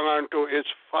belonging to his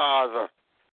father.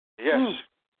 Yes.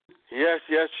 Yes,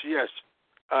 yes, yes.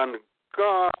 And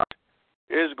God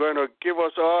is going to give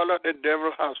us all that the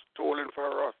devil has stolen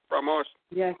from us.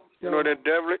 Yes. The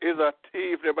devil is a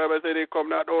thief. The Bible says he come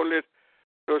not only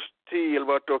to steal,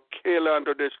 but to kill and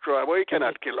to destroy. But he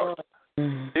cannot kill us.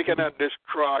 He cannot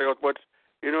destroy us. But,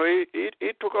 he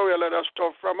took away a lot of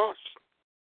stuff from us.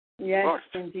 Yes,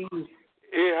 but indeed.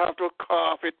 He have to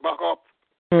cough it back up.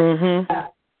 Mm-hmm.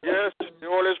 Yes, the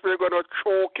Holy Spirit going to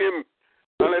choke him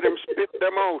and let him spit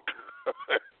them out.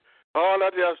 All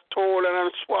that he has stolen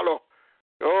and swallowed.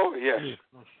 Oh, yes.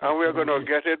 And we're going to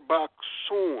get it back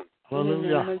soon.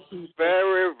 Hallelujah.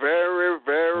 Very, very,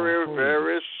 very,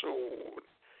 very soon.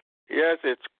 Yes,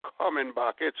 it's coming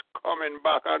back. It's coming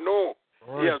back. I know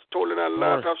he has stolen a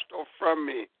lot of stuff from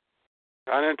me.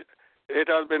 And it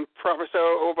has been prophesied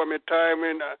over my time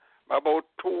in about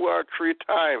 2 or 3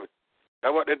 times.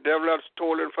 That what the devil has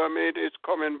stolen from me, it is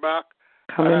coming back.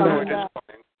 I know it is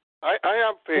coming. I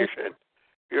am patient.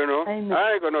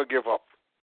 I ain't going to give up.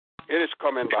 It is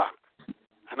coming back.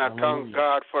 And I thank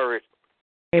God for it.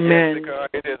 Amen. Yes, because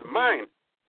it is mine.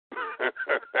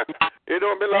 It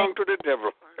don't belong to the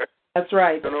devil. That's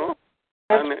right.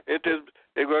 And it's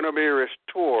going to be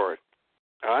restored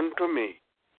unto me.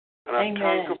 And I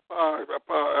thank you,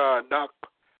 Doc,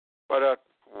 for that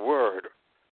word,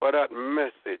 for that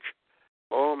message.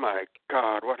 Oh, my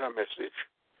God, what a message.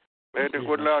 May the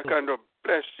good Lord kind of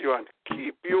bless you and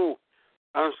keep you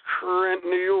and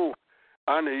strengthen you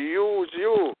and use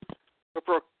you to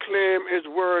proclaim his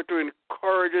word, to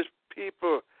encourage his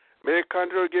people. May he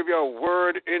continue to give you a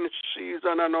word in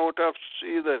season and out of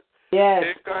season. Yes.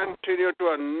 May he continue to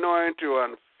anoint you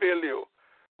and fill you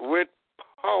with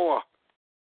power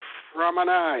from an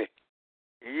eye.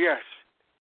 Yes.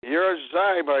 Your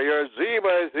Ziba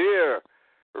is here,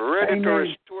 ready to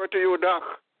restore to you, Doc.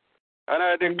 And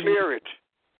I declare it.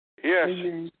 Yes.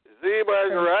 Ziba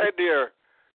is right there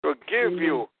to give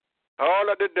you all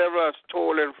that the devil has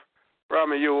stolen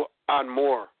from you and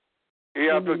more. He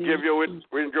have to give you in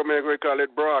Jamaica we call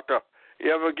it brata. He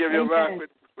have to give you back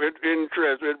with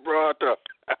interest, with brata.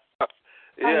 Yes.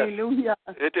 Hallelujah.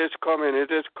 It is coming.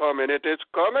 It is coming. It is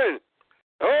coming.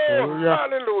 Oh,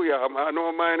 hallelujah. I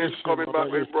know mine is coming back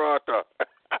with brata.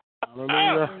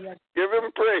 Hallelujah. Give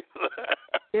him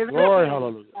praise. Glory,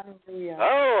 hallelujah.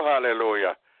 Oh,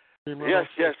 hallelujah. Yes,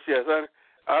 yes, yes. And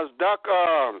as Doc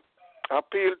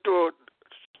appealed to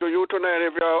you tonight,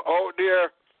 if you're out there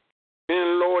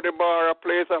in Lodebar, a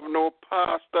place of no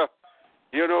pastor,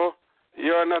 you're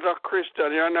not a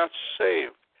Christian, you're not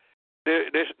saved.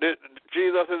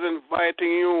 Jesus is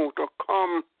inviting you to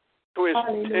come to his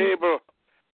table.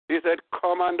 He said,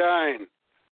 come and dine.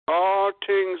 All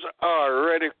things are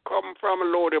ready. Come from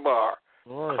Lodebar.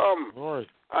 Come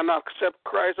and accept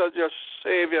Christ as your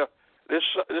Savior. This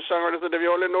song said, if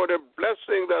you only know the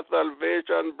blessing that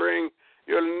salvation brings,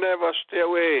 you'll never stay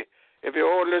away. If you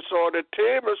only saw the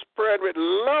table spread with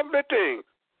lovely things,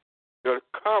 you'll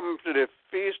come to the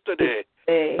feast today.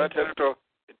 I tell you,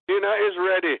 dinner is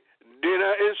ready.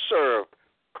 Dinner is served.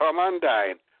 Come and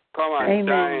dine. Come and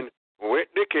dine with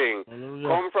the King. Hallelujah.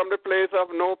 Come from the place of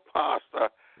no pastor.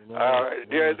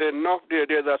 There's enough there.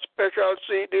 There's a special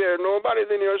seat there. Nobody's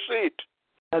in your seat.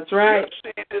 That's right.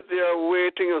 Your seat is there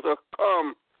waiting you to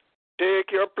come.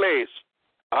 Take your place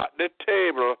at the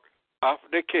table of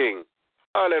the King.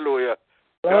 Hallelujah.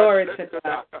 Glory to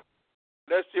God.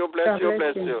 Bless you, bless you,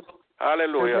 bless you.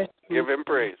 Hallelujah. Give him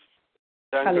praise.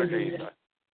 Thank you, Jesus.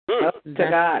 To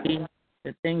God.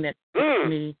 The thing that blessed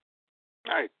me,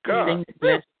 the thing that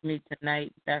blessed me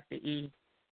tonight, Dr. E,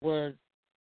 was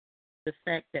the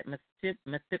fact that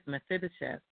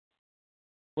Mephibosheth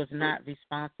was not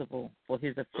responsible for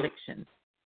his affliction,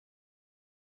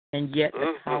 and yet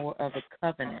the power of the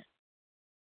covenant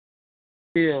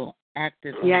still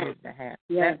acted on his behalf.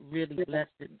 That really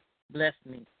blessed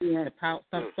me. The power.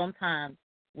 Sometimes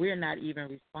we're not even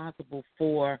responsible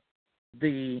for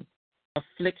the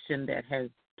affliction that has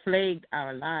plagued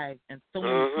our lives, and so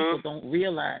many people don't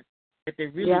realize that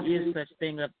there really is such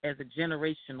thing as a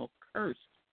generational curse.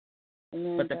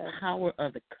 But the power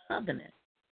of the covenant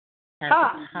has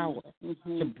the power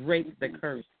to break the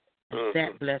curse. And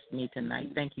that blessed me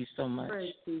tonight. Thank you so much.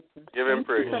 Give him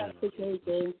praise.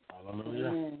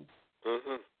 Hallelujah.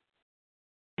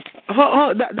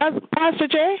 That's Pastor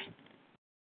Jay?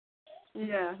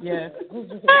 Yeah. Yes.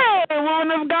 Hey,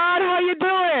 woman of God, how you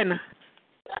doing?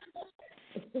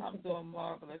 I'm doing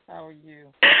marvelous. How are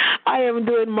you? I am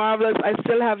doing marvelous. I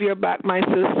still have your back, my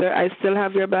sister. I still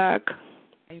have your back.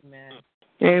 Amen.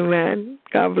 Amen.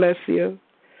 God bless you.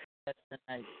 Blessed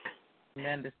tonight.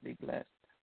 Tremendously blessed.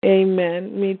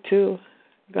 Amen. Me too.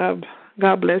 God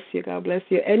bless you. God bless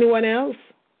you. Anyone else?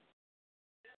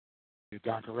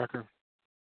 Dr. Rucker.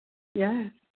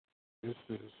 Yes. This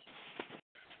is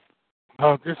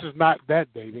not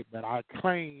that, David, but I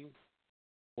claim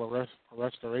for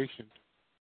restoration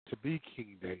to be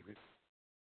King David.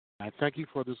 I thank you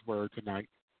for this word tonight,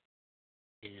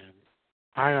 and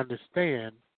I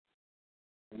understand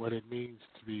what it means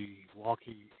to be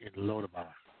walking in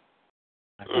Lodabar.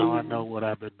 And now I know what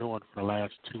I've been doing for the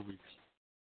last 2 weeks,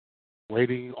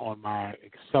 waiting on my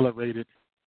accelerated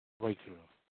breakthrough.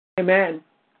 Amen.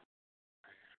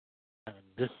 And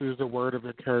this is a word of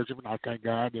encouragement. I thank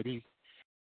God that He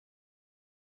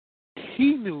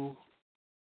knew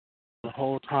the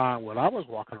whole time what I was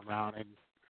walking around and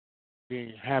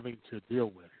having to deal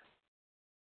with.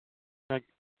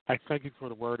 I thank you for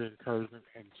the word of encouragement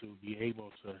and to be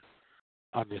able to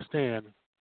understand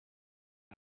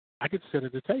I could sit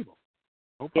at the table.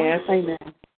 No problem. Yes,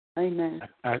 amen. Amen.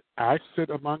 I sit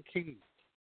among kings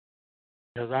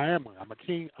because I am one. I'm a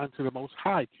king unto the Most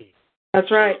High King.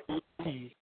 That's right.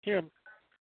 Him,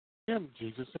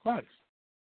 Jesus Christ.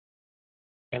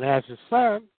 And as His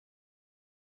son,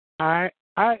 I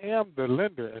am the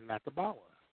lender and not the borrower.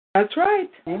 That's right.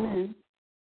 Amen.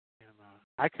 And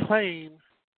I claim,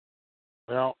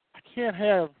 well, I can't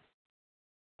have,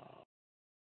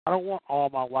 I don't want all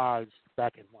my wives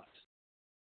back at once.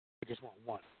 I just want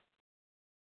one.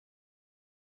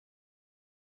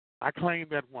 I claim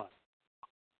that one.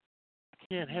 I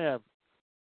can't have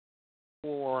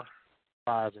 4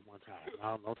 wives at one time. I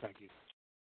don't know. Thank you.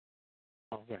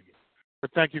 Oh, thank you.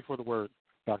 But thank you for the word,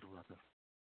 Dr. Rucker.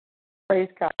 Praise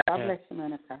God. God bless you,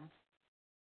 man of God.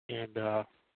 And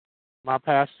my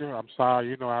pastor, I'm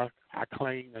sorry, I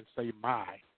claim and say my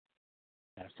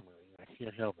pastor. I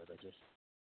can't help it. I just,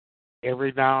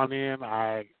 every now and then,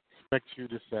 I expect you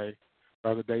to say,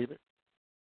 Brother David,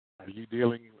 are you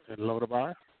dealing in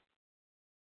Lodabar?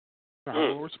 I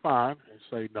will respond and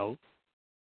say no.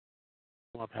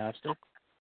 My pastor,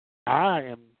 I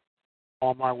am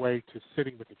on my way to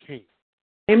sitting with the King.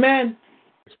 Amen.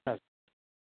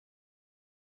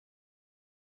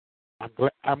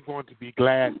 I'm going to be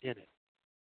glad in it.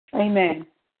 Amen.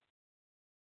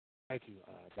 Thank you,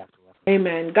 Dr. Rucker.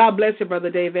 Amen. God bless you, Brother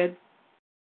David.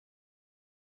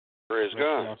 Praise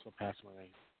God. Also, Pastor Moraine.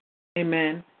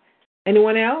 Amen.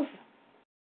 Anyone else?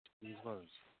 These words.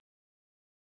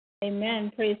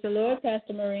 Amen. Praise the Lord,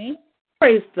 Pastor Maureen.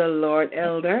 Praise the Lord,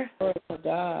 Elder. Glory to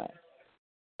God.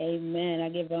 Amen. I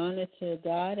give honor to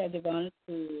God. I give honor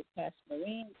to Pastor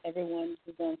Maureen, everyone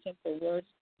who's on Simple Words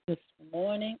this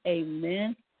morning.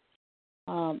 Amen.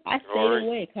 I stayed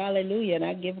awake. Hallelujah. And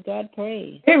I give God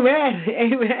praise. Amen.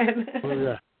 Amen.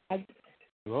 Hallelujah.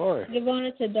 Glory. I give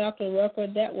honor to Dr. Rucker.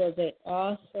 That was an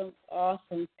awesome,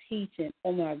 awesome teaching.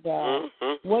 Oh, my God.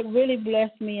 What really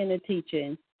blessed me in the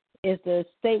teaching is the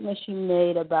statement she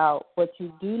made about what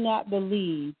you do not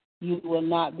believe, you will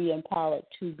not be empowered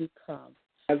to become.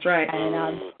 That's right. And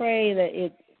I pray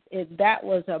that that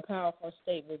was a powerful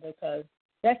statement, because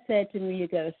that said to me, you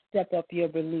got to step up your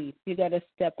belief. You got to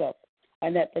step up.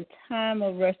 And at the time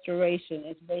of restoration,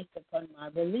 it's based upon my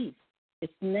belief.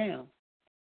 It's now.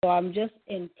 So I'm just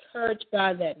encouraged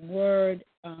by that word.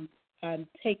 I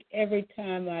take every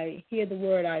time I hear the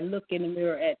word, I look in the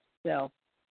mirror at self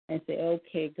and say,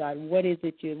 okay, God, what is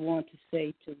it you want to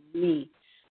say to me?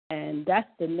 And that's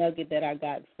the nugget that I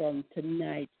got from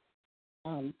tonight's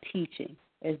teaching,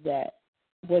 is that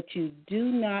what you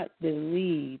do not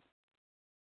believe,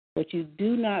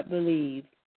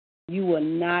 you will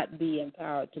not be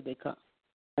empowered to become.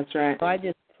 That's right. So I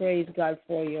just praise God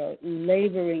for your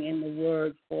laboring in the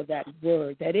word, for that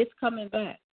word, that it's coming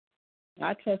back.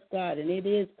 I trust God, and it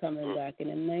is coming back in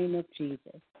the name of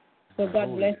Jesus. So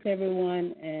God bless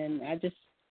everyone, and I just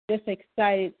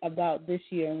excited about this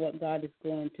year and what God is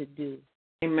going to do.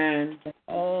 Amen. With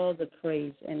all the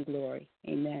praise and glory.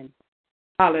 Amen.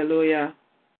 Hallelujah.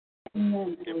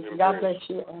 Amen. God bless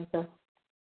you, Arthur.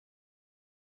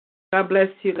 God bless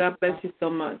you. God bless you so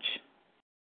much.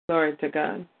 Glory to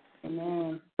God.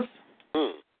 Amen.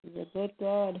 He's a good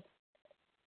God.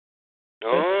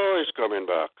 Oh, he's coming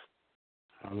back.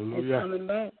 Hallelujah. It's coming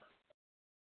back.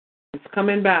 It's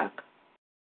coming back.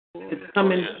 It's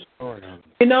coming.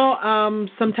 You know,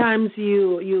 sometimes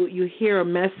you hear a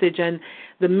message and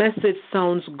the message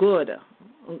sounds good.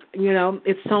 You know,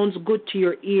 it sounds good to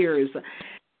your ears.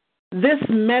 This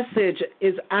message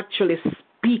is actually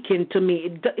speaking to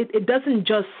me. It doesn't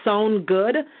just sound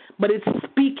good, but it's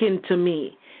speaking to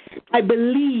me. I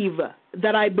believe,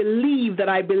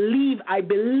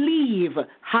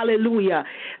 hallelujah,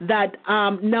 that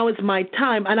now is my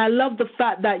time. And I love the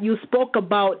fact that you spoke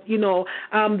about,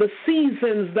 the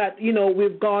seasons that,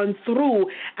 we've gone through,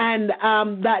 and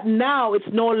that now it's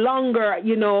no longer,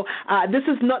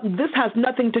 this has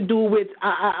nothing to do with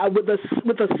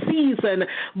a season,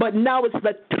 but now it's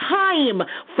the time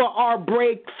for our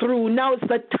breakthrough. Now it's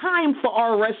the time for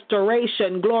our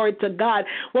restoration. Glory to God.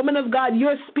 Woman of God,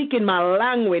 you're speaking my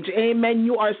language. Amen.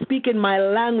 You are speaking my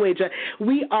language.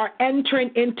 We are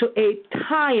entering into a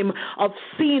time of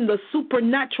seeing the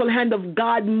supernatural hand of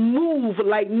God move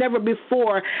like never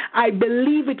before. I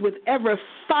believe it with every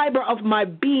fiber of my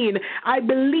being. I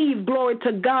believe, glory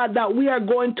to God, that we are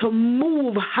going to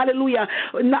move, hallelujah,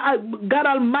 God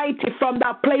Almighty, from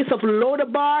that place of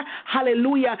Lodabar,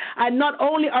 hallelujah, and not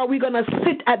only are we going to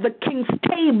sit at the king's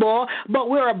table, but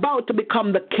we're about to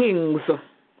become the kings.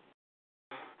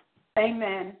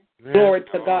 Amen. Glory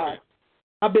to God.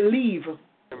 I believe.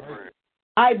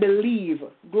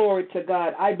 Glory to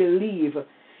God. I believe.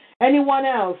 Anyone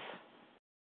else?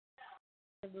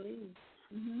 I believe.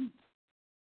 Mm-hmm.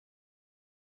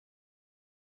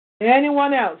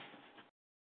 Anyone else?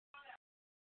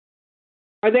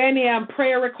 Are there any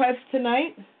prayer requests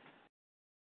tonight?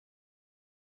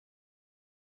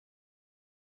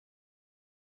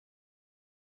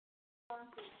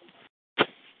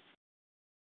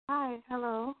 Hi,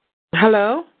 hello.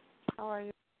 Hello. How are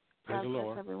you? God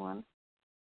bless everyone.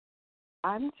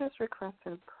 I'm just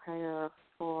requesting prayer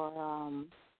for,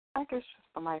 I guess, just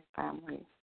for my family.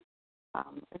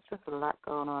 It's just a lot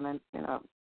going on, and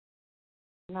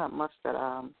not much that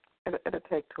it'll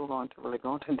take too long to really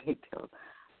go into details.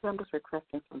 So I'm just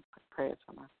requesting some prayers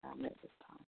for my family at this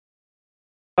time.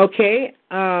 Okay.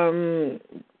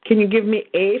 Can you give me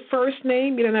a first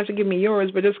name? You don't have to give me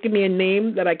yours, but just give me a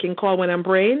name that I can call when I'm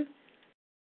praying.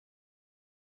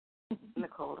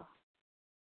 Nicola.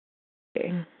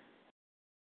 Okay.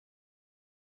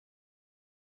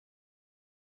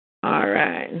 All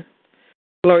right.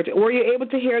 Lord, were you able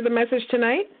to hear the message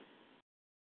tonight?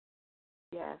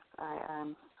 Yes, I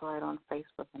saw it on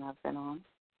Facebook and I've been on.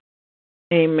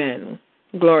 Amen.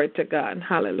 Glory to God.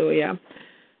 Hallelujah.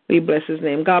 We bless his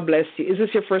name. God bless you. Is this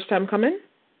your first time coming?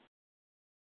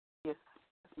 Yes,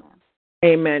 ma'am.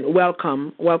 Amen.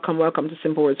 Welcome to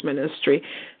Simple Words Ministry.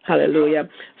 Hallelujah.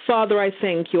 Father, I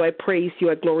thank you. I praise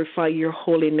you. I glorify your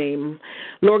holy name.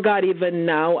 Lord God, even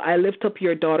now, I lift up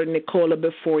your daughter Nicola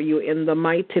before you in the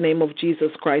mighty name of Jesus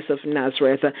Christ of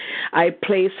Nazareth. I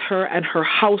place her and her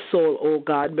household, oh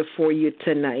God, before you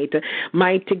tonight.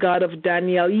 Mighty God of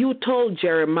Daniel, you told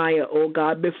Jeremiah, oh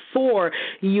God, before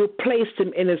you placed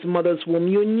him in his mother's womb,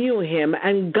 you knew him.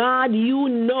 And God, you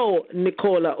know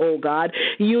Nicola, oh God.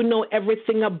 You know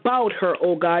everything about her,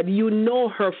 oh God. You know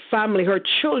her family, her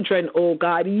children, oh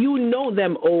God. You know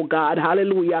them, oh God.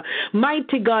 Hallelujah.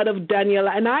 Mighty God of Daniel.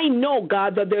 And I know,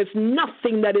 God, that there's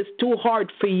nothing that is too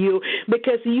hard for you,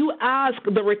 because you ask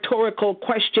the rhetorical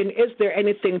question, is there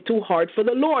anything too hard for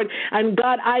the Lord? And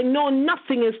God, I know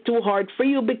nothing is too hard for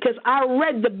you, because I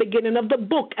read the beginning of the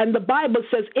book, and the Bible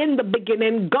says, in the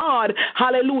beginning, God,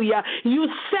 hallelujah, you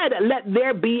said, let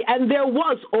there be, and there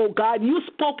was, oh God. You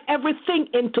spoke everything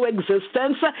into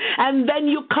existence, and then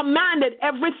you commanded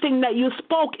everything that you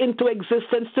spoke into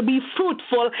existence to be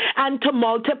fruitful and to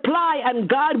multiply. And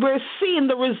God, we're seeing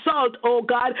the result, oh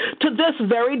God, to this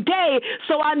very day.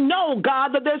 So I know, God,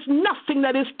 that there's nothing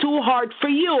that is too hard for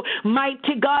you.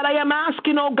 Mighty God, I am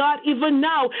asking, oh God, even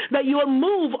now that you will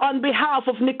move on behalf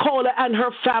of Nicola and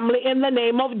her family in the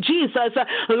name of Jesus.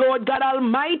 Lord God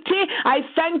Almighty, I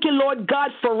thank you, Lord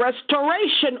God, for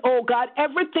restoration, oh God.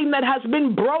 Everything that has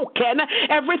been broken,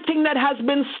 everything that has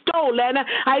been stolen,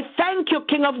 I thank you,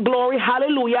 King of Glory,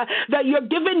 hallelujah, that you're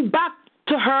giving back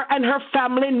to her and her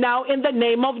family now in the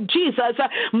name of Jesus.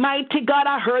 Mighty God,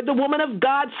 I heard the woman of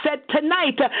God said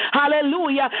tonight,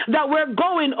 hallelujah, that we're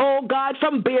going, oh God,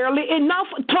 from barely enough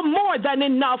to more than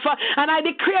enough. And I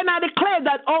decree and I declare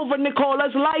that over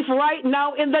Nicola's life right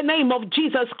now in the name of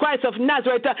Jesus Christ of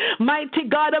Nazareth. Mighty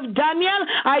God of Daniel,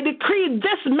 I decree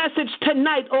this message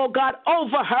tonight, oh God,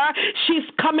 over her. She's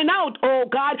coming out, oh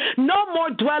God. No more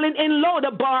dwelling in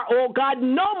Lodabar, oh God.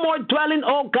 No more dwelling,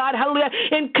 oh God, hallelujah,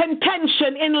 in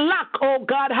contention, in lack, oh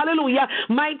God, hallelujah.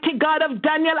 Mighty God of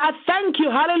Daniel, I thank you,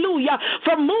 hallelujah,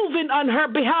 for moving on her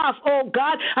behalf, oh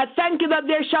God. I thank you that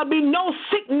there shall be no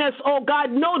sickness, oh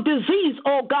God, no disease,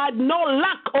 oh God, no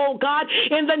lack, oh God,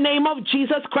 in the name of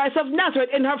Jesus Christ of Nazareth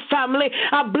in her family.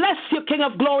 I bless you, King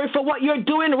of Glory, for what you're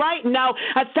doing right now.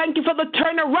 I thank you for the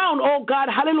turnaround, oh God,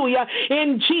 hallelujah,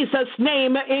 in Jesus'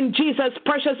 name, in Jesus'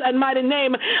 precious and mighty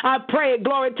name, I pray.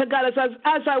 Glory to God. As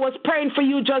I was praying for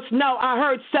you just now, I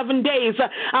heard 7 days.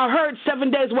 I heard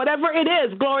 7 days, whatever it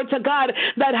is, glory to God,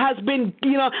 that has been,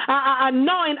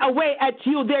 gnawing away at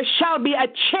you. There shall be a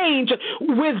change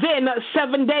within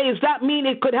 7 days. That means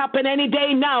it could happen any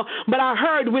day now, but I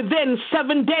heard within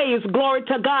 7 days, glory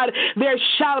to God, there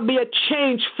shall be a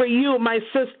change for you, my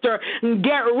sister.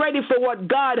 Get ready for what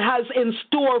God has in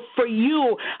store for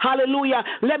you. Hallelujah.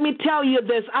 Let me tell you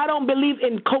this. I don't believe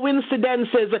in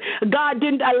coincidences. God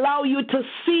didn't allow you to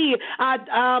see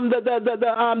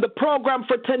the program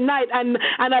for tonight and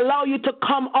allow you to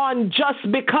come on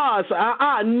just because.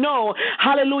 No.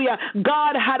 Hallelujah.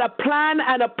 God had a plan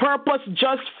and a purpose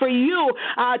just for you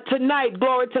tonight.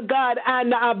 Glory to God.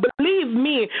 And believe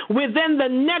me, within the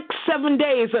next 7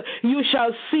 days, you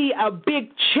shall see a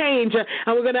big change.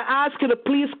 And we're going to ask you to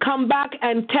please come back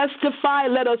and testify.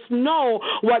 Let us know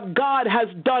what God has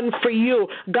done for you.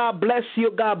 God bless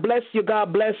you. God bless you.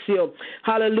 God bless you.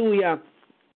 Hallelujah.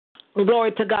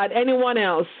 Glory to God. Anyone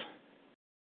else?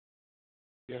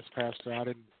 Yes, Pastor. I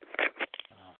didn't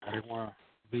want to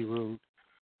be rude.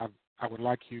 I would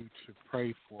like you to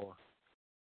pray for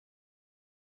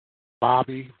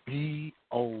Bobby B.I.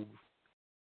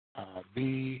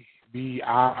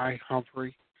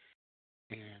 Humphrey,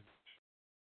 and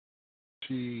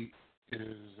she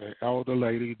is an elder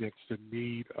lady that's in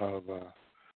need of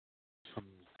some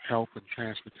help and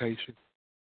transportation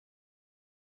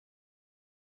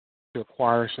to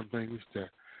acquire some things so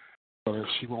that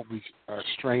she won't be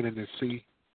straining the sea.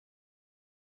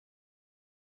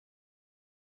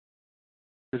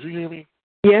 Did you hear me?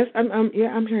 Yes, I'm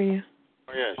hearing you.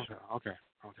 Oh, yes. Okay.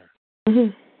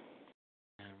 Mm-hmm.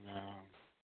 And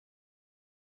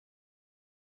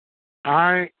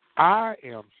I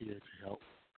am here to help,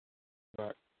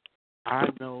 but I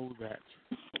know that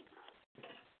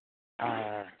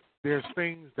there's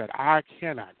things that I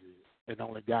cannot do and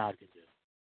only God can do.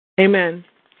 Amen.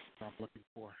 So I'm looking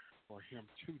for Him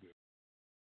to do.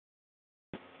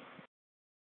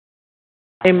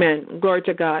 Amen. Glory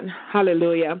to God.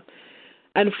 Hallelujah.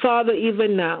 And Father,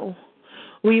 even now,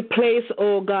 we place,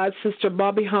 oh God, Sister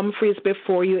Bobby Humphreys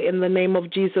before you in the name of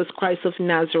Jesus Christ of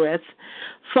Nazareth.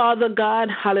 Father God,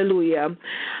 hallelujah.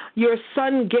 Your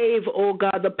son gave, oh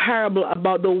God, the parable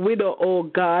about the widow, oh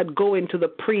God, going to the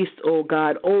priest, oh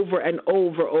God, over and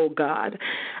over, oh God.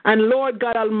 And Lord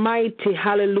God Almighty,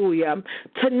 hallelujah.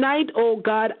 Tonight, oh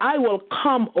God, I will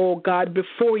come, oh God,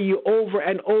 before you over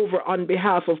and over on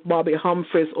behalf of Bobby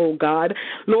Humphreys, oh God.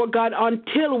 Lord God,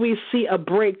 until we see a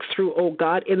breakthrough, oh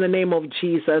God, in the name of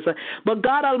Jesus. But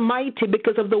God Almighty,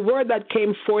 because of the word that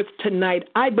came forth tonight,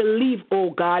 I believe,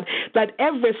 oh God, that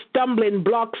every stumbling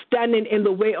block standing in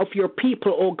the way of your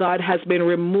people, oh God, has been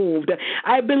removed.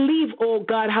 I believe, oh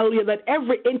God, hallelujah, that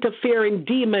every interfering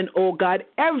demon, oh God,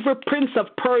 every prince of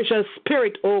Persia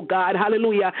spirit, oh God,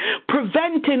 hallelujah,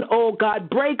 preventing, oh God,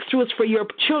 breakthroughs for your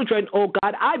children, oh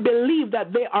God, I believe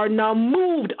that they are now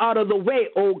moved out of the way,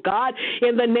 oh God,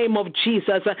 in the name of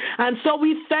Jesus. And so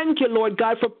we thank you, Lord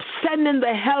God, for sending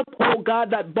the help, oh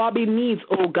God, that Bobby needs,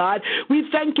 oh God. We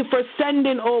thank you for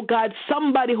sending, oh God,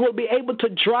 somebody who will be able to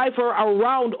drive her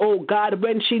around, oh God,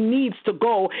 when she needs to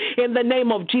go, in the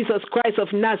name of Jesus Christ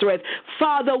of Nazareth.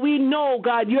 Father, we know,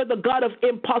 God, you're the God of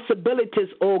impossibilities,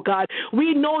 oh God.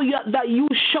 We know that you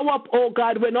show up, oh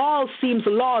God, when all seems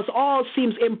lost, all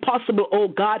seems impossible, oh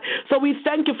God. So we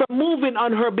thank you for moving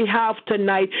on her behalf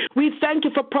tonight. We thank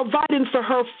you for providing for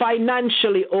her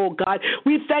financially, oh God.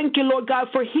 We thank you, Lord God,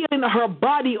 for healing her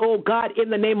body, oh God, in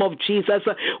the name of Jesus.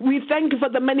 We thank you for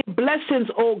the many blessings,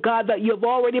 oh God, that you've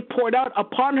already poured out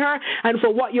upon her and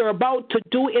for what you're about to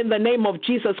do in the name of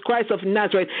Jesus Christ of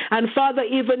Nazareth. And Father,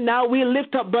 even now we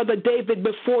lift up Brother David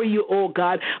before you, oh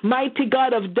God. Mighty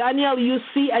God of Daniel, you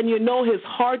see and you know his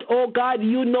heart, oh God.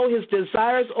 You know his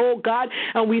desires, oh God.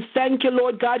 And we thank you,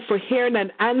 Lord God, for hearing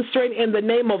and answering in the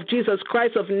name of Jesus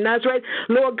Christ of Nazareth.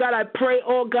 Lord God, I pray,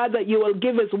 oh God, that you will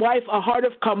give his wife a heart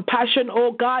of compassion,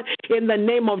 oh God, in the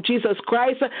name of Jesus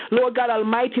Christ. Lord God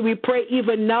Almighty, we pray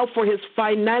even now for his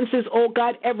finances, oh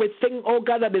God, everything, oh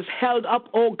God, that is held up,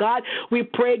 oh God. We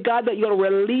pray, God, that you'll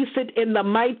release it in the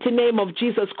mighty name of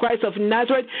Jesus Christ of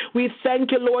Nazareth. We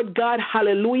thank you, Lord God,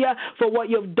 hallelujah, for what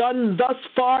you've done thus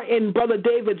far in Brother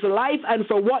David's life and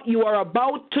for what you are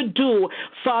about to do.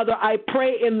 Father, I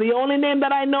pray in the only name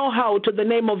that I know how, to the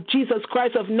name of Jesus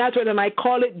Christ of Nazareth, and I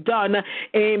call it done.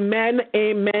 Amen,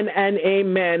 amen, and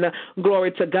amen.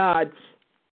 Glory to God.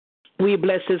 We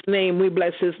bless his name. We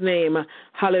bless his name.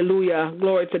 Hallelujah.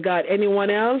 Glory to God. Anyone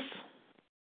else?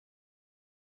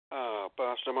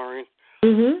 Pastor Maureen.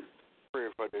 Pray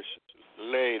for this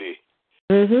lady.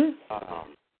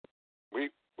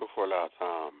 Week before last,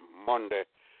 Monday,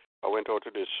 I went out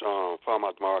to this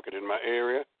farmer's market in my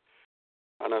area,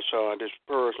 and I saw this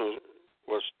person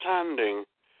was standing.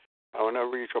 And when I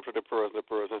reached up to the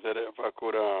person said if I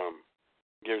could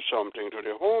give something to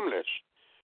the homeless.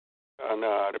 And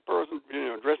the person,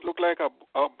 dressed looked like a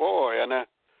boy. And I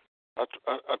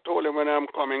told him when I'm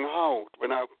coming out,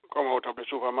 when I come out of the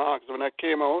supermarket, when I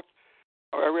came out,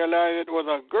 I realized it was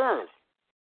a girl.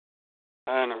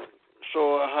 And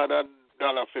so I had $1.50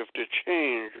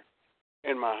 change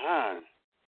in my hand.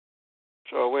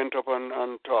 So I went up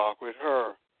and talked with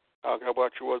her, talked about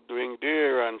what she was doing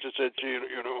there. And she said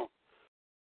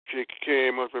she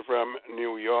came up from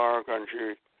New York, and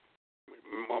she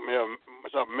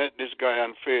must have met this guy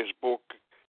on Facebook,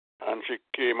 and she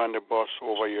came on the bus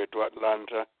over here to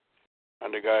Atlanta,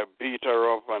 and the guy beat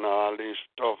her up and all this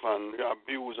stuff and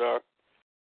abused her.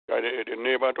 The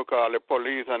neighbor to call the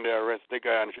police, and they arrest the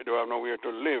guy, and she don't have nowhere to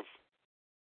live.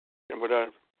 But I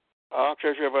asked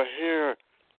her if she ever hear.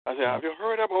 I said, have you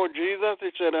heard about Jesus?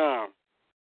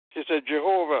 She said,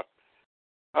 Jehovah.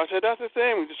 I said, that's the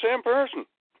same person.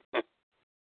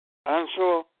 And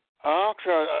so I asked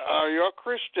her, are you a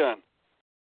Christian?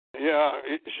 Yeah,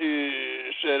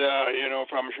 she said,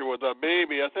 from she was a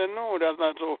baby. I said, no, that's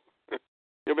not so.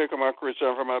 You become a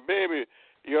Christian from a baby.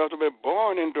 You have to be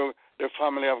born into the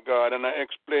family of God. And I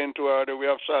explained to her the way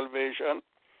of salvation.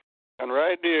 And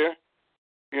right there,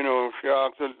 she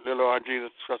asked the Lord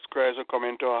Jesus Christ to come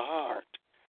into her heart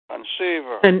and save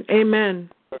her. And amen.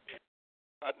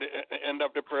 At the end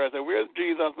of the prayer, I said, where's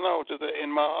Jesus now? She said, in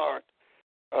my heart.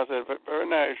 I said, very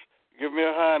nice. Give me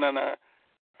a hand. And I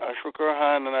shook her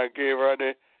hand and I gave her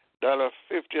the $1.50.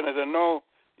 And I said, no,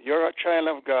 you're a child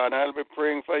of God. And I'll be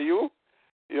praying for you.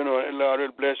 The Lord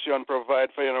will bless you and provide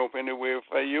for you and open the way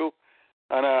for you.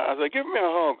 And I said, give me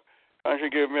a hug. And she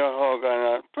gave me a hug.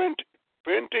 And 20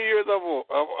 years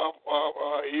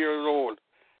years old,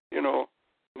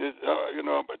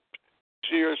 but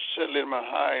tears settled in my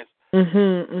eyes. For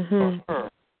her.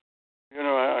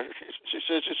 She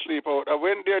said she sleep out. I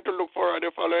went there to look for her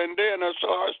the following day, and I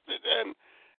saw her then.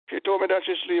 She told me that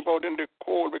she sleep out in the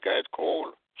cold because it's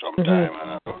cold sometimes,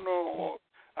 and I don't know.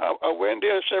 I went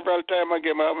there several times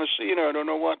again. I haven't seen her. I don't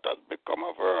know what has become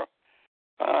of her.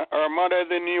 Her mother is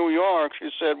in New York. She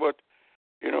said, but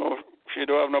she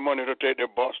don't have no money to take the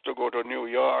bus to go to New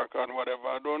York and whatever.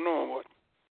 I don't know.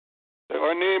 But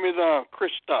her name is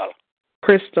Crystal.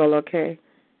 Crystal, okay.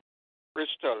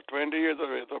 Crystal, 20 years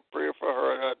of age. So pray for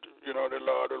her that, the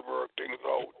Lord will work things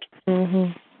out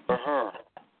for her.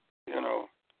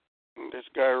 This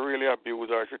guy really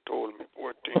abused her, she told me,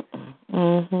 14.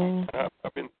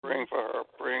 I've been praying for her.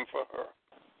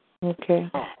 Okay.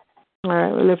 All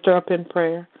right, we lift her up in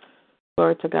prayer.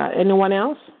 Glory to God. Anyone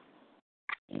else?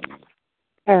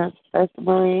 Yes, that's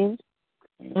Maureen.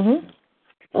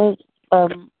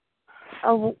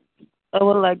 I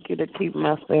would like you to keep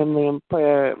my family in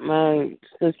prayer. My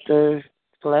sister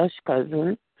 /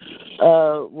 cousin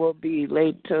will be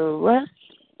laid to rest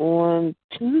on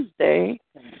Tuesday.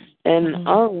 And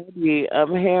already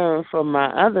I'm hearing from my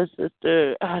other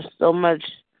sister, so much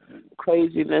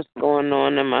craziness going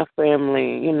on in my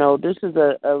family. This is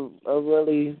a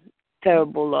really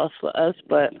terrible loss for us,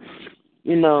 but,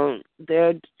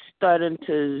 they're starting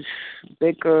to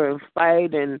bicker and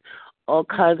fight, and all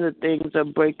kinds of things are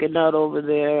breaking out over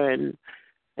there, and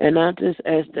I just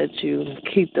ask that you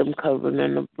keep them covered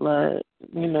in the blood.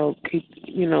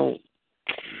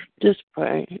 Just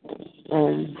pray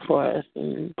for us.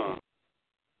 And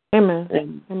Amen.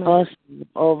 And Amen. awesome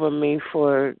over me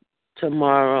for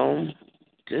tomorrow.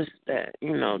 Just that,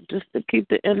 just to keep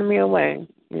the enemy away,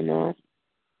 Amen.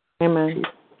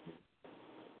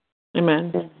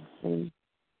 Amen. Mm-hmm.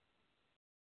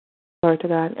 Glory to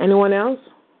God. Anyone else?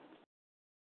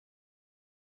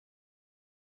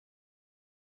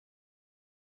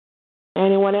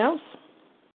 Anyone else?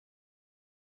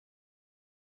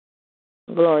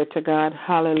 Glory to God.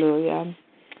 Hallelujah.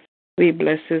 We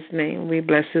bless his name. We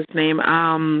bless his name.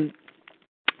 I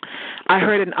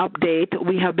heard an update.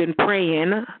 We have been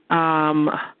praying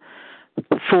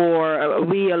for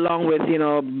we, along with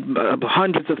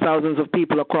hundreds of thousands of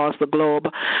people across the globe,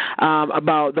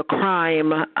 about the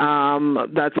crime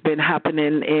that's been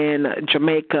happening in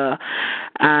Jamaica.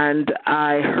 And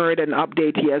I heard an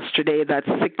update yesterday that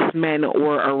 6 men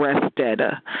were arrested.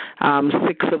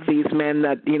 6 of these men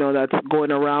that's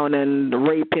going around and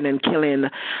raping and killing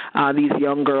these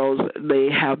young girls, they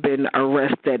have been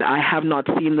arrested. I have not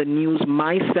seen the news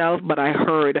myself, but I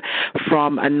heard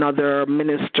from another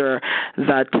minister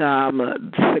that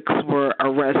 6 were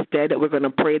arrested. We're going to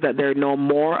pray that there are no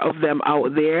more of them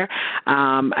out there.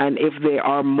 And if there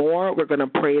are more, we're going to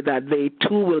pray that they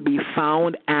too will be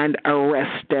found and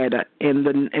arrested in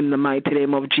the mighty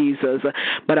name of Jesus.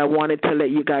 But I wanted to let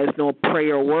you guys know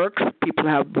prayer works.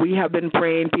 We have been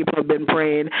praying. People have been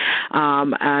praying.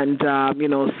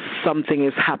 Something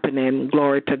is happening.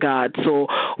 Glory to God. So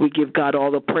we give God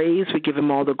all the praise. We give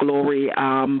him all the glory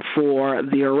for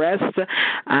the arrest.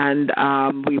 And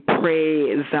we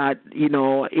pray that,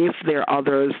 if there are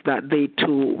others, that they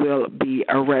too will be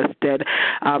arrested.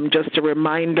 Just a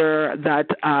reminder that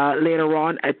later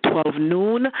on at 12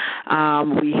 noon,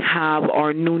 we have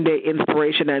our noonday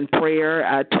inspiration and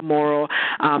prayer. Tomorrow,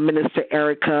 Minister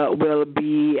Erica will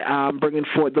be bringing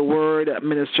forth the word.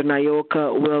 Minister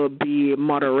Nayoka will be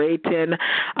moderating.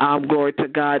 Glory to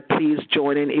God. Please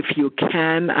join in if you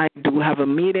can. I do have a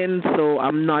meeting, so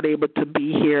I'm not able to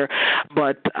be here,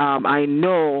 but I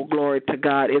know, glory to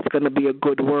God, it's going to be a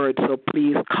good word, so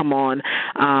please come on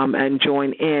and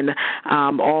join in.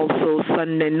 Also,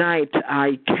 Sunday night,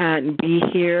 I can't be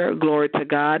here, glory to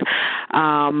God.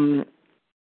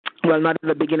 Well, not in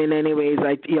the beginning anyways.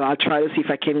 I'll try to see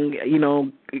if I can,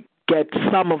 get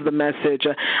some of the message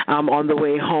on the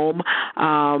way home.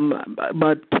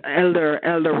 But Elder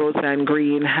Roseanne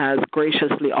Green has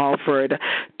graciously offered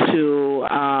to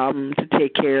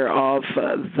take care of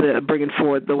bringing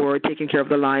forward the word, taking care of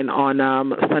the line on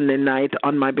Sunday night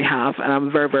on my behalf, and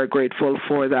I'm very, very grateful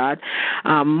for that.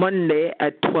 Monday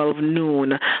at 12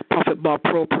 noon, Prophet Bob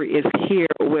Propri is here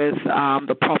with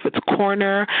the Prophet's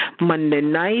Corner. Monday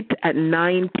night at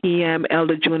 9 p.m.,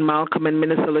 Elder June Malcolm and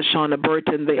Minister LaShawna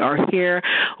Burton, they are here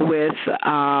with,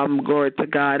 glory to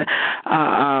God,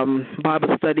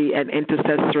 Bible study and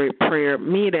intercessory prayer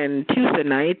meeting. Tuesday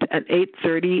night at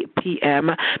 8:30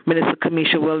 p.m., Minister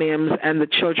Kamisha Williams and the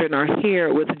children are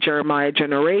here with Jeremiah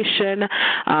Generation.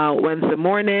 Wednesday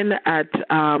morning at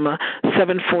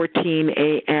 7:14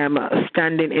 a.m.,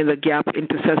 Standing in the Gap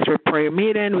intercessory prayer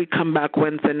meeting. We come back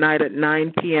Wednesday night at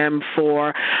 9 p.m.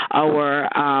 for our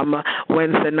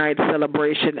Wednesday night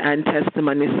celebration and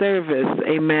testimony service.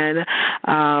 Amen.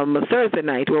 Thursday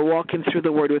night, we're walking through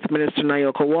the Word with Minister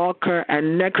Nayoka Walker.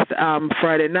 And next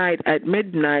Friday night at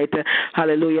midnight,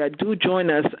 hallelujah, do join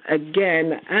us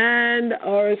again. And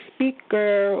our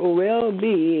speaker will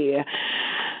be,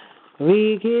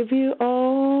 we give you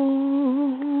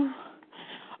all.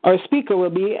 Our speaker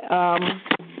will be,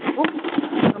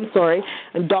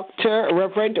 Dr.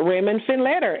 Reverend Raymond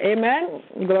Finlater. Amen.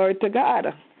 Glory to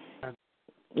God.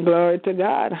 Glory to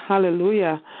God.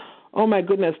 Hallelujah. Oh, my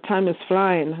goodness, time is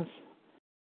flying.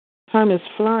 Time is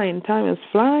flying. Time is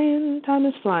flying. Time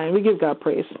is flying. We give God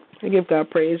praise. We give God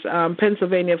praise.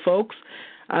 Pennsylvania folks,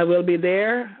 I will be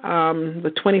there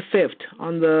the 25th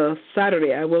on the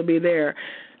Saturday. I will be there.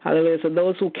 Hallelujah. So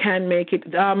those who can make it,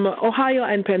 Ohio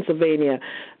and Pennsylvania,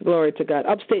 glory to God.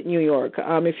 Upstate New York,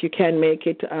 if you can make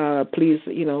it, please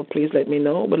let me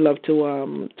know. Would love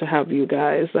to have you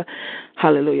guys.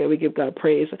 Hallelujah. We give God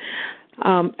praise.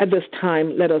 At this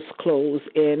time, let us close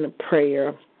in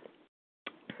prayer.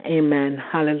 Amen.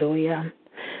 Hallelujah.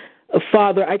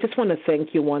 Father, I just want to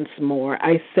thank you once more.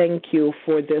 I thank you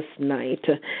for this night.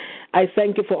 I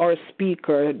thank you for our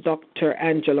speaker, Dr.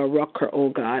 Angela Rucker, oh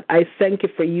God. I thank you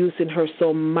for using her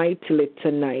so mightily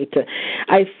tonight.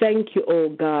 I thank you, oh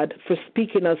God, for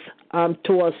speaking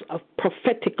to us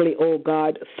prophetically, oh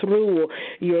God, through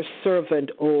your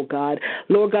servant, oh God.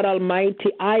 Lord God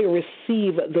Almighty, I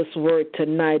receive this word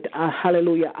tonight.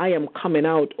 Hallelujah. I am coming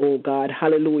out, oh God.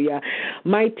 Hallelujah.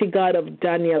 Mighty God of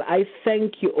Daniel, I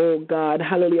thank you, oh God.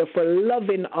 Hallelujah, for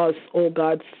loving us, oh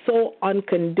God, so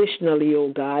unconditionally,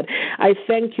 oh God. I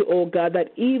thank you, oh God,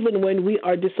 that even when we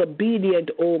are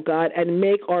disobedient, oh God, and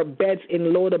make our beds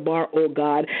in Lodabar, oh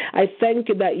God, I thank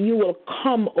you that you will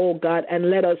come, oh God,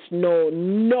 and let us know,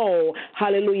 no,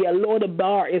 hallelujah,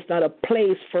 Lodabar is not a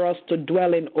place for us to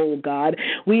dwell in, oh God.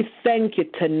 We thank you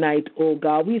tonight, oh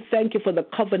God. We thank you for the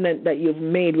covenant that you've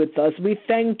made with us. We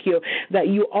thank you that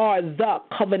you are the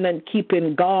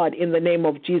covenant-keeping God in the name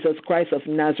of Jesus Christ of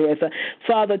Nazareth.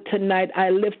 Father, tonight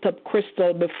I lift up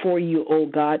Crystal before you, oh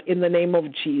God, in the name of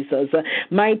Jesus.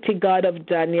 Mighty God of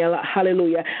Daniel,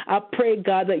 hallelujah. I pray,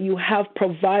 God, that you have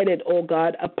provided, oh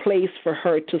God, a place for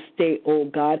her to stay, oh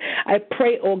God. I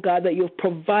pray, oh God, that you've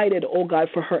provided, oh God,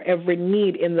 for her every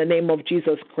need in the name of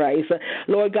Jesus Christ.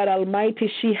 Lord God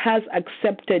Almighty, she has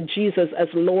accepted Jesus as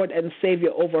Lord and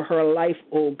Savior over her life,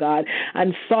 oh God.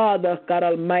 And Father, God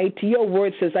Almighty, your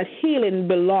word says that healing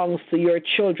belongs to your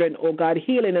children, oh God.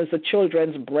 Healing is the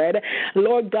children's bread.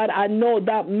 Lord God, I know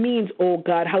that means, oh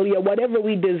God, hallelujah, whatever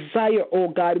we desire, oh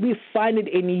God, we find it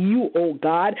in you, oh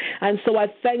God. And so I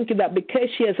thank you that because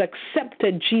she has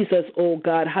accepted Jesus, oh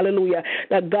God, hallelujah,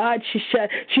 that God,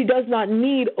 she does not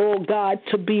need, oh God,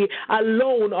 to be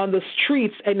alone on the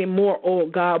streets anymore, oh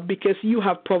God, because you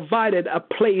have provided a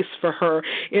place for her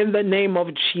in the name of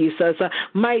Jesus.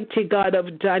 Mighty God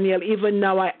of Daniel, even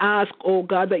now I ask, oh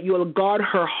God, that you will guard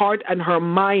her heart and her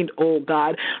mind, oh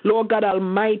God. Lord God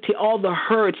Almighty, all the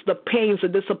hurts, the pains, the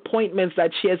disappointments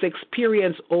that she has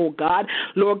experienced, oh God.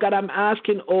 Lord God, I'm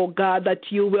asking, oh God, that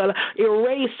you will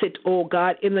erase it, oh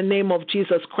God, in the name of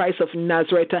Jesus Christ of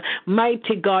Nazareth.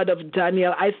 Mighty God of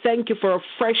Daniel, I thank you for a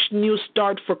fresh new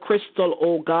start for Crystal,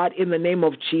 oh God, in the name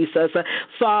of Jesus.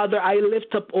 Father, I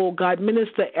lift up, oh God,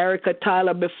 Minister Erica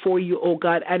Tyler before you, oh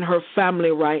God, and her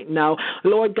family right now.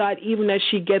 Lord God, even as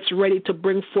she gets ready to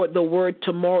bring forth the word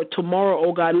tomorrow,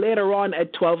 oh God, later on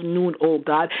at 12 noon, oh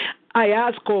God, I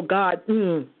ask, oh God,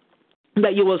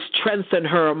 that you will strengthen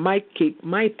her,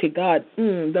 mighty God,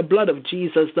 the blood of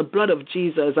Jesus, the blood of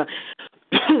Jesus,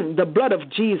 the blood of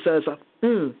Jesus,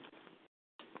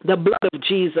 the blood of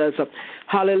Jesus,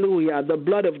 hallelujah, the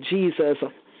blood of Jesus,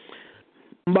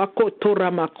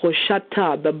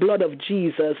 the blood of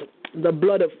Jesus, the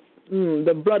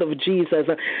blood of Jesus.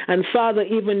 And Father,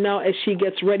 even now as she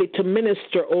gets ready to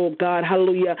minister, oh God,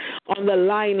 hallelujah, on the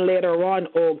line later on,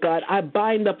 oh God, I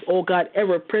bind up, oh God,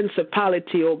 every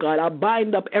principality, oh God. I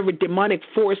bind up every demonic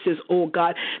forces, oh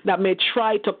God, that may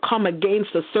try to come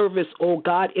against the service, oh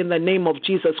God, in the name of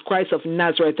Jesus Christ of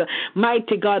Nazareth.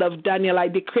 Mighty God of Daniel, I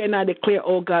decree and I declare,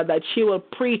 oh God, that she will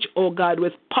preach, oh God,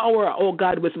 with power, oh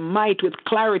God, with might, with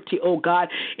clarity, oh God,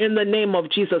 in the name of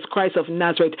Jesus Christ of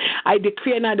Nazareth. I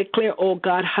decree and I declare, oh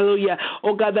God, hallelujah,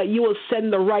 oh God, that you will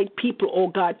send the right people, oh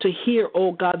God, to hear,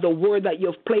 oh God, the word that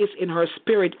you've placed in her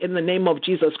spirit in the name of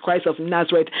Jesus Christ of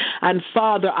Nazareth. And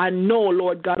Father, I know,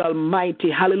 Lord God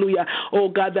Almighty, hallelujah, oh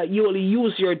God, that you will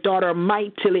use your daughter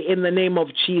mightily in the name of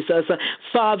Jesus.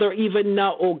 Father, even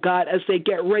now, oh God, as they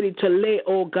get ready to lay,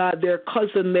 oh God, their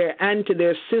cousin, their auntie,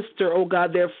 their sister, oh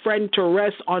God, their friend to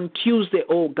rest on Tuesday,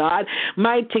 oh God,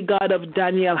 mighty God of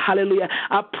Daniel, hallelujah,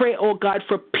 I pray, oh God,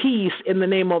 for peace in the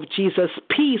name of Jesus,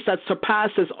 peace that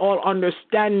surpasses all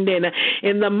understanding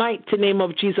in the mighty name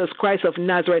of Jesus Christ of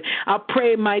Nazareth. I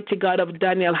pray, mighty God of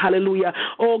Daniel, hallelujah,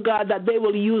 oh God, that they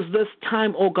will use this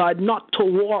time, oh God, not to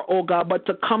war, oh God, but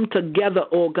to come together,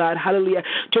 oh God, hallelujah,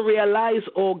 to realize,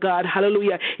 oh God,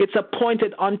 hallelujah, it's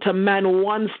appointed unto man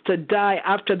once to die.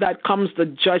 After that comes the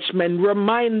judgment.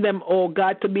 Remind them, oh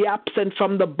God, to be absent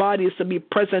from the bodies, to be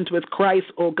present with Christ,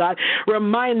 oh God.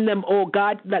 Remind them, oh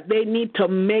God, that they need to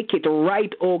make it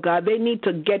right, oh God. They need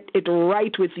to get it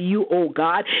right with you, oh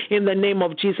God, in the name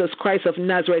of Jesus Christ of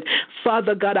Nazareth.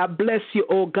 Father God, I bless you,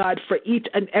 oh God, for each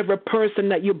and every person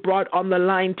that you brought on the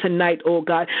line tonight, oh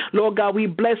God. Lord God, we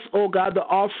bless, oh God, the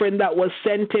offering that was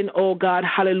sent in, oh God,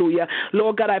 hallelujah.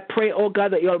 Lord God, I pray, oh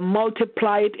God, that you'll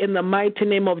multiply it in the mighty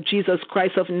name of Jesus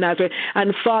Christ of Nazareth.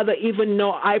 And Father, even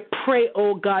now, I pray,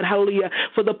 oh God, hallelujah,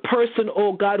 for the person,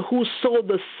 oh God, who sowed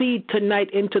the seed tonight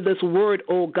into this word,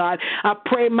 oh God. I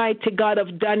pray, mighty God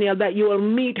of Daniel, that you will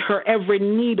meet her every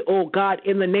need, oh God,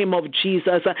 in the name of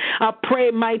Jesus. I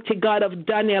pray, mighty God of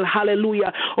Daniel,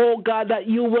 hallelujah, oh God, that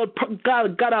you will,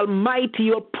 God Almighty,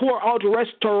 you'll pour out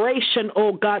restoration,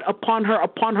 oh God, upon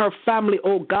her family,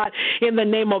 oh God, in the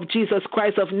name of Jesus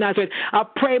Christ of Nazareth. I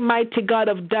pray, mighty God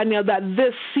of Daniel, that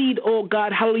this seed, oh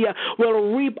God, hallelujah,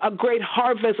 will reap a great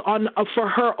harvest for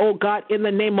her, oh God, in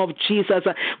the name of Jesus.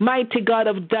 Mighty God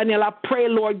of Daniel, I pray,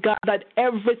 Lord God, that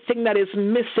everything that is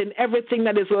missing, everything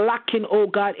that is lacking, oh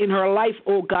God, in her life,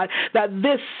 oh God, that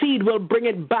this seed will bring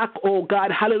it back, oh God,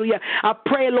 hallelujah. I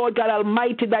pray, Lord God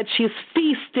Almighty, that she's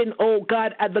feasting, oh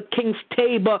God, at the King's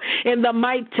table in the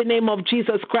mighty name of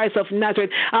Jesus Christ of Nazareth.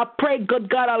 I pray, good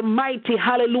God Almighty,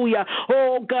 hallelujah,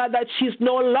 oh God, that she's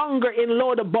no longer in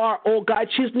Lodabar, oh God,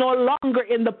 she's no longer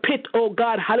in the pit, oh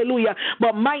God, hallelujah,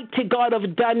 but mighty God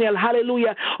of Daniel,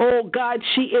 hallelujah, oh God,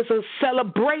 she is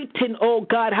celebrating, oh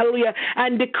God, hallelujah,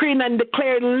 and decreeing and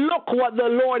declaring, look what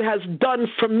the Lord has done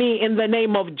for me in the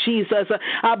name of Jesus.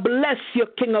 I bless you,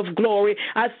 King of glory.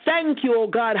 I thank you, oh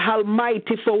God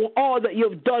Almighty, for all that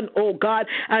you've done, oh God,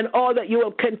 and all that you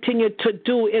will continue to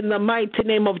do in the mighty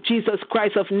name of Jesus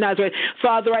Christ of Nazareth.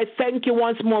 Father, I thank you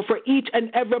once more for each and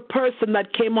every person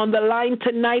that came on the line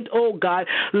tonight, oh God.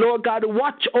 Lord God,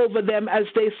 watch over them as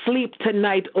they sleep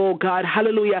tonight, oh God.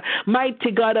 Hallelujah.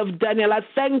 Mighty God of Daniel, I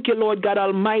thank you, Lord God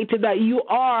Almighty, that you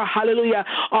are, hallelujah,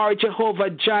 our Jehovah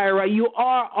Jireh. You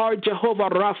are our Jehovah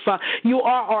Rapha. You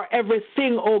are our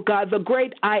everything, oh God, the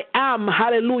great I am.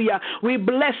 Hallelujah. We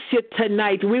bless you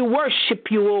tonight. We worship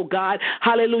you, oh God.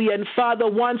 Hallelujah. And Father,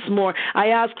 once more, I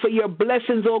ask for your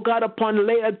blessings, oh God, upon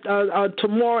later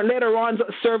on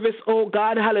service, oh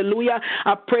God. Hallelujah.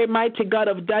 I pray, mighty God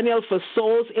of Daniel, for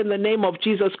souls in the name of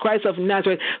Jesus Christ of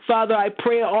Nazareth. Father, I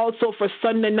pray also for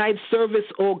Sunday night service,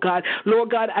 oh God.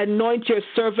 Lord God, anoint your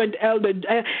servant,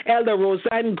 Elder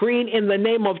Roseanne Green, in the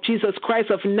name of Jesus Christ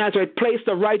of Nazareth. Place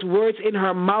the right words in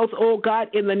her mouth, oh God,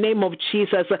 in the name of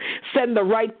Jesus. Send the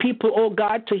right people, oh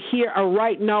God, to hear a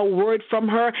right now word from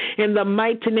her in the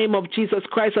mighty name of Jesus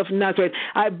Christ of Nazareth.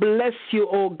 I bless you,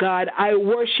 oh God. I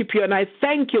worship you and I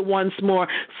thank you once more.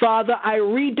 Father, I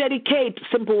rededicate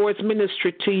Simple Words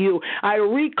Ministry to you. I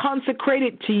reconsecrate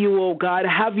it to you, oh God.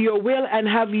 Have your will and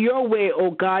have your way,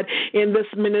 oh God, in this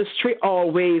ministry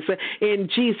always. In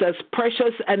Jesus'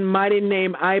 precious and mighty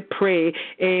name I pray.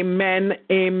 Amen,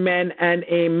 amen, and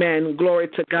amen. Glory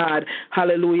to God.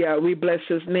 Hallelujah. We bless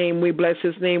his name. We bless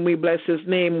his name. We bless his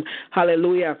name.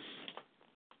 Hallelujah.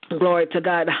 Glory to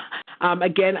God.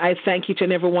 Again, I thank each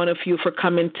and every one of you for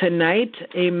coming tonight.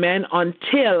 Amen.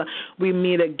 Until we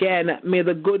meet again, may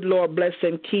the good Lord bless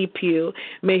and keep you.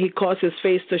 May he cause his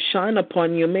face to shine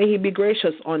upon you. May he be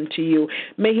gracious unto you.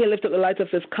 May he lift up the light of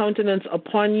his countenance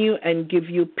upon you and give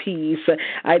you peace.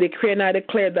 I decree and I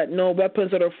declare that no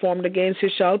weapons that are formed against you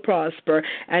shall prosper,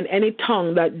 and any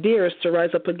tongue that dares to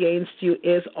rise up against you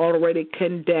is already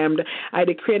condemned. I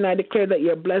decree and I declare that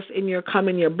you're blessed in your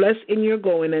coming, you're blessed in your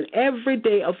going, and every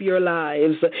day of your lives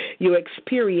you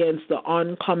experience the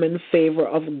uncommon favor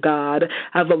of God.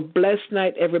 Have a blessed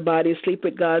night, everybody. Sleep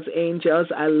with God's angels.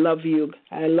 I love you.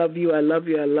 I love you. I love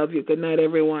you. I love you. Good night,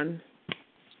 everyone.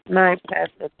 Night,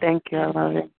 Pastor. Thank you. I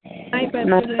love it. Night,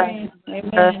 Pastor.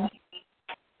 Amen.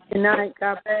 Good night.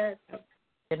 God bless.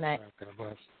 Good night. Praise the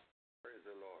Lord.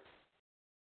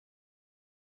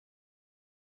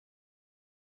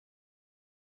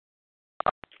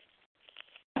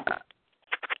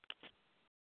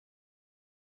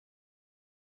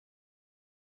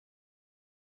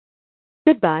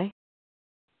 Goodbye.